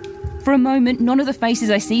 For a moment, none of the faces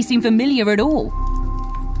I see seem familiar at all.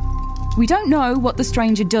 We don't know what the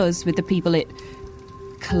stranger does with the people it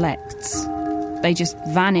collects. They just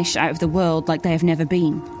vanish out of the world like they have never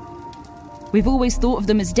been. We've always thought of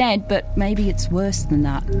them as dead, but maybe it's worse than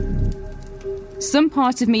that. Some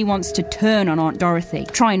part of me wants to turn on Aunt Dorothy,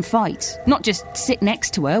 try and fight, not just sit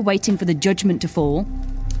next to her, waiting for the judgment to fall.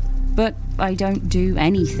 But I don't do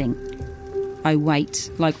anything. I wait,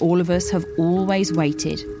 like all of us have always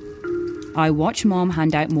waited. I watch Mom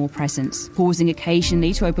hand out more presents, pausing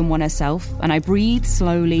occasionally to open one herself, and I breathe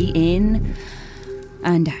slowly in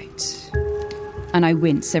and out. And I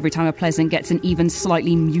wince every time a present gets an even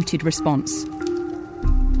slightly muted response.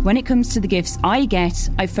 When it comes to the gifts I get,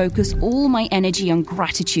 I focus all my energy on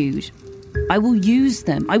gratitude. I will use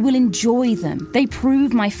them. I will enjoy them. They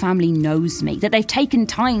prove my family knows me, that they've taken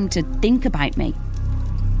time to think about me.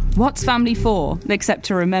 What's family for, except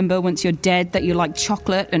to remember once you're dead that you like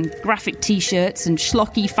chocolate and graphic t-shirts and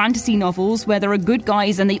schlocky fantasy novels where there are good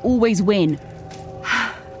guys and they always win?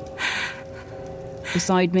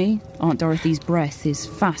 Beside me, Aunt Dorothy's breath is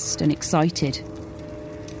fast and excited.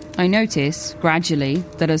 I notice, gradually,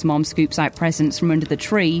 that as Mom scoops out presents from under the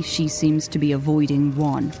tree, she seems to be avoiding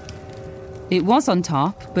one. It was on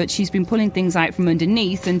top, but she's been pulling things out from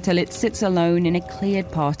underneath until it sits alone in a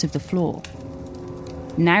cleared part of the floor.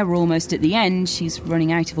 Now we're almost at the end, she's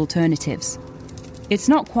running out of alternatives. It's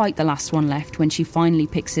not quite the last one left when she finally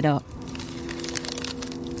picks it up.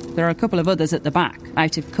 There are a couple of others at the back,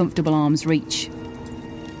 out of comfortable arm's reach.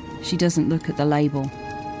 She doesn't look at the label.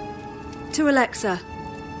 To Alexa.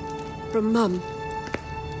 From Mum.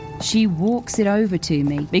 She walks it over to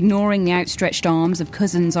me, ignoring the outstretched arms of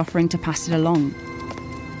cousins offering to pass it along.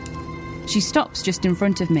 She stops just in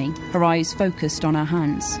front of me, her eyes focused on her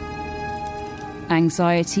hands.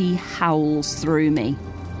 Anxiety howls through me.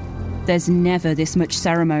 There's never this much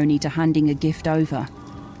ceremony to handing a gift over.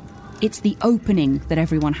 It's the opening that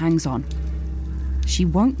everyone hangs on. She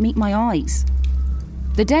won't meet my eyes.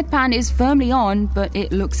 The deadpan is firmly on, but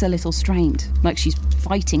it looks a little strained, like she's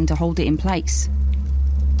fighting to hold it in place.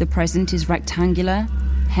 The present is rectangular,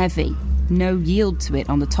 heavy, no yield to it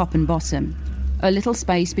on the top and bottom. A little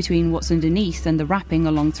space between what's underneath and the wrapping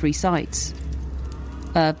along three sides.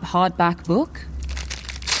 A hardback book?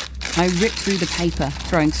 I rip through the paper,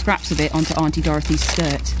 throwing scraps of it onto Auntie Dorothy's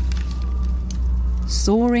skirt.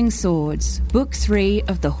 Soaring Swords, Book 3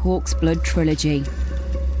 of the Hawk's Blood trilogy.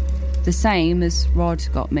 The same as Rod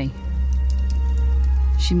got me.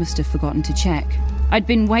 She must have forgotten to check. I'd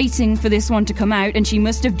been waiting for this one to come out, and she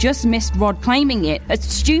must have just missed Rod claiming it. A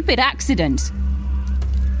stupid accident.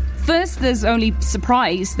 First, there's only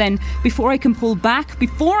surprise, then before I can pull back,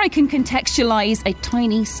 before I can contextualise, a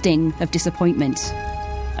tiny sting of disappointment.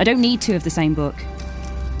 I don't need two of the same book.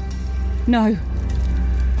 No.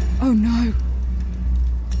 Oh no.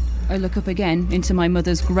 I look up again into my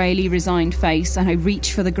mother's greyly resigned face, and I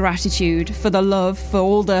reach for the gratitude, for the love, for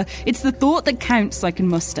all the... It's the thought that counts I can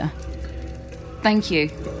muster. Thank you.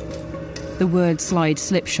 The word slide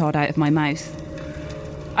slipshod out of my mouth.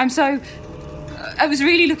 I was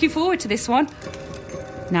really looking forward to this one.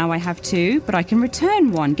 Now I have two, but I can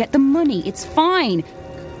return one, get the money, it's fine.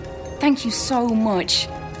 Thank you so much.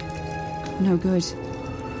 No good.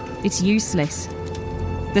 It's useless.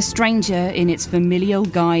 The stranger in its familial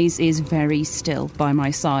guise is very still by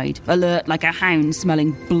my side, alert like a hound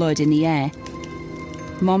smelling blood in the air.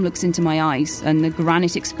 Mom looks into my eyes, and the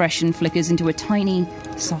granite expression flickers into a tiny,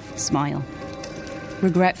 soft smile.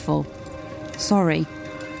 Regretful. Sorry.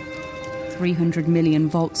 300 million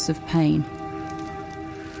volts of pain.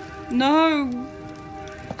 No!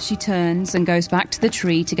 She turns and goes back to the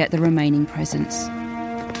tree to get the remaining presents.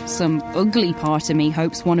 Some ugly part of me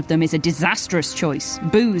hopes one of them is a disastrous choice.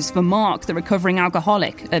 Booze for Mark, the recovering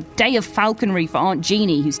alcoholic. A day of falconry for Aunt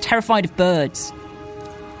Jeannie, who's terrified of birds.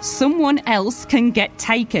 Someone else can get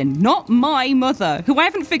taken, not my mother, who I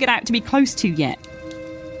haven't figured out to be close to yet.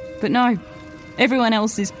 But no, everyone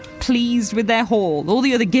else is pleased with their haul. All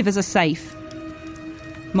the other givers are safe.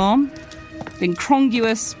 Mom,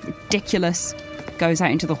 incongruous, ridiculous, goes out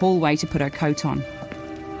into the hallway to put her coat on.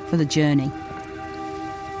 For the journey.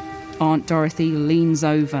 Aunt Dorothy leans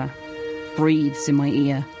over, breathes in my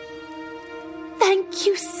ear. Thank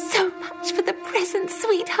you so much for the present,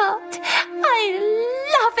 sweetheart. I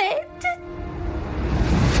love it.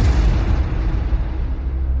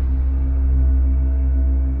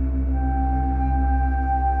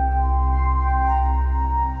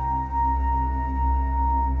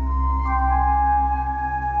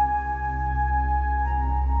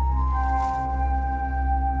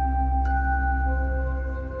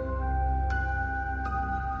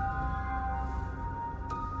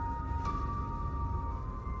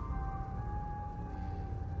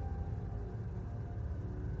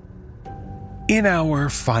 In our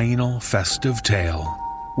final festive tale,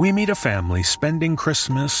 we meet a family spending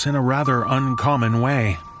Christmas in a rather uncommon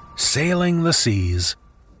way, sailing the seas.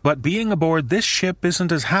 But being aboard this ship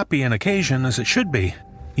isn't as happy an occasion as it should be.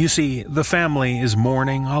 You see, the family is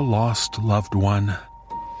mourning a lost loved one.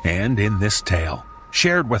 And in this tale,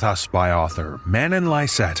 shared with us by author Manon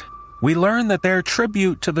Lysette, we learn that their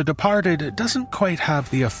tribute to the departed doesn't quite have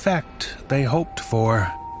the effect they hoped for.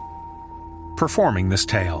 Performing this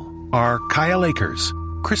tale are Kyle Akers,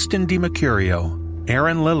 Kristen DiMercurio,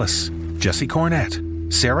 Aaron Lillis, Jesse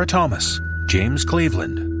Cornett, Sarah Thomas, James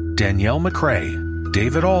Cleveland, Danielle McRae,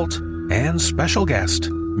 David Alt, and special guest,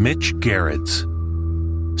 Mitch Gerrits.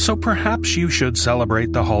 So perhaps you should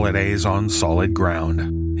celebrate the holidays on solid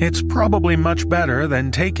ground. It's probably much better than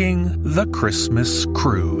taking the Christmas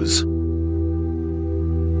cruise.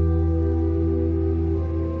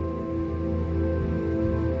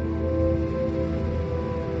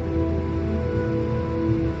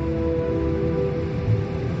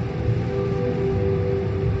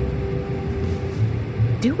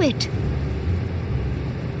 Do it.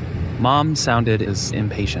 Mom sounded as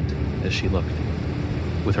impatient as she looked,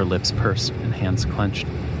 with her lips pursed and hands clenched.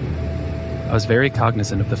 I was very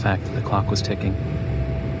cognizant of the fact that the clock was ticking.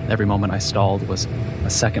 Every moment I stalled was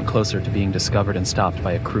a second closer to being discovered and stopped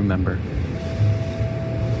by a crew member.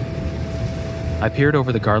 I peered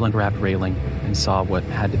over the garland-wrapped railing and saw what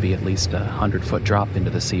had to be at least 100-foot drop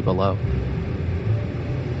into the sea below.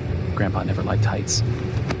 Grandpa never liked heights.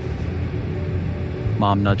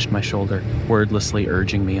 Mom nudged my shoulder, wordlessly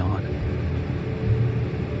urging me on.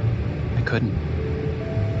 I couldn't.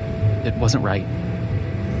 It wasn't right.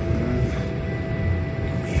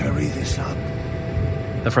 Can we hurry this up?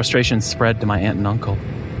 The frustration spread to my aunt and uncle,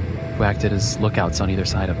 who acted as lookouts on either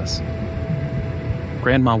side of us.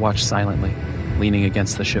 Grandma watched silently, leaning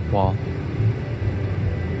against the ship wall.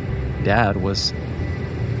 Dad was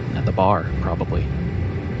at the bar, probably.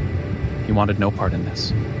 He wanted no part in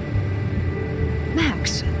this.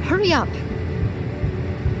 Max, hurry up.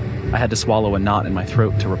 I had to swallow a knot in my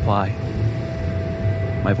throat to reply.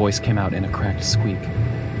 My voice came out in a cracked squeak.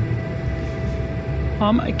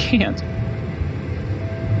 Mom, I can't.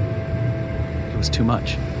 It was too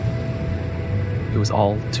much. It was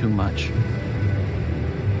all too much.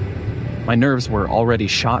 My nerves were already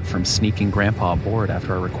shot from sneaking Grandpa aboard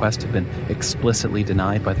after our request had been explicitly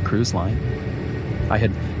denied by the cruise line. I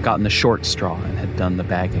had gotten the short straw and had done the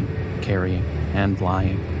bagging, carrying, and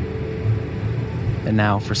lying. And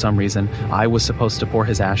now, for some reason, I was supposed to pour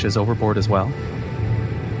his ashes overboard as well.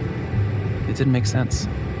 It didn't make sense.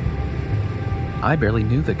 I barely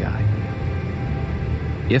knew the guy.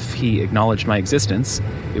 If he acknowledged my existence,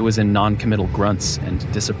 it was in non-committal grunts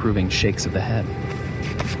and disapproving shakes of the head.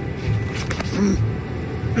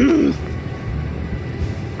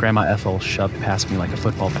 Grandma Ethel shoved past me like a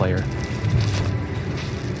football player.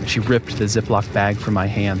 She ripped the Ziploc bag from my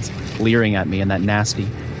hands, leering at me in that nasty,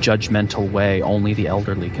 judgmental way only the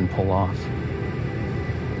elderly can pull off.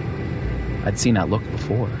 I'd seen that look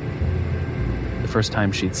before. The first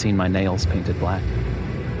time she'd seen my nails painted black.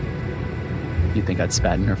 You'd think I'd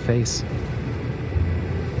spat in her face.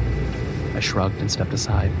 I shrugged and stepped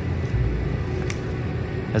aside.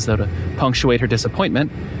 As though to punctuate her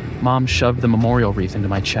disappointment, Mom shoved the memorial wreath into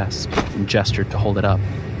my chest and gestured to hold it up.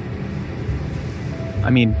 I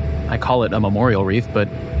mean, I call it a memorial wreath, but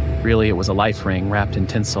really it was a life ring wrapped in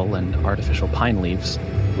tinsel and artificial pine leaves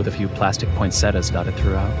with a few plastic poinsettias dotted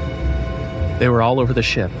throughout. They were all over the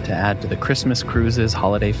ship to add to the Christmas cruise's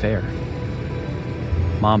holiday fare.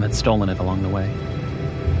 Mom had stolen it along the way.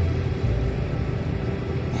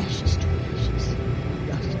 Ashes to ashes,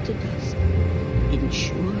 dust to dust, in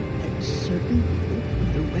sure and certain hope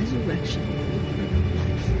of the resurrection of eternal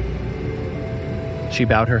life. She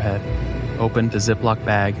bowed her head, opened the Ziploc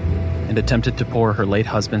bag, and attempted to pour her late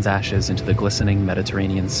husband's ashes into the glistening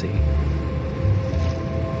Mediterranean Sea.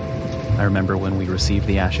 I remember when we received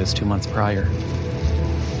the ashes 2 months prior.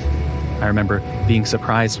 I remember being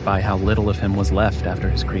surprised by how little of him was left after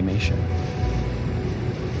his cremation.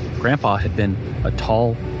 Grandpa had been a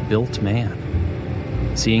tall, built man.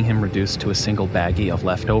 Seeing him reduced to a single baggie of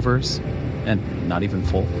leftovers, and not even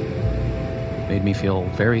full, made me feel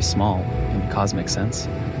very small in the cosmic sense.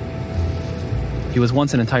 He was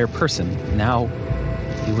once an entire person. Now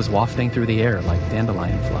he was wafting through the air like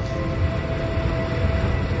dandelion fluff.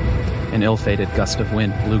 An ill-fated gust of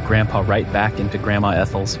wind blew Grandpa right back into Grandma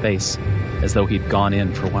Ethel's face, as though he'd gone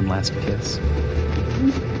in for one last kiss.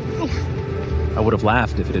 I would have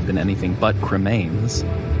laughed if it had been anything but cremains.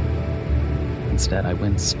 Instead, I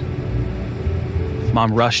winced.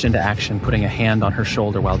 Mom rushed into action, putting a hand on her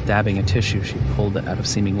shoulder while dabbing a tissue she pulled out of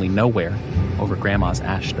seemingly nowhere over Grandma's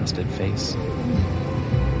ash-dusted face.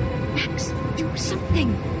 Max, do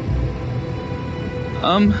something.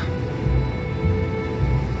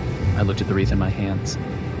 I looked at the wreath in my hands.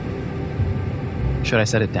 Should I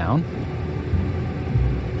set it down?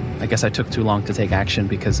 I guess I took too long to take action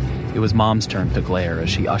because it was Mom's turn to glare as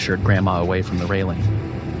she ushered Grandma away from the railing.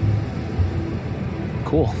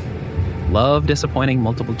 Cool. Love disappointing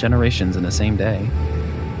multiple generations in the same day.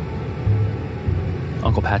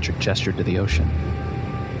 Uncle Patrick gestured to the ocean.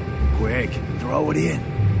 Quick, throw it in.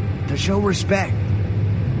 To show respect.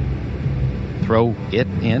 Throw it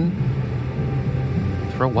in?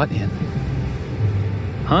 Throw what in?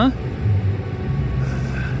 Huh?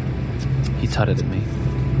 He tutted at me,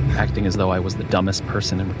 acting as though I was the dumbest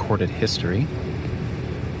person in recorded history.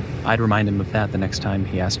 I'd remind him of that the next time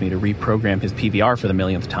he asked me to reprogram his PVR for the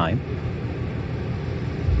millionth time.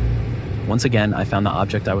 Once again, I found the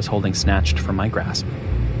object I was holding snatched from my grasp.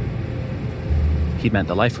 He'd meant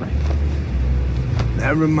the life ring.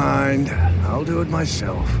 Never mind. I'll do it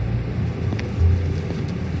myself.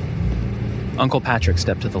 Uncle Patrick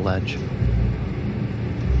stepped to the ledge.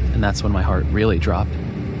 And that's when my heart really dropped.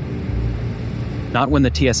 Not when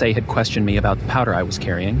the TSA had questioned me about the powder I was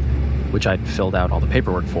carrying, which I'd filled out all the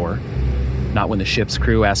paperwork for. Not when the ship's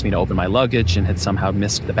crew asked me to open my luggage and had somehow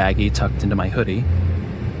missed the baggie tucked into my hoodie.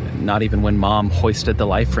 Not even when Mom hoisted the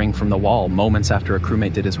life ring from the wall moments after a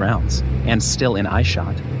crewmate did his rounds, and still in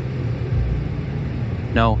eyeshot.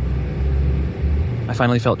 No. I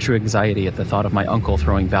finally felt true anxiety at the thought of my uncle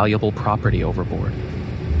throwing valuable property overboard.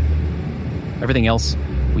 Everything else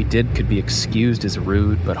we did could be excused as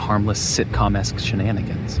rude but harmless sitcom-esque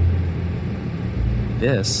shenanigans.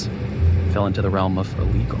 This fell into the realm of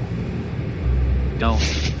illegal. Don't.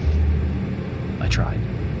 I tried,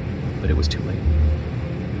 but it was too late.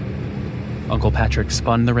 Uncle Patrick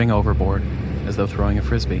spun the ring overboard as though throwing a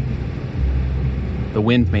frisbee. The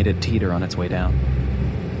wind made it teeter on its way down.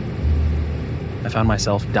 I found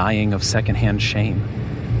myself dying of secondhand shame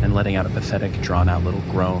and letting out a pathetic, drawn-out little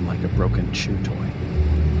groan like a broken chew toy.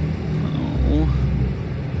 Oh.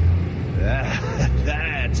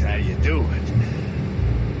 That's how you do it.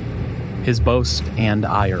 His boast and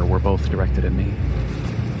ire were both directed at me.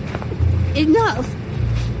 Enough!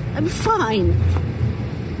 I'm fine.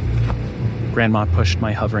 Grandma pushed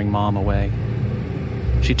my hovering mom away.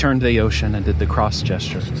 She turned to the ocean and did the cross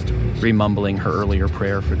gesture, remumbling her earlier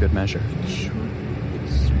prayer for good measure.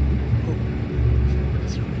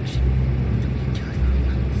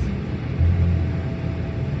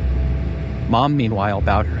 Mom, meanwhile,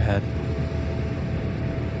 bowed her head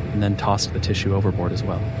and then tossed the tissue overboard as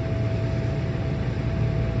well.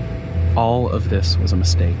 All of this was a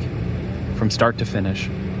mistake, from start to finish.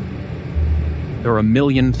 There were a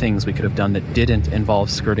million things we could have done that didn't involve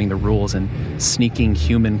skirting the rules and sneaking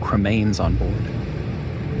human cremains on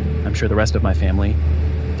board. I'm sure the rest of my family,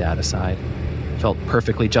 Dad aside, felt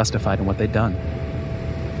perfectly justified in what they'd done.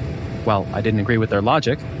 While I didn't agree with their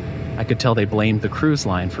logic, I could tell they blamed the cruise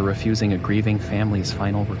line for refusing a grieving family's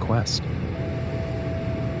final request.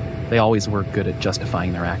 They always were good at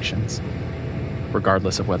justifying their actions,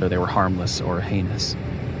 regardless of whether they were harmless or heinous.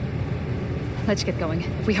 Let's get going.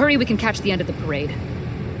 If we hurry, we can catch the end of the parade.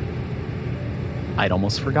 I'd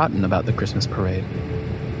almost forgotten about the Christmas parade.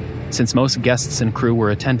 Since most guests and crew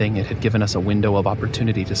were attending, it had given us a window of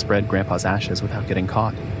opportunity to spread Grandpa's ashes without getting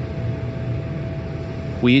caught.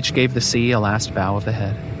 We each gave the sea a last bow of the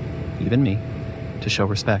head, even me, to show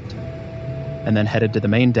respect, and then headed to the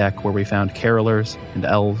main deck where we found carolers and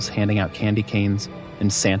elves handing out candy canes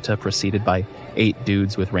and Santa preceded by 8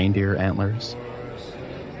 dudes with reindeer antlers.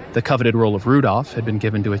 The coveted role of Rudolph had been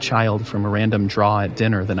given to a child from a random draw at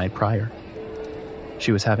dinner the night prior.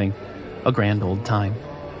 She was having a grand old time.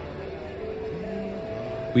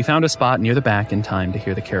 We found a spot near the back in time to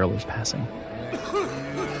hear the carolers passing.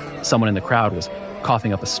 Someone in the crowd was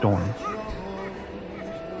coughing up a storm.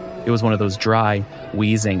 It was one of those dry,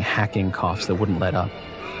 wheezing, hacking coughs that wouldn't let up.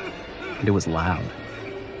 And it was loud.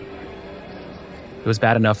 It was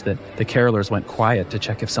bad enough that the carolers went quiet to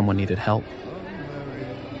check if someone needed help.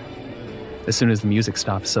 As soon as the music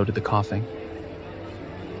stopped, so did the coughing.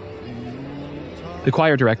 The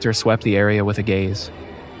choir director swept the area with a gaze,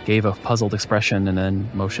 gave a puzzled expression, and then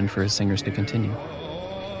motioned for his singers to continue.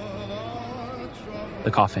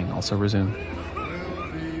 The coughing also resumed.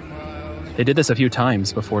 They did this a few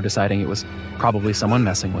times before deciding it was probably someone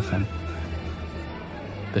messing with them.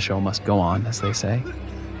 The show must go on, as they say.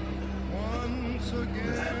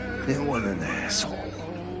 What an asshole.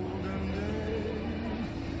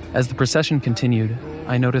 As the procession continued,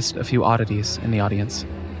 I noticed a few oddities in the audience.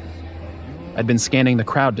 I'd been scanning the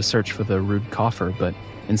crowd to search for the rude cougher, but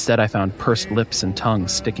instead I found pursed lips and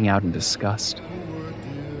tongues sticking out in disgust.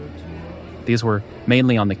 These were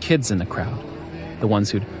mainly on the kids in the crowd, the ones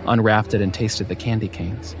who'd unwrapped it and tasted the candy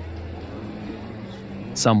canes.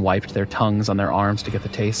 Some wiped their tongues on their arms to get the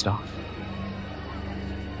taste off.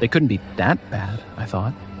 They couldn't be that bad, I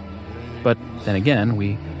thought. But then again,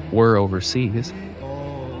 we were overseas.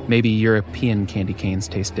 Maybe European candy canes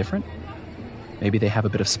taste different. Maybe they have a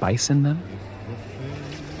bit of spice in them.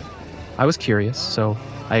 I was curious, so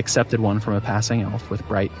I accepted one from a passing elf with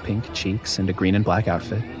bright pink cheeks and a green and black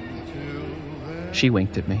outfit. She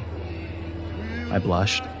winked at me. I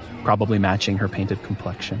blushed, probably matching her painted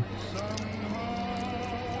complexion.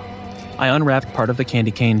 I unwrapped part of the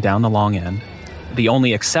candy cane down the long end, the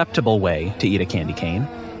only acceptable way to eat a candy cane.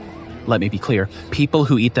 Let me be clear, people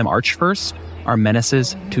who eat them arch first are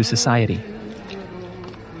menaces to society.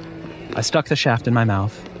 I stuck the shaft in my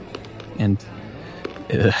mouth, and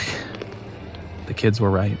the kids were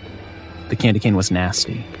right. The candy cane was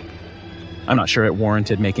nasty. I'm not sure it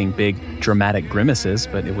warranted making big, dramatic grimaces,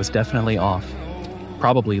 but it was definitely off.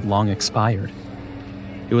 Probably long expired.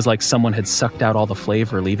 It was like someone had sucked out all the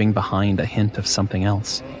flavor, leaving behind a hint of something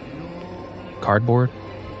else. Cardboard?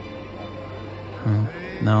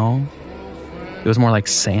 No. It was more like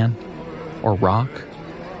sand or rock.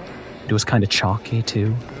 It was kind of chalky,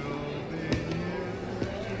 too.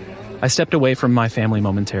 I stepped away from my family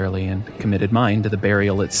momentarily and committed mine to the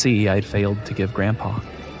burial at sea I'd failed to give Grandpa.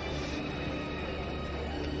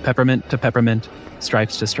 Peppermint to peppermint,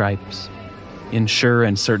 stripes to stripes, in sure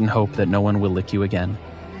and certain hope that no one will lick you again.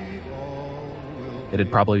 It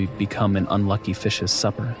had probably become an unlucky fish's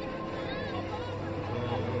supper.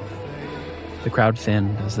 The crowd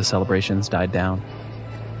thinned as the celebrations died down.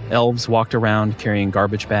 Elves walked around carrying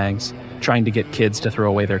garbage bags, trying to get kids to throw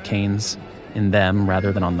away their canes in them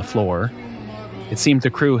rather than on the floor. It seemed the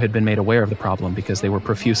crew had been made aware of the problem because they were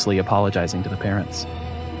profusely apologizing to the parents.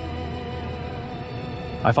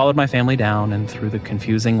 I followed my family down and through the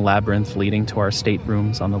confusing labyrinth leading to our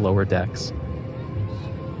staterooms on the lower decks.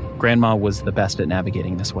 Grandma was the best at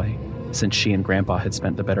navigating this way, since she and Grandpa had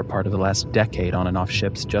spent the better part of the last decade on and off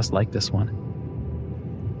ships just like this one.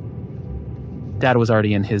 Dad was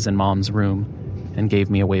already in his and Mom's room and gave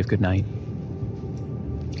me a wave goodnight.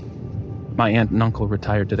 My aunt and uncle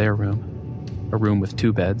retired to their room, a room with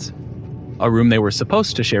 2 beds, a room they were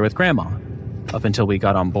supposed to share with Grandma, up until we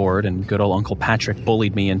got on board and good old Uncle Patrick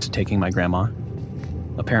bullied me into taking my grandma.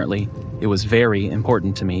 Apparently, it was very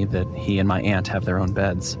important to me that he and my aunt have their own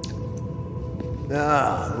beds.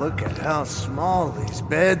 Ah, look at how small these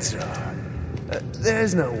beds are.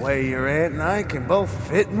 There's no way your aunt and I can both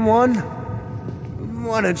fit in one.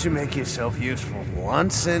 Why don't you make yourself useful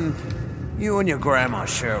once and you and your grandma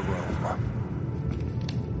share a room?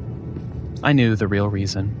 I knew the real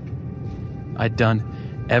reason. I'd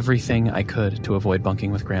done everything I could to avoid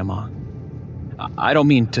bunking with Grandma. I don't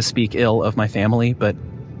mean to speak ill of my family, but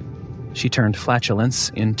she turned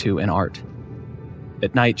flatulence into an art.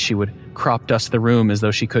 At night, she would crop dust the room as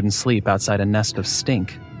though she couldn't sleep outside a nest of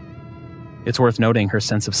stink. It's worth noting her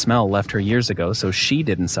sense of smell left her years ago, so she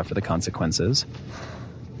didn't suffer the consequences.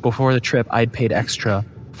 Before the trip, I'd paid extra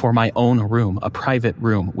for my own room, a private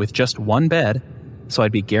room with just one bed, so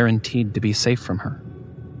I'd be guaranteed to be safe from her.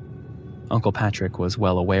 Uncle Patrick was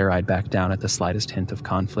well aware I'd back down at the slightest hint of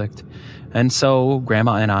conflict, and so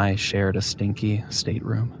Grandma and I shared a stinky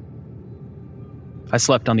stateroom. I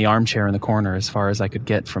slept on the armchair in the corner as far as I could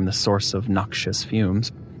get from the source of noxious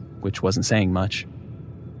fumes, which wasn't saying much.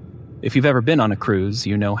 If you've ever been on a cruise,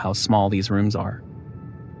 you know how small these rooms are.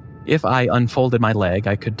 If I unfolded my leg,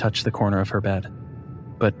 I could touch the corner of her bed,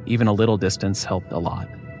 but even a little distance helped a lot.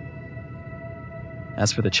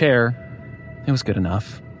 As for the chair, it was good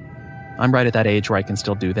enough. I'm right at that age where I can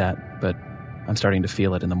still do that, but I'm starting to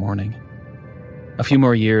feel it in the morning. A few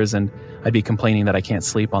more years and I'd be complaining that I can't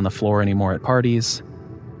sleep on the floor anymore at parties.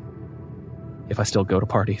 If I still go to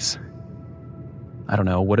parties. I don't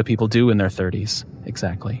know, what do people do in their 30s,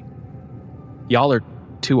 exactly? Y'all are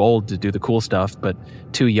too old to do the cool stuff, but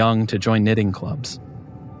too young to join knitting clubs.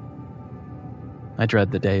 I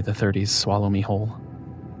dread the day the 30s swallow me whole.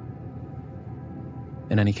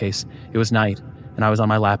 In any case, it was night, and I was on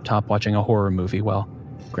my laptop watching a horror movie while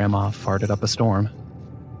Grandma farted up a storm.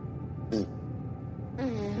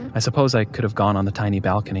 I suppose I could have gone on the tiny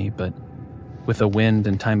balcony, but with the wind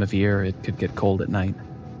and time of year, it could get cold at night.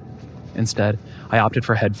 Instead, I opted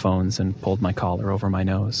for headphones and pulled my collar over my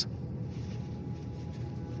nose.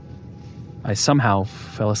 I somehow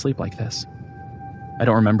fell asleep like this. I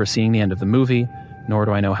don't remember seeing the end of the movie, nor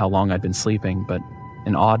do I know how long I'd been sleeping, but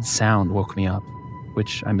an odd sound woke me up,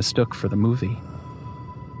 which I mistook for the movie.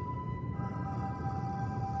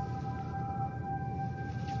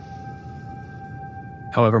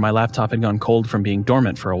 However, my laptop had gone cold from being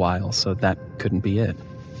dormant for a while, so that couldn't be it.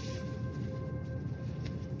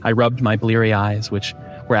 I rubbed my bleary eyes, which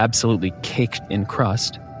were absolutely caked in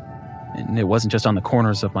crust, and it wasn't just on the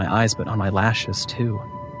corners of my eyes, but on my lashes too,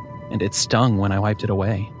 and it stung when I wiped it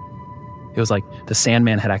away. It was like the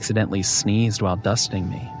Sandman had accidentally sneezed while dusting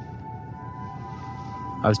me.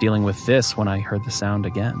 I was dealing with this when I heard the sound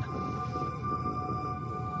again.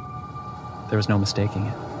 There was no mistaking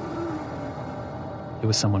it. It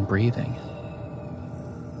was someone breathing.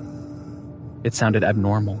 It sounded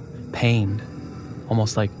abnormal, pained,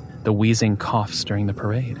 almost like the wheezing coughs during the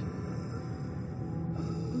parade.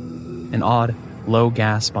 An odd, low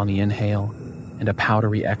gasp on the inhale and a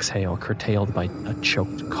powdery exhale curtailed by a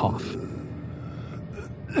choked cough.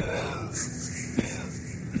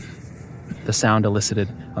 The sound elicited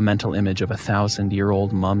a mental image of a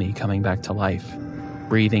 1,000-year-old mummy coming back to life,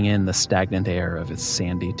 breathing in the stagnant air of its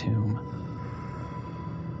sandy tomb.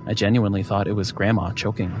 I genuinely thought it was Grandma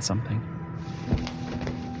choking on something.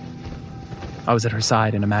 I was at her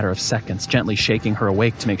side in a matter of seconds, gently shaking her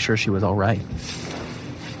awake to make sure she was all right.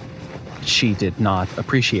 She did not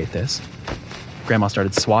appreciate this. Grandma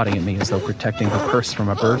started swatting at me as though protecting her purse from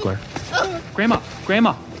a burglar.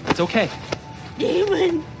 Grandma, it's okay.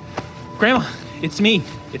 Demon! Grandma, it's me.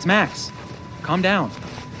 It's Max. Calm down.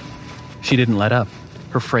 She didn't let up,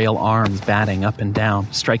 her frail arms batting up and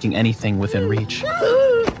down, striking anything within reach.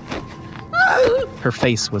 Her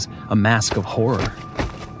face was a mask of horror.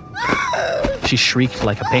 She shrieked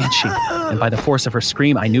like a banshee, and by the force of her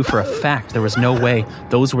scream, I knew for a fact there was no way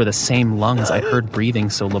those were the same lungs I'd heard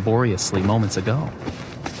breathing so laboriously moments ago.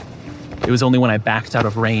 It was only when I backed out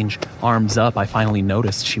of range, arms up, I finally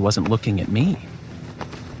noticed she wasn't looking at me.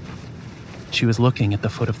 She was looking at the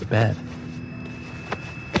foot of the bed.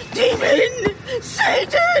 Demon!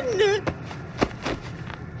 Satan!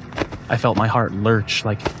 I felt my heart lurch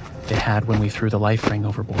like it had when we threw the life ring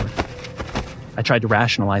overboard. I tried to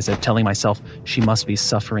rationalize it, telling myself she must be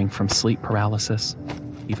suffering from sleep paralysis,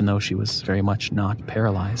 even though she was very much not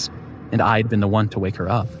paralyzed, and I'd been the one to wake her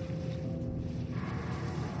up.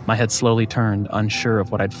 My head slowly turned, unsure of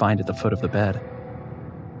what I'd find at the foot of the bed.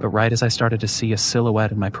 But right as I started to see a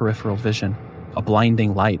silhouette in my peripheral vision, a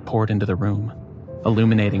blinding light poured into the room,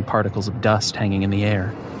 illuminating particles of dust hanging in the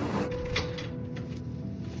air.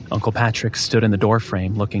 Uncle Patrick stood in the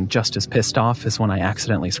doorframe looking just as pissed off as when I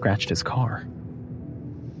accidentally scratched his car.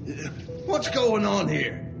 What's going on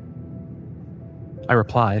here? I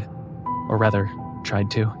replied, or rather,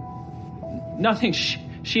 tried to. Nothing.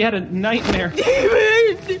 She had a nightmare.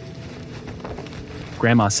 David!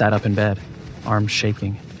 Grandma sat up in bed, arms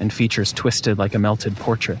shaking and features twisted like a melted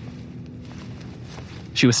portrait.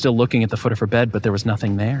 She was still looking at the foot of her bed, but there was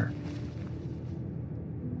nothing there.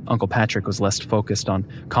 Uncle Patrick was less focused on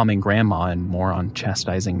calming Grandma and more on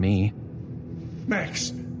chastising me.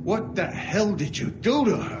 Max, what the hell did you do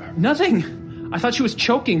to her? Nothing. I thought she was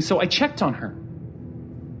choking, so I checked on her.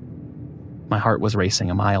 My heart was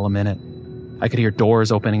racing a mile a minute. I could hear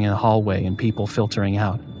doors opening in the hallway and people filtering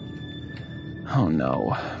out. Oh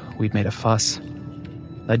no, we'd made a fuss.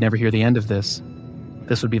 I'd never hear the end of this.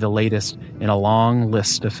 This would be the latest in a long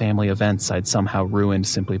list of family events I'd somehow ruined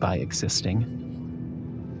simply by existing.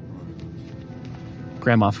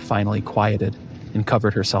 Grandma finally quieted and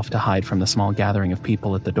covered herself to hide from the small gathering of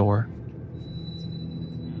people at the door.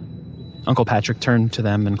 Uncle Patrick turned to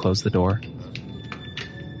them and closed the door.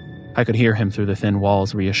 I could hear him through the thin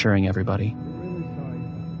walls reassuring everybody.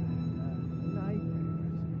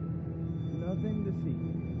 Nothing to see.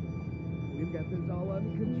 We've got this all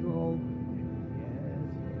under control. Yes,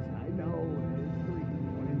 I know. It's 3 in the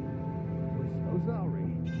morning. We're so sorry.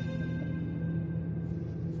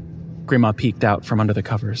 Grandma peeked out from under the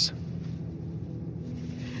covers.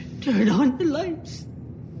 Turn on the lights.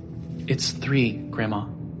 It's 3, Grandma.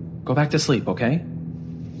 Go back to sleep, okay?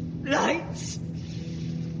 Lights.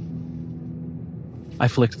 I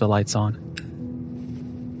flicked the lights on.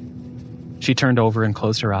 She turned over and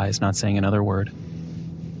closed her eyes, not saying another word.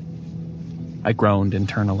 I groaned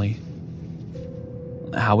internally.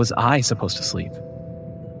 How was I supposed to sleep?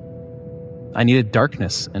 I needed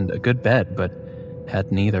darkness and a good bed, but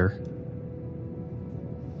had neither.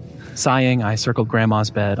 Sighing, I circled Grandma's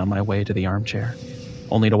bed on my way to the armchair,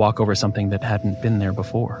 only to walk over something that hadn't been there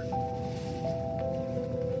before.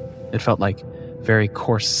 It felt like very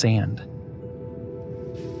coarse sand.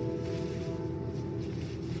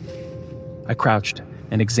 I crouched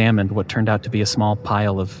and examined what turned out to be a small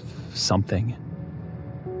pile of something.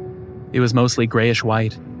 It was mostly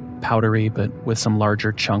grayish-white, powdery, but with some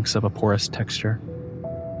larger chunks of a porous texture.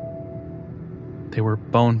 They were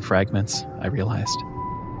bone fragments, I realized.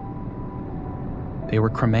 They were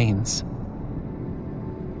cremains.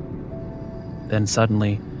 Then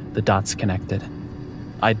suddenly, the dots connected.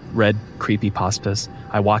 I'd read creepypastas.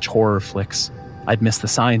 I watch horror flicks. I'd missed the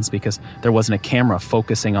signs because there wasn't a camera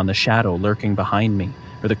focusing on the shadow lurking behind me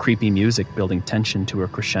or the creepy music building tension to a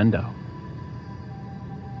crescendo.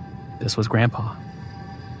 This was Grandpa,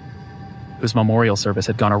 whose memorial service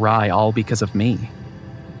had gone awry all because of me.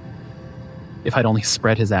 If I'd only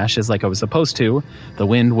spread his ashes like I was supposed to, the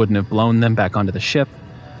wind wouldn't have blown them back onto the ship.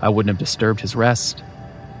 I wouldn't have disturbed his rest.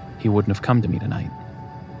 He wouldn't have come to me tonight.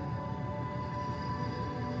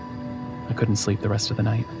 I couldn't sleep the rest of the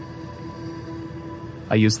night.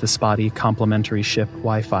 I used the spotty, complimentary ship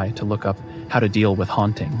Wi-Fi to look up how to deal with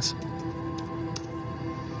hauntings.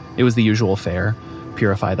 It was the usual fare: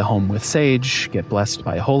 purify the home with sage, get blessed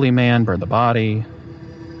by a holy man, burn the body.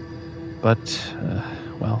 But,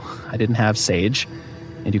 well, I didn't have sage,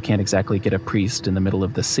 and you can't exactly get a priest in the middle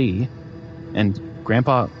of the sea. And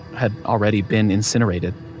Grandpa had already been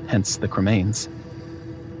incinerated, hence the cremains.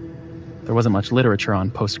 There wasn't much literature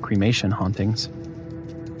on post-cremation hauntings.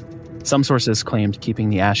 Some sources claimed keeping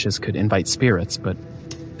the ashes could invite spirits, but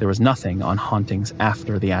there was nothing on hauntings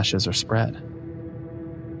after the ashes are spread.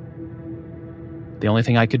 The only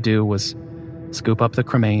thing I could do was scoop up the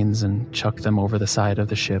cremains and chuck them over the side of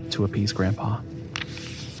the ship to appease Grandpa.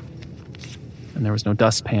 And there was no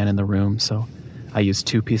dustpan in the room, so I used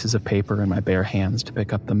 2 pieces of paper in my bare hands to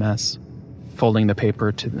pick up the mess, folding the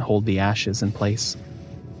paper to hold the ashes in place.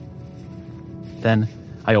 Then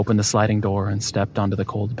I opened the sliding door and stepped onto the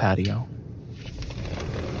cold patio.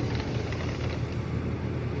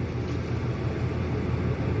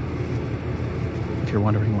 If you're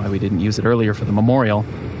wondering why we didn't use it earlier for the memorial,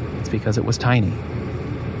 it's because it was tiny.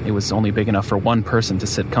 It was only big enough for 1 person to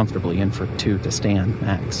sit comfortably and for 2 to stand,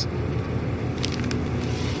 max.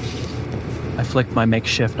 I flicked my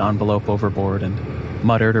makeshift envelope overboard and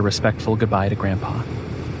muttered a respectful goodbye to Grandpa.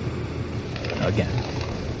 Again.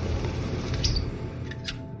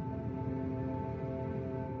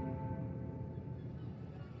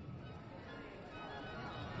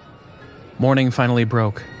 Morning finally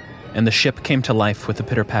broke, and the ship came to life with the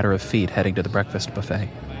pitter-patter of feet heading to the breakfast buffet.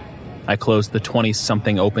 I closed the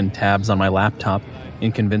 20-something open tabs on my laptop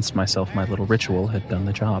and convinced myself my little ritual had done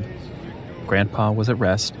the job. Grandpa was at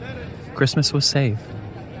rest. Christmas was safe.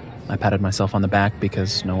 I patted myself on the back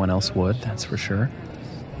because no one else would, that's for sure.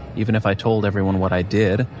 Even if I told everyone what I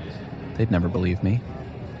did, they'd never believe me.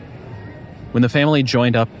 When the family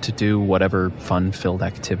joined up to do whatever fun-filled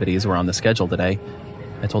activities were on the schedule today,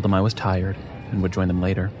 I told them I was tired and would join them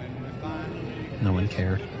later. No one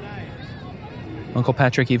cared. Uncle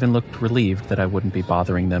Patrick even looked relieved that I wouldn't be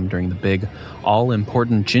bothering them during the big,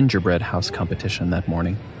 all-important gingerbread house competition that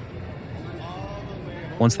morning.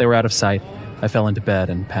 Once they were out of sight, I fell into bed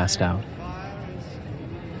and passed out.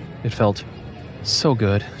 It felt so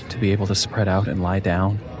good to be able to spread out and lie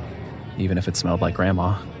down, even if it smelled like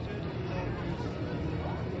Grandma.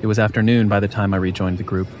 It was afternoon by the time I rejoined the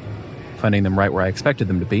group, finding them right where I expected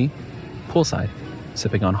them to be, poolside,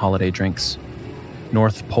 sipping on holiday drinks.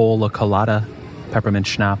 North Pole colada, peppermint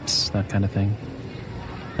schnapps, that kind of thing.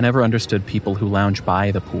 I never understood people who lounge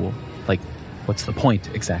by the pool. Like, what's the point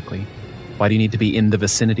exactly? Why do you need to be in the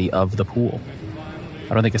vicinity of the pool?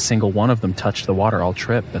 I don't think a single one of them touched the water all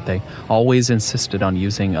trip, but they always insisted on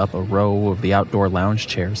using up a row of the outdoor lounge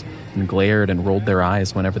chairs and glared and rolled their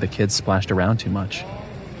eyes whenever the kids splashed around too much.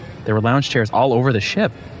 There were lounge chairs all over the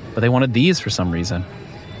ship, but they wanted these for some reason.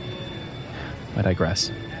 I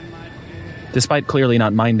digress. Despite clearly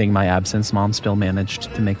not minding my absence, Mom still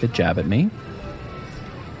managed to make a jab at me.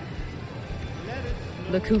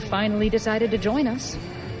 Look who finally decided to join us.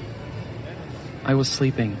 I was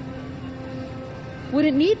sleeping.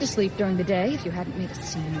 Wouldn't need to sleep during the day if you hadn't made a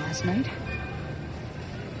scene last night.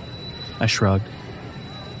 I shrugged.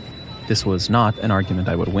 This was not an argument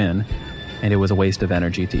I would win, and it was a waste of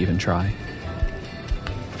energy to even try.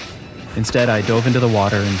 Instead, I dove into the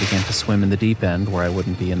water and began to swim in the deep end where I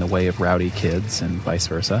wouldn't be in the way of rowdy kids and vice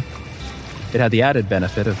versa. It had the added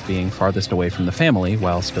benefit of being farthest away from the family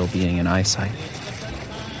while still being in eyesight.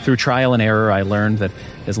 Through trial and error, I learned that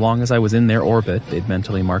as long as I was in their orbit, they'd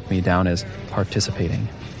mentally mark me down as participating.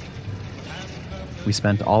 We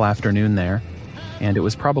spent all afternoon there, and it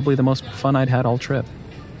was probably the most fun I'd had all trip.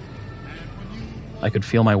 I could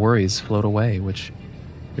feel my worries float away, which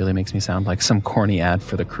really makes me sound like some corny ad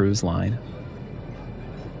for the cruise line.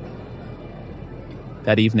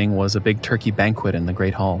 That evening was a big turkey banquet in the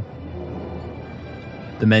Great Hall.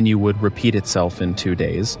 The menu would repeat itself in 2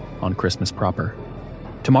 days, on Christmas proper.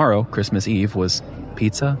 Tomorrow, Christmas Eve, was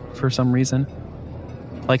pizza for some reason.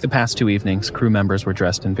 Like the past 2 evenings, crew members were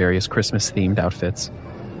dressed in various Christmas-themed outfits.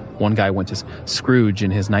 One guy went as Scrooge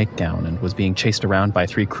in his nightgown and was being chased around by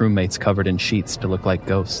 3 crewmates covered in sheets to look like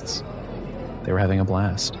ghosts. They were having a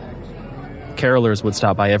blast. Carolers would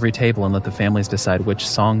stop by every table and let the families decide which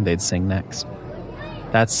song they'd sing next.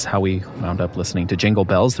 That's how we wound up listening to Jingle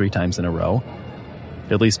Bells 3 times in a row.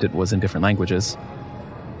 At least it was in different languages.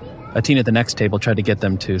 A teen at the next table tried to get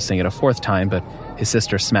them to sing it a 4th time, but his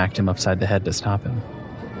sister smacked him upside the head to stop him.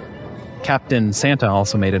 Captain Santa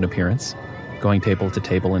also made an appearance, going table to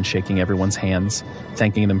table and shaking everyone's hands,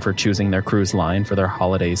 thanking them for choosing their cruise line for their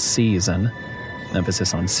holiday season,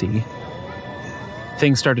 emphasis on sea.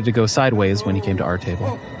 Things started to go sideways when he came to our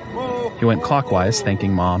table. He went clockwise,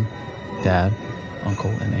 thanking Mom, Dad, Uncle,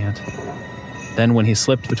 and Aunt. Then when he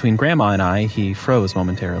slipped between Grandma and I, he froze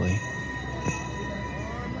momentarily.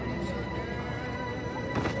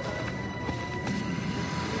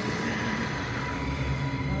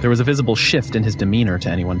 There was a visible shift in his demeanor to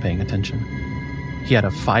anyone paying attention. He had a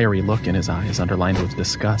fiery look in his eyes, underlined with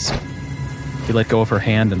disgust. He let go of her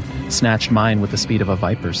hand and snatched mine with the speed of a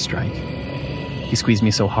viper's strike. He squeezed me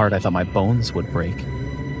so hard I thought my bones would break.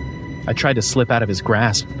 I tried to slip out of his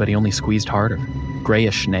grasp, but he only squeezed harder,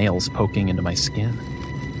 grayish nails poking into my skin.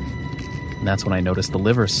 And that's when I noticed the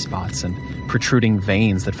liver spots and protruding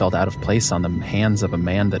veins that felt out of place on the hands of a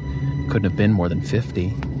man that couldn't have been more than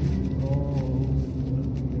 50.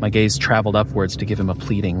 My gaze traveled upwards to give him a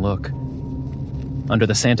pleading look. Under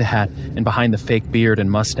the Santa hat and behind the fake beard and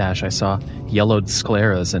mustache, I saw yellowed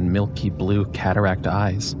scleras and milky blue cataract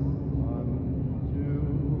eyes.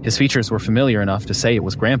 His features were familiar enough to say it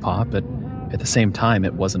was Grandpa, but at the same time,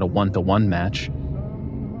 it wasn't a one-to-one match.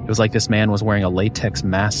 It was like this man was wearing a latex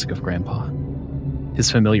mask of Grandpa. His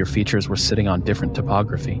familiar features were sitting on different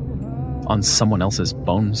topography, on someone else's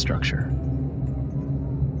bone structure.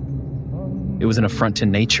 It was an affront to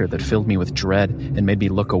nature that filled me with dread and made me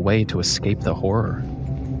look away to escape the horror.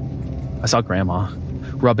 I saw Grandma,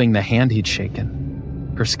 rubbing the hand he'd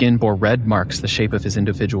shaken. Her skin bore red marks the shape of his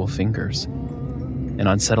individual fingers. An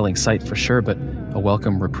unsettling sight for sure, but a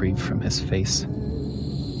welcome reprieve from his face.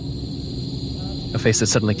 A face that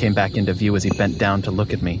suddenly came back into view as he bent down to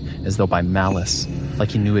look at me, as though by malice,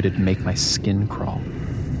 like he knew it'd make my skin crawl.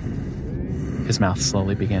 His mouth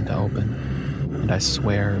slowly began to open, and I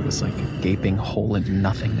swear it was like a gaping hole into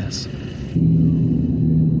nothingness.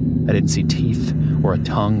 I didn't see teeth, or a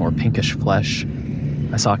tongue, or pinkish flesh.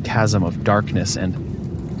 I saw a chasm of darkness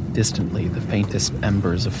and, distantly, the faintest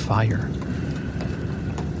embers of fire.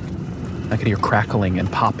 I could hear crackling and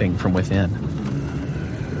popping from within.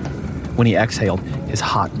 When he exhaled his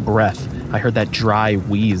hot breath, I heard that dry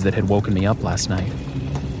wheeze that had woken me up last night.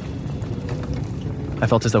 I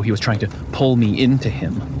felt as though he was trying to pull me into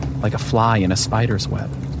him, like a fly in a spider's web.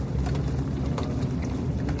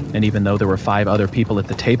 And even though there were 5 other people at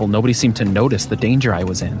the table, nobody seemed to notice the danger I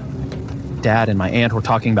was in. Dad and my aunt were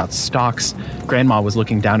talking about stocks. Grandma was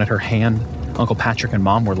looking down at her hand. Uncle Patrick and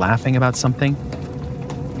Mom were laughing about something.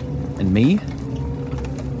 And me?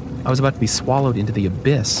 I was about to be swallowed into the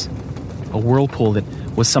abyss, a whirlpool that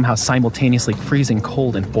was somehow simultaneously freezing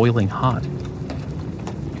cold and boiling hot.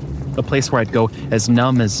 A place where I'd go as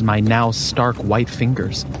numb as my now stark white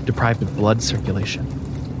fingers, deprived of blood circulation.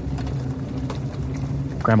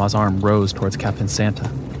 Grandma's arm rose towards Captain Santa.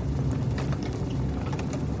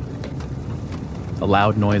 A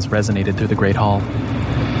loud noise resonated through the Great Hall.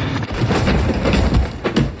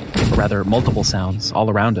 Or rather, multiple sounds all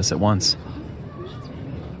around us at once.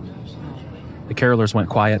 The carolers went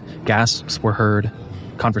quiet, gasps were heard,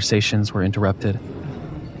 conversations were interrupted.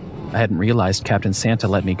 I hadn't realized Captain Santa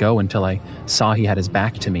let me go until I saw he had his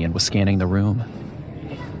back to me and was scanning the room.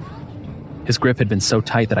 His grip had been so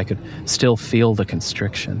tight that I could still feel the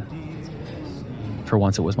constriction. For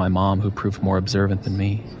once it was my mom who proved more observant than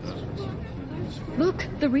me. Look,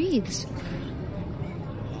 the wreaths.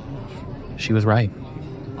 She was right.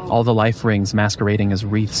 All the life rings masquerading as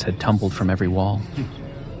wreaths had tumbled from every wall.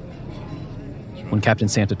 When Captain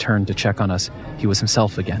Santa turned to check on us, he was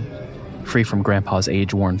himself again, free from Grandpa's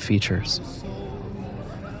age-worn features.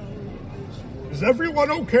 Is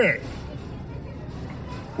everyone okay?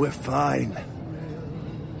 We're fine.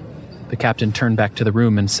 The captain turned back to the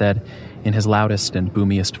room and said, in his loudest and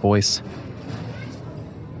boomiest voice,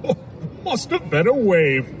 Oh, must have been a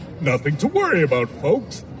wave. Nothing to worry about,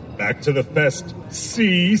 folks. Back to the fest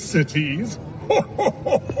sea cities.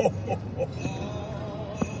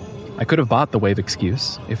 I could have bought the wave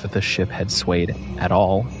excuse if the ship had swayed at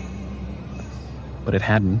all, but it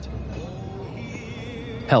hadn't.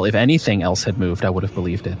 Hell, if anything else had moved, I would have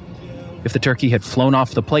believed it. If the turkey had flown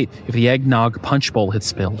off the plate, if the eggnog punch bowl had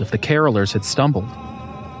spilled, if the carolers had stumbled.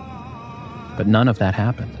 But none of that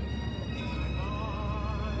happened.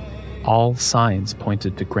 All signs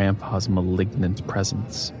pointed to Grandpa's malignant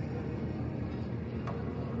presence.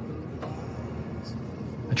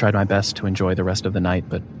 I tried my best to enjoy the rest of the night,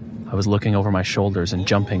 but I was looking over my shoulders and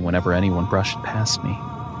jumping whenever anyone brushed past me.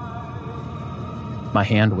 My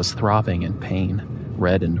hand was throbbing in pain,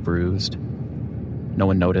 red and bruised. No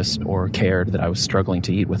one noticed or cared that I was struggling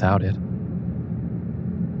to eat without it.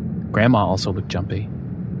 Grandma also looked jumpy.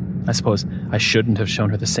 I suppose I shouldn't have shown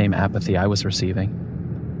her the same apathy I was receiving,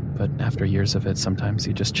 but after years of it, sometimes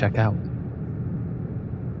you just check out.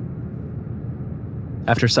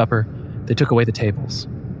 After supper, they took away the tables,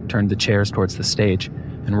 turned the chairs towards the stage,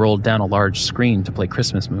 and rolled down a large screen to play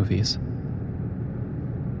Christmas movies.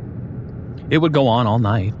 It would go on all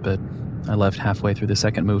night, but I left halfway through the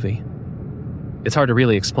second movie. It's hard to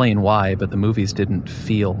really explain why, but the movies didn't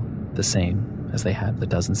feel the same as they had the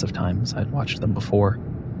dozens of times I'd watched them before.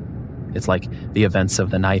 It's like the events of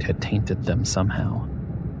the night had tainted them somehow.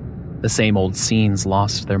 The same old scenes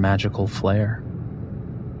lost their magical flair.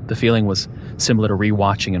 The feeling was similar to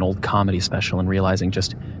rewatching an old comedy special and realizing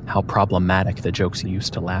just how problematic the jokes you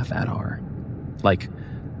used to laugh at are. Like,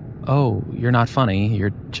 oh, you're not funny,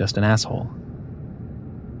 you're just an asshole.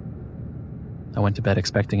 I went to bed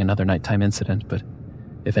expecting another nighttime incident, but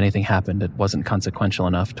if anything happened, it wasn't consequential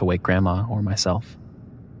enough to wake Grandma or myself.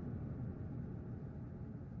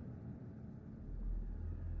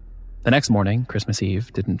 The next morning, Christmas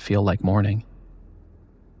Eve, didn't feel like morning.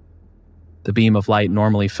 The beam of light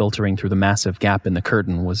normally filtering through the massive gap in the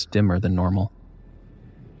curtain was dimmer than normal.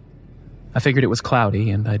 I figured it was cloudy,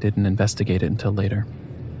 and I didn't investigate it until later.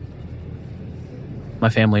 My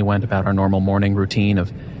family went about our normal morning routine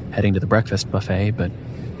of heading to the breakfast buffet, but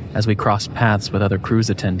as we crossed paths with other cruise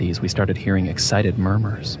attendees, we started hearing excited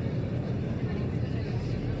murmurs.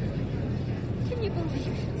 Can you believe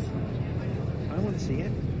it? I want to see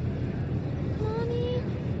it. Mommy,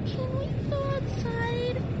 can we go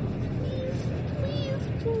outside? Please,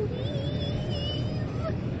 please.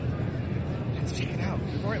 Let's check it out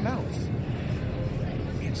before it melts.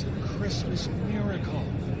 It's a Christmas miracle.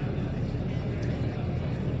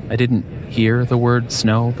 I didn't hear the word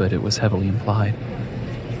snow, but it was heavily implied.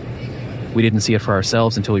 We didn't see it for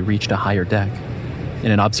ourselves until we reached a higher deck,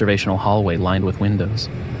 in an observational hallway lined with windows.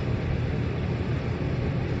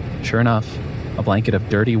 Sure enough, a blanket of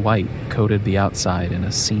dirty white coated the outside in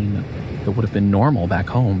a scene that would have been normal back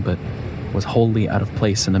home, but was wholly out of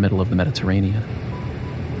place in the middle of the Mediterranean.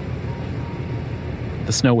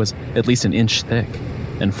 The snow was at least an inch thick,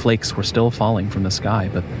 and flakes were still falling from the sky,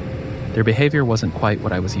 but their behavior wasn't quite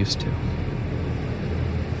what I was used to.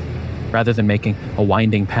 Rather than making a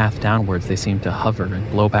winding path downwards, they seemed to hover and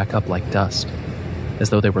blow back up like dust, as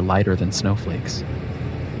though they were lighter than snowflakes.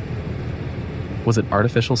 Was it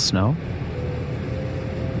artificial snow?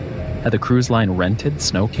 Had the cruise line rented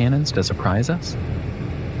snow cannons to surprise us?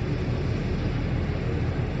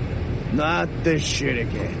 Not this shit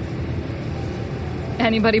again.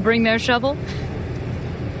 Anybody bring their shovel?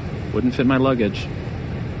 Wouldn't fit my luggage.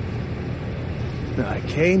 I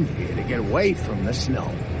came here to get away from the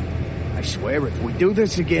snow. I swear if we do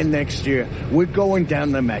this again next year, we're going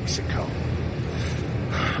down to Mexico.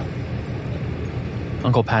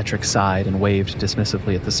 Uncle Patrick sighed and waved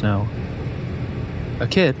dismissively at the snow. A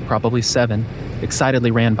kid, probably 7,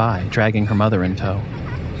 excitedly ran by, dragging her mother in tow.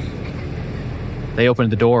 They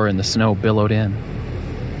opened the door and the snow billowed in.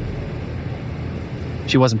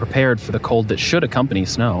 She wasn't prepared for the cold that should accompany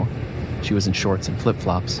snow. She was in shorts and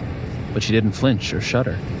flip-flops, but she didn't flinch or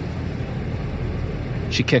shudder.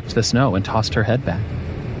 She kicked the snow and tossed her head back,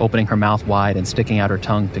 opening her mouth wide and sticking out her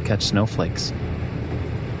tongue to catch snowflakes.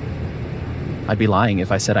 I'd be lying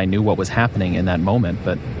if I said I knew what was happening in that moment,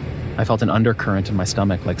 but I felt an undercurrent in my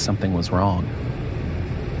stomach like something was wrong.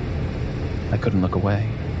 I couldn't look away.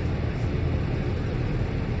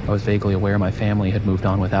 I was vaguely aware my family had moved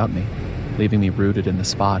on without me, leaving me rooted in the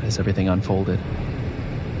spot as everything unfolded.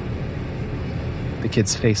 The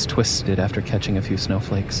kid's face twisted after catching a few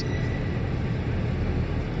snowflakes.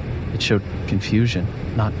 It showed confusion,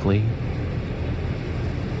 not glee.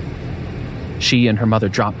 She and her mother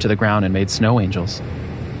dropped to the ground and made snow angels,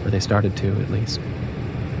 or they started to, at least.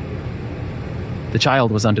 The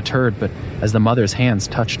child was undeterred, but as the mother's hands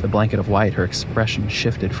touched the blanket of white, her expression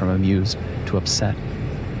shifted from amused to upset.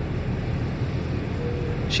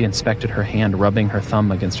 She inspected her hand, rubbing her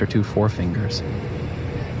thumb against her 2 forefingers.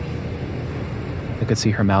 I could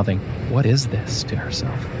see her mouthing, "What is this?" to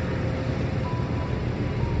herself.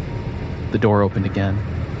 The door opened again.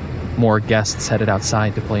 More guests headed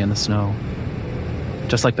outside to play in the snow.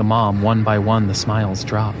 Just like the mom, one by one, the smiles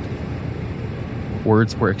dropped.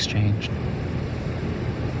 Words were exchanged.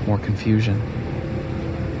 More confusion.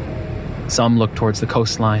 Some looked towards the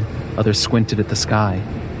coastline, others squinted at the sky.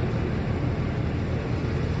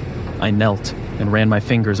 I knelt and ran my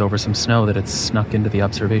fingers over some snow that had snuck into the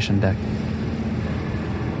observation deck.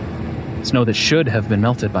 Snow that should have been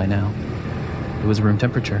melted by now. It was room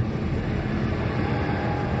temperature.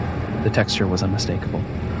 The texture was unmistakable.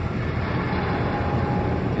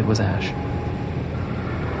 It was ash.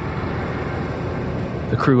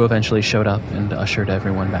 The crew eventually showed up and ushered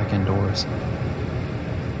everyone back indoors.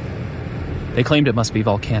 They claimed it must be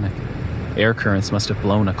volcanic. Air currents must have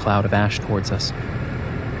blown a cloud of ash towards us.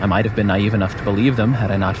 I might have been naive enough to believe them had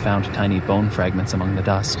I not found tiny bone fragments among the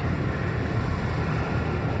dust.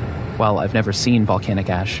 While I've never seen volcanic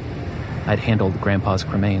ash, I'd handled Grandpa's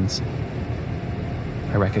cremains.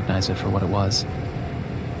 I recognized it for what it was.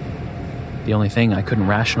 The only thing I couldn't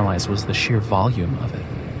rationalize was the sheer volume of it.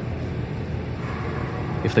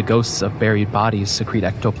 If the ghosts of buried bodies secrete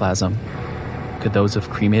ectoplasm, could those of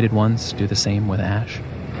cremated ones do the same with ash?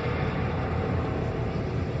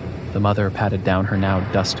 The mother patted down her now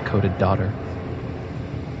dust-coated daughter.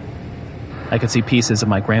 I could see pieces of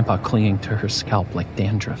my grandpa clinging to her scalp like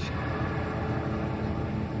dandruff.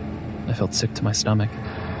 I felt sick to my stomach.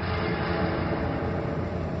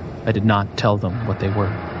 I did not tell them what they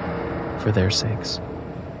were, for their sakes.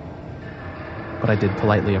 But I did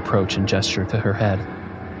politely approach and gesture to her head,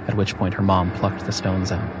 at which point her mom plucked the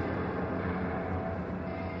stones out.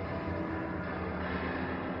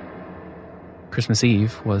 Christmas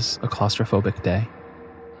Eve was a claustrophobic day.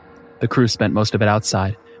 The crew spent most of it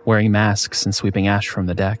outside, wearing masks and sweeping ash from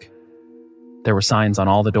the deck. There were signs on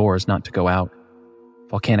all the doors not to go out.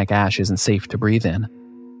 Volcanic ash isn't safe to breathe in.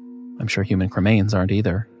 I'm sure human cremains aren't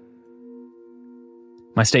either.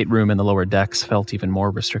 My stateroom in the lower decks felt even more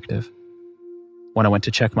restrictive. When I went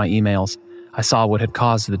to check my emails, I saw what had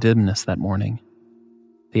caused the dimness that morning.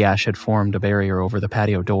 The ash had formed a barrier over the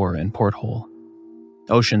patio door and porthole.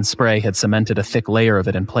 Ocean spray had cemented a thick layer of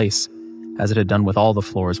it in place, as it had done with all the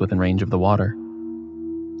floors within range of the water.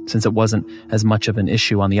 Since it wasn't as much of an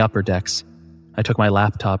issue on the upper decks, I took my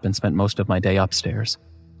laptop and spent most of my day upstairs,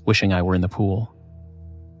 wishing I were in the pool.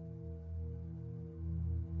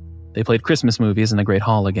 They played Christmas movies in the Great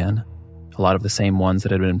Hall again, a lot of the same ones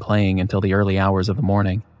that had been playing until the early hours of the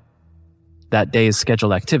morning. That day's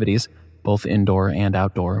scheduled activities, both indoor and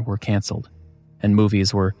outdoor, were canceled, and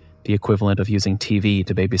movies were the equivalent of using TV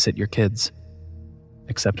to babysit your kids.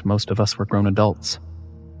 Except most of us were grown adults.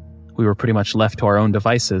 We were pretty much left to our own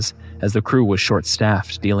devices as the crew was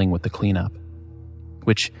short-staffed dealing with the cleanup.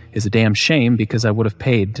 Which is a damn shame because I would have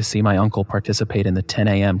paid to see my uncle participate in the 10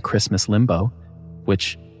 a.m. Christmas limbo,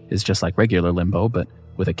 which is just like regular limbo but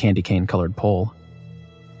with a candy cane-colored pole.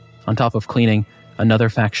 On top of cleaning, another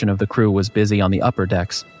faction of the crew was busy on the upper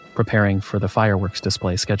decks preparing for the fireworks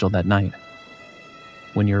display scheduled that night.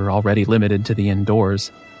 When you're already limited to the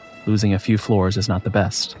indoors, losing a few floors is not the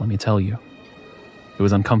best, let me tell you. It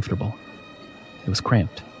was uncomfortable. It was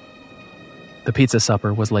cramped. The pizza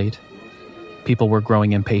supper was late. People were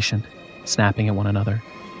growing impatient, snapping at one another.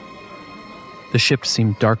 The ship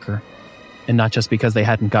seemed darker, and not just because they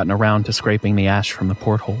hadn't gotten around to scraping the ash from the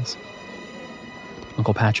portholes.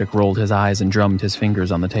 Uncle Patrick rolled his eyes and drummed his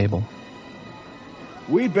fingers on the table.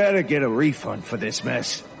 We better get a refund for this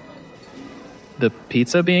mess. The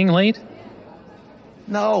pizza being late?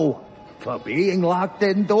 No, for being locked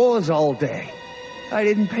indoors all day. I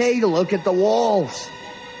didn't pay to look at the walls.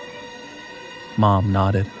 Mom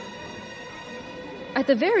nodded. At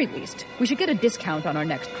the very least, we should get a discount on our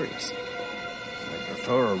next cruise. I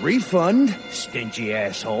prefer a refund, stingy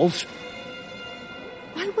assholes.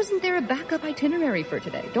 Why wasn't there a backup itinerary for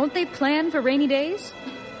today? Don't they plan for rainy days?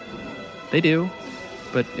 They do,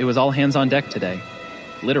 but it was all hands on deck today.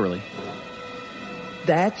 Literally.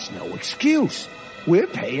 That's no excuse. We're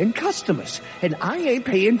paying customers, and I ain't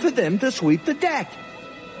paying for them to sweep the deck.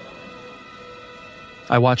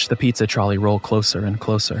 I watched the pizza trolley roll closer and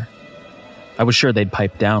closer. I was sure they'd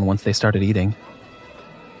pipe down once they started eating.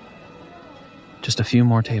 Just a few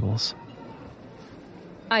more tables.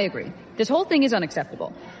 I agree. This whole thing is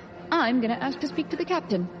unacceptable. I'm gonna ask to speak to the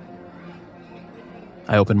captain.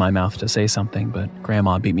 I opened my mouth to say something, but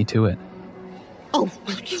Grandma beat me to it. Oh,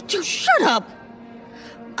 will you two shut up?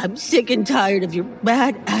 I'm sick and tired of your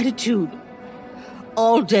bad attitude.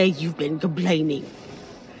 All day you've been complaining.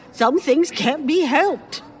 Some things can't be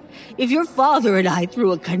helped. If your father and I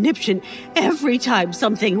threw a conniption every time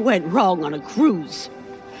something went wrong on a cruise,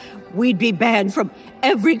 we'd be banned from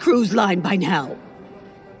every cruise line by now.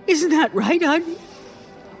 Isn't that right, hon?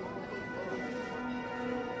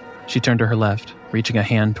 She turned to her left, reaching a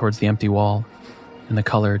hand towards the empty wall, and the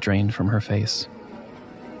color drained from her face.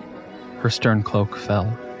 Her stern cloak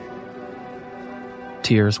fell.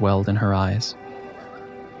 Tears welled in her eyes.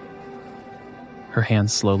 Her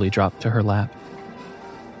hands slowly dropped to her lap.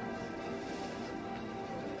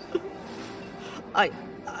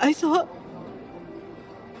 I thought...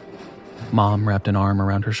 Mom wrapped an arm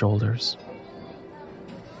around her shoulders.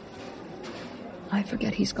 I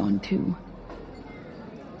forget he's gone too.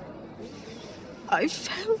 I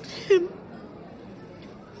found him.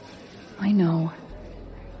 I know.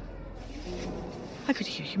 I could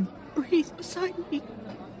hear him breathe beside me.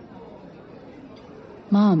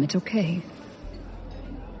 Mom, it's okay.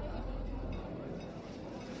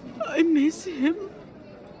 I miss him.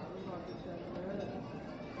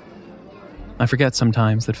 I forget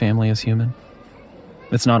sometimes that family is human.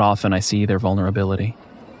 It's not often I see their vulnerability.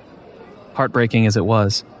 Heartbreaking as it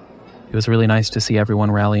was really nice to see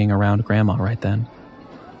everyone rallying around Grandma right then.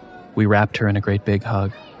 We wrapped her in a great big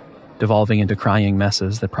hug, devolving into crying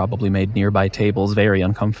messes that probably made nearby tables very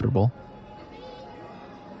uncomfortable.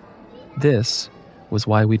 This was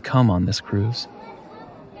why we'd come on this cruise.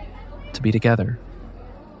 To be together.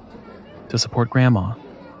 To support Grandma.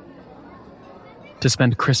 To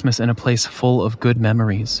spend Christmas in a place full of good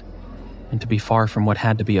memories, and to be far from what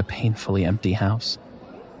had to be a painfully empty house.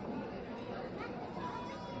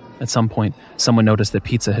 At some point, someone noticed that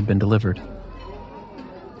pizza had been delivered.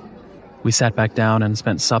 We sat back down and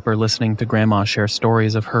spent supper listening to Grandma share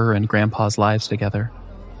stories of her and Grandpa's lives together,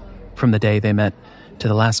 from the day they met to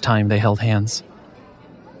the last time they held hands.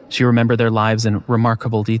 She remembered their lives in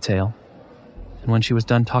remarkable detail, and when she was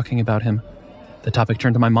done talking about him, the topic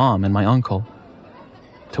turned to my mom and my uncle,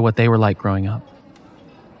 to what they were like growing up.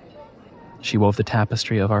 She wove the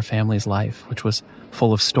tapestry of our family's life, which was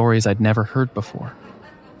full of stories I'd never heard before.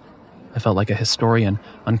 I felt like a historian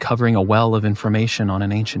uncovering a well of information on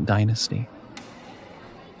an ancient dynasty.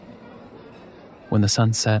 When the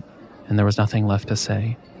sun set and there was nothing left to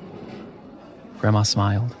say, Grandma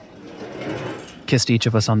smiled, kissed each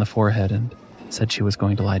of us on the forehead, and said she was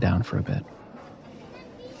going to lie down for a bit.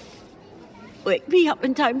 Wake me up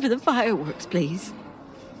in time for the fireworks, please.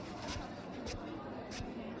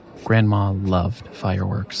 Grandma loved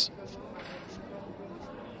fireworks.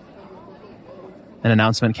 An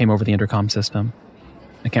announcement came over the intercom system.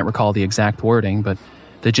 I can't recall the exact wording, but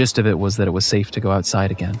the gist of it was that it was safe to go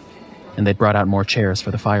outside again, and they'd brought out more chairs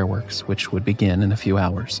for the fireworks, which would begin in a few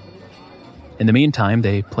hours. In the meantime,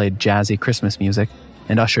 they played jazzy Christmas music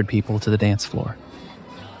and ushered people to the dance floor.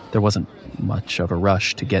 There wasn't much of a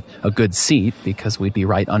rush to get a good seat because we'd be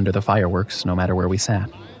right under the fireworks no matter where we sat.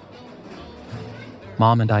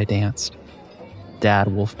 Mom and I danced. Dad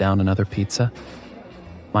wolfed down another pizza.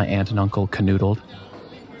 My aunt and uncle canoodled.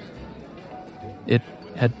 It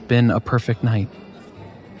had been a perfect night.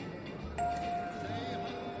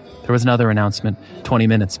 There was another announcement 20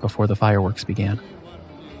 minutes before the fireworks began.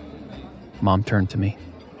 Mom turned to me.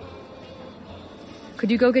 Could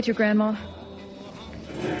you go get your grandma?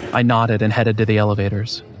 I nodded and headed to the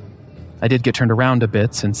elevators. I did get turned around a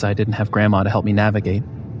bit since I didn't have Grandma to help me navigate,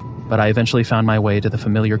 but I eventually found my way to the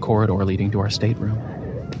familiar corridor leading to our stateroom.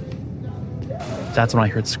 That's when I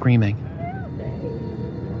heard screaming.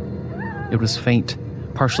 It was faint,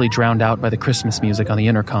 partially drowned out by the Christmas music on the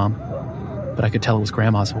intercom, but I could tell it was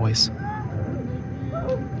Grandma's voice.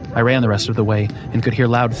 I ran the rest of the way and could hear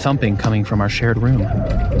loud thumping coming from our shared room.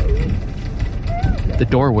 The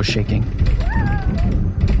door was shaking.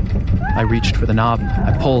 I reached for the knob,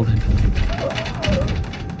 I pulled, and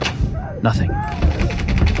nothing.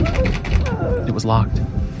 It was locked.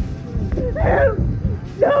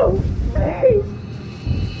 No! Please!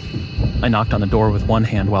 I knocked on the door with one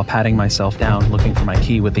hand while patting myself down, looking for my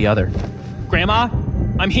key with the other. Grandma,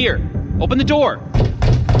 I'm here. Open the door.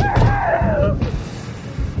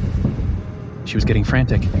 She was getting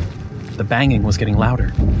frantic. The banging was getting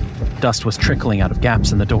louder. Dust was trickling out of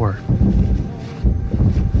gaps in the door.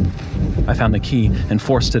 I found the key and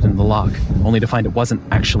forced it in the lock, only to find it wasn't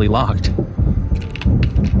actually locked.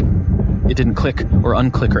 It didn't click or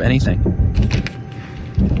unclick or anything.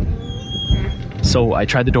 So I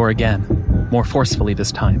tried the door again, more forcefully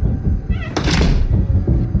this time.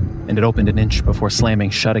 And it opened an inch before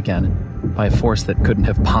slamming shut again by a force that couldn't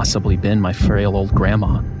have possibly been my frail old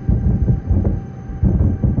grandma.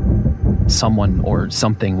 Someone or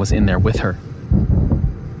something was in there with her.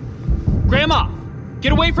 Grandma!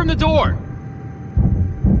 Get away from the door!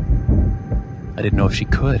 I didn't know if she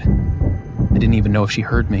could. I didn't even know if she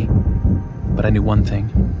heard me. But I knew one thing.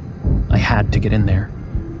 I had to get in there.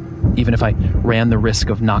 Even if I ran the risk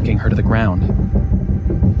of knocking her to the ground.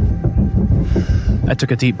 I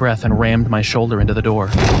took a deep breath and rammed my shoulder into the door,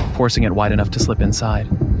 forcing it wide enough to slip inside.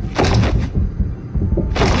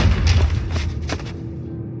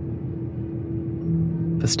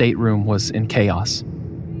 The stateroom was in chaos,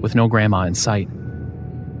 with no Grandma in sight.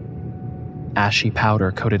 Ashy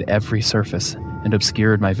powder coated every surface and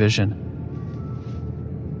obscured my vision.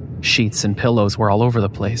 Sheets and pillows were all over the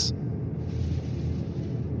place.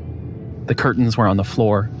 The curtains were on the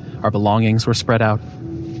floor, our belongings were spread out.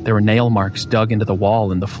 There were nail marks dug into the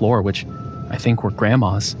wall and the floor, which I think were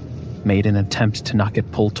Grandma's, made in an attempt to not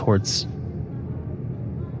get pulled towards...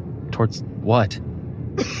 Towards what?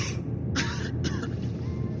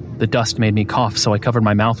 The dust made me cough, so I covered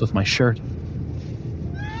my mouth with my shirt.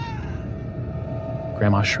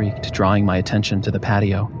 Grandma shrieked, drawing my attention to the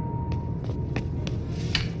patio.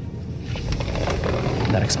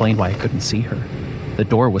 That explained why I couldn't see her. The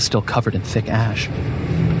door was still covered in thick ash.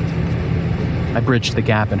 I bridged the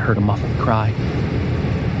gap and heard a muffled cry.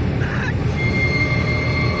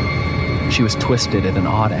 She was twisted at an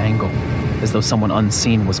odd angle, as though someone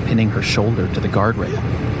unseen was pinning her shoulder to the guardrail.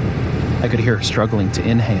 I could hear her struggling to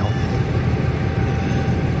inhale.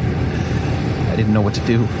 I didn't know what to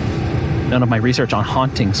do. None of my research on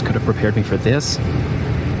hauntings could have prepared me for this.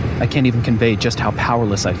 I can't even convey just how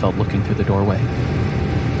powerless I felt looking through the doorway.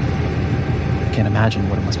 I can't imagine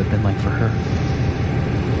what it must have been like for her.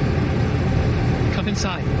 Come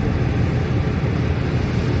inside.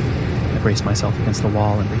 I braced myself against the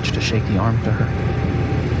wall and reached a shaky arm to her.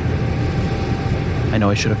 I know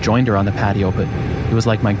I should have joined her on the patio, but it was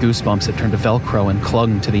like my goosebumps had turned to Velcro and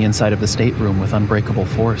clung to the inside of the stateroom with unbreakable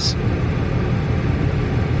force.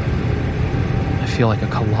 I feel like a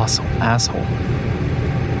colossal asshole.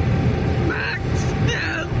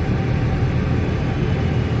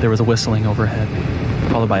 There was a whistling overhead,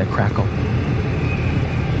 followed by a crackle.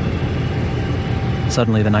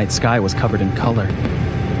 Suddenly, the night sky was covered in color.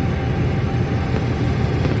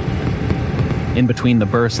 In between the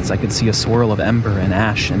bursts, I could see a swirl of ember and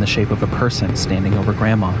ash in the shape of a person standing over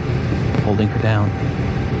Grandma, holding her down.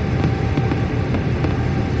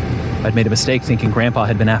 I'd made a mistake thinking Grandpa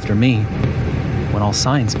had been after me, when all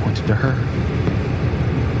signs pointed to her.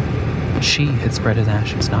 She had spread his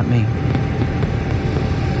ashes, not me.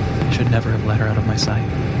 I should never have let her out of my sight.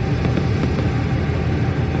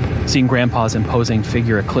 Seeing Grandpa's imposing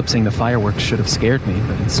figure eclipsing the fireworks should have scared me,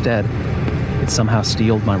 but instead, it somehow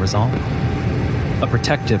steeled my resolve. A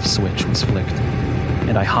protective switch was flicked,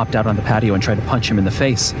 and I hopped out on the patio and tried to punch him in the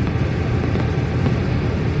face.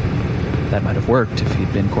 That might have worked if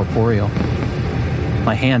he'd been corporeal.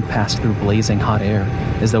 My hand passed through blazing hot air,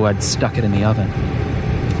 as though I'd stuck it in the oven.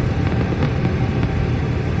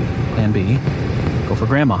 Plan B, go for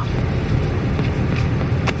Grandma.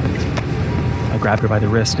 I grabbed her by the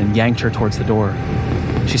wrist and yanked her towards the door.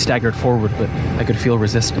 She staggered forward, but I could feel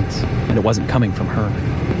resistance, and it wasn't coming from her.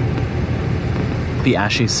 The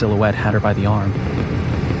ashy silhouette had her by the arm.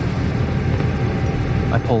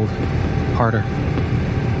 I pulled harder.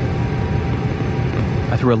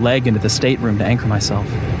 I threw a leg into the stateroom to anchor myself.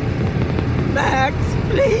 Max,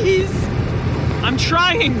 please! I'm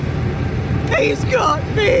trying! He's got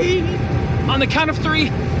me! On the count of 3,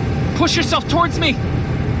 push yourself towards me!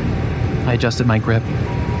 I adjusted my grip.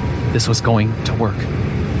 This was going to work.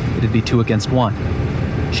 It'd be 2 against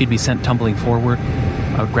 1. She'd be sent tumbling forward.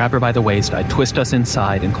 I would grab her by the waist, I'd twist us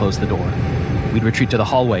inside and close the door. We'd retreat to the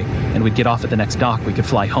hallway, and we'd get off at the next dock. We could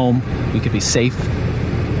fly home. We could be safe.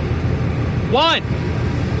 1,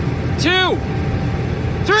 2,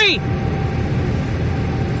 3!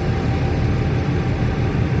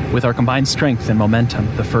 With our combined strength and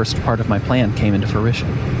momentum, the first part of my plan came into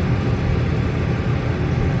fruition.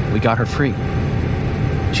 We got her free.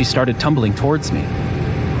 She started tumbling towards me.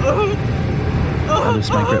 I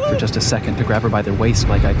loosed my grip for just a second to grab her by the waist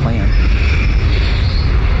like I planned.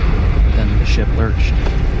 Then the ship lurched.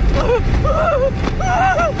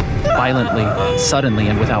 Violently, suddenly,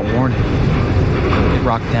 and without warning. It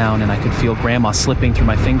rocked down, and I could feel Grandma slipping through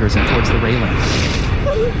my fingers and towards the railing.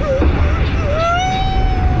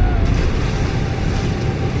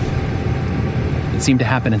 It seemed to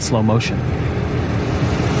happen in slow motion.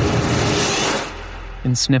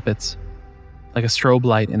 In snippets, like a strobe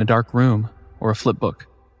light in a dark room or a flipbook.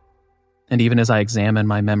 And even as I examine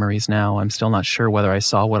my memories now, I'm still not sure whether I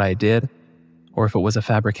saw what I did or if it was a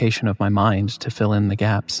fabrication of my mind to fill in the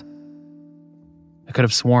gaps. I could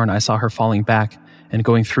have sworn I saw her falling back and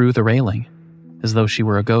going through the railing, as though she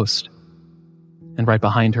were a ghost. And right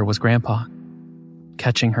behind her was Grandpa,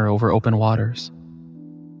 catching her over open waters.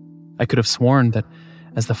 I could have sworn that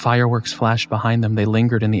as the fireworks flashed behind them, they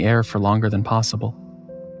lingered in the air for longer than possible,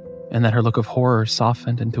 and that her look of horror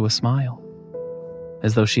softened into a smile,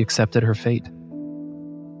 as though she accepted her fate.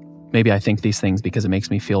 Maybe I think these things because it makes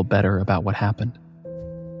me feel better about what happened.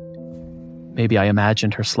 Maybe I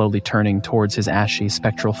imagined her slowly turning towards his ashy,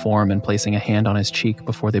 spectral form and placing a hand on his cheek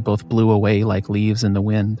before they both blew away like leaves in the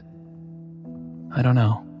wind. I don't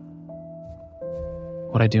know.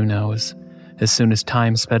 What I do know is, as soon as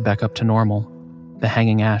time sped back up to normal, the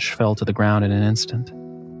hanging ash fell to the ground in an instant.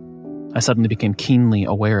 I suddenly became keenly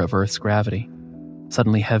aware of Earth's gravity,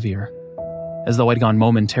 suddenly heavier, as though I'd gone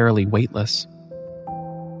momentarily weightless.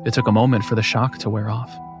 It took a moment for the shock to wear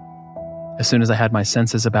off. As soon as I had my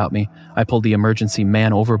senses about me, I pulled the emergency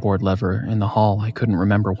man overboard lever in the hall I couldn't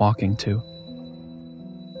remember walking to.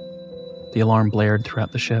 The alarm blared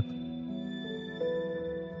throughout the ship.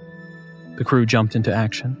 The crew jumped into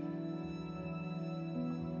action.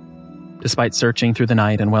 Despite searching through the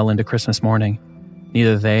night and well into Christmas morning,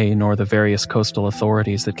 neither they nor the various coastal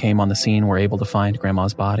authorities that came on the scene were able to find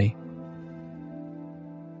Grandma's body.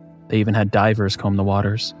 They even had divers comb the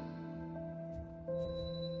waters.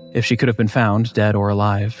 If she could have been found, dead or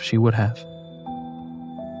alive, she would have.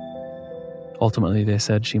 Ultimately, they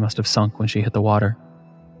said she must have sunk when she hit the water,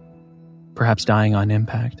 perhaps dying on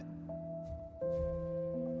impact.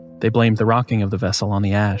 They blamed the rocking of the vessel on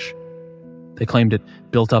the ash. They claimed it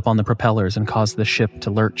built up on the propellers and caused the ship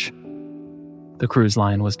to lurch. The cruise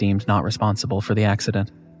line was deemed not responsible for the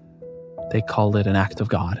accident. They called it an act of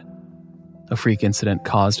God, a freak incident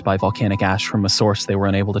caused by volcanic ash from a source they were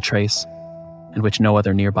unable to trace, and which no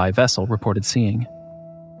other nearby vessel reported seeing.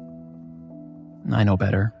 I know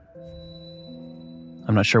better.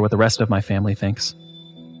 I'm not sure what the rest of my family thinks.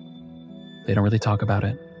 They don't really talk about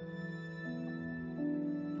it.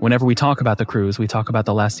 Whenever we talk about the cruise, we talk about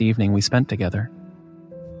the last evening we spent together.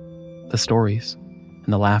 The stories,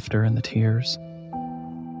 and the laughter and the tears.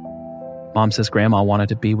 Mom says Grandma wanted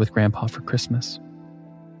to be with Grandpa for Christmas.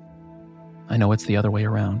 I know it's the other way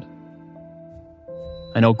around.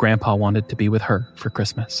 I know Grandpa wanted to be with her for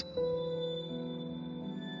Christmas.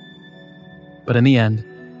 But in the end,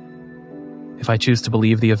 if I choose to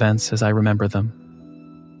believe the events as I remember them,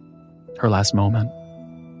 her last moment,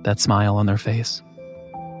 that smile on their face,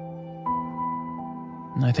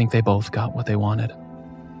 I think they both got what they wanted.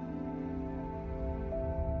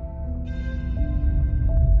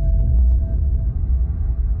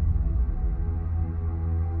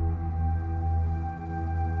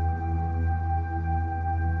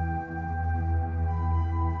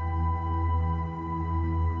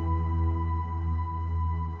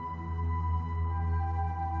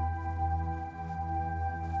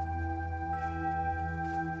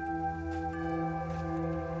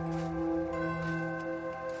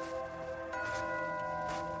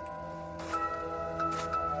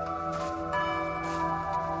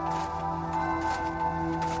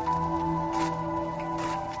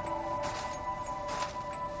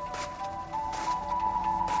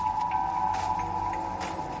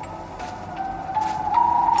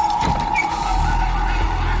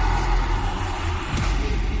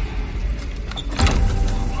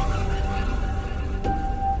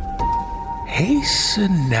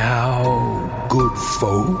 Hasten now, good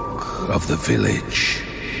folk of the village.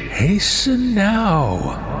 Hasten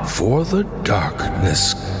now, for the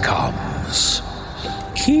darkness comes.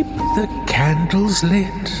 Keep the candles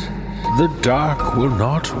lit. The dark will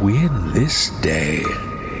not win this day.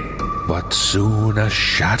 But soon a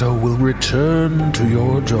shadow will return to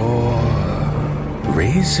your door,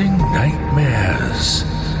 raising nightmares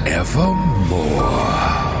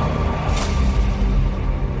evermore.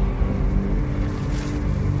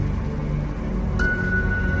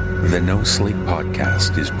 The No Sleep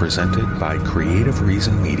podcast is presented by Creative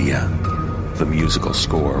Reason Media. The musical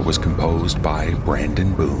score was composed by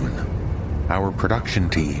Brandon Boone. Our production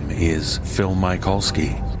team is Phil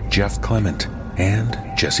Michalski, Jeff Clement, and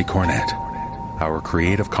Jesse Cornett. Our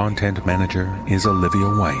creative content manager is Olivia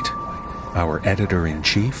White. Our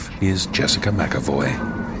editor-in-chief is Jessica McAvoy.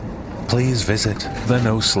 Please visit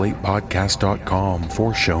thenosleeppodcast.com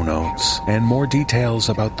for show notes and more details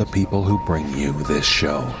about the people who bring you this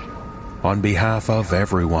show. On behalf of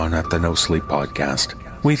everyone at the No Sleep Podcast,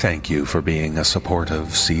 we thank you for being a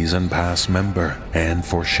supportive Season Pass member and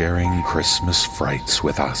for sharing Christmas frights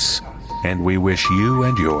with us. And we wish you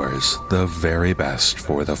and yours the very best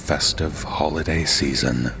for the festive holiday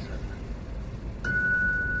season.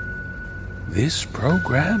 This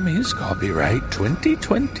program is copyright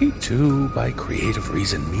 2022 by Creative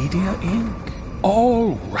Reason Media, Inc.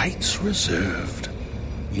 All rights reserved.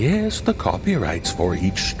 Yes, the copyrights for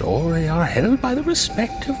each story are held by the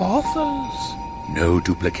respective authors. No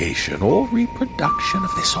duplication or reproduction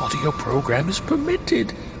of this audio program is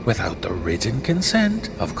permitted without the written consent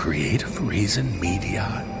of Creative Reason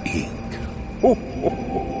Media, Inc. Ho, ho,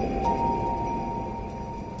 ho.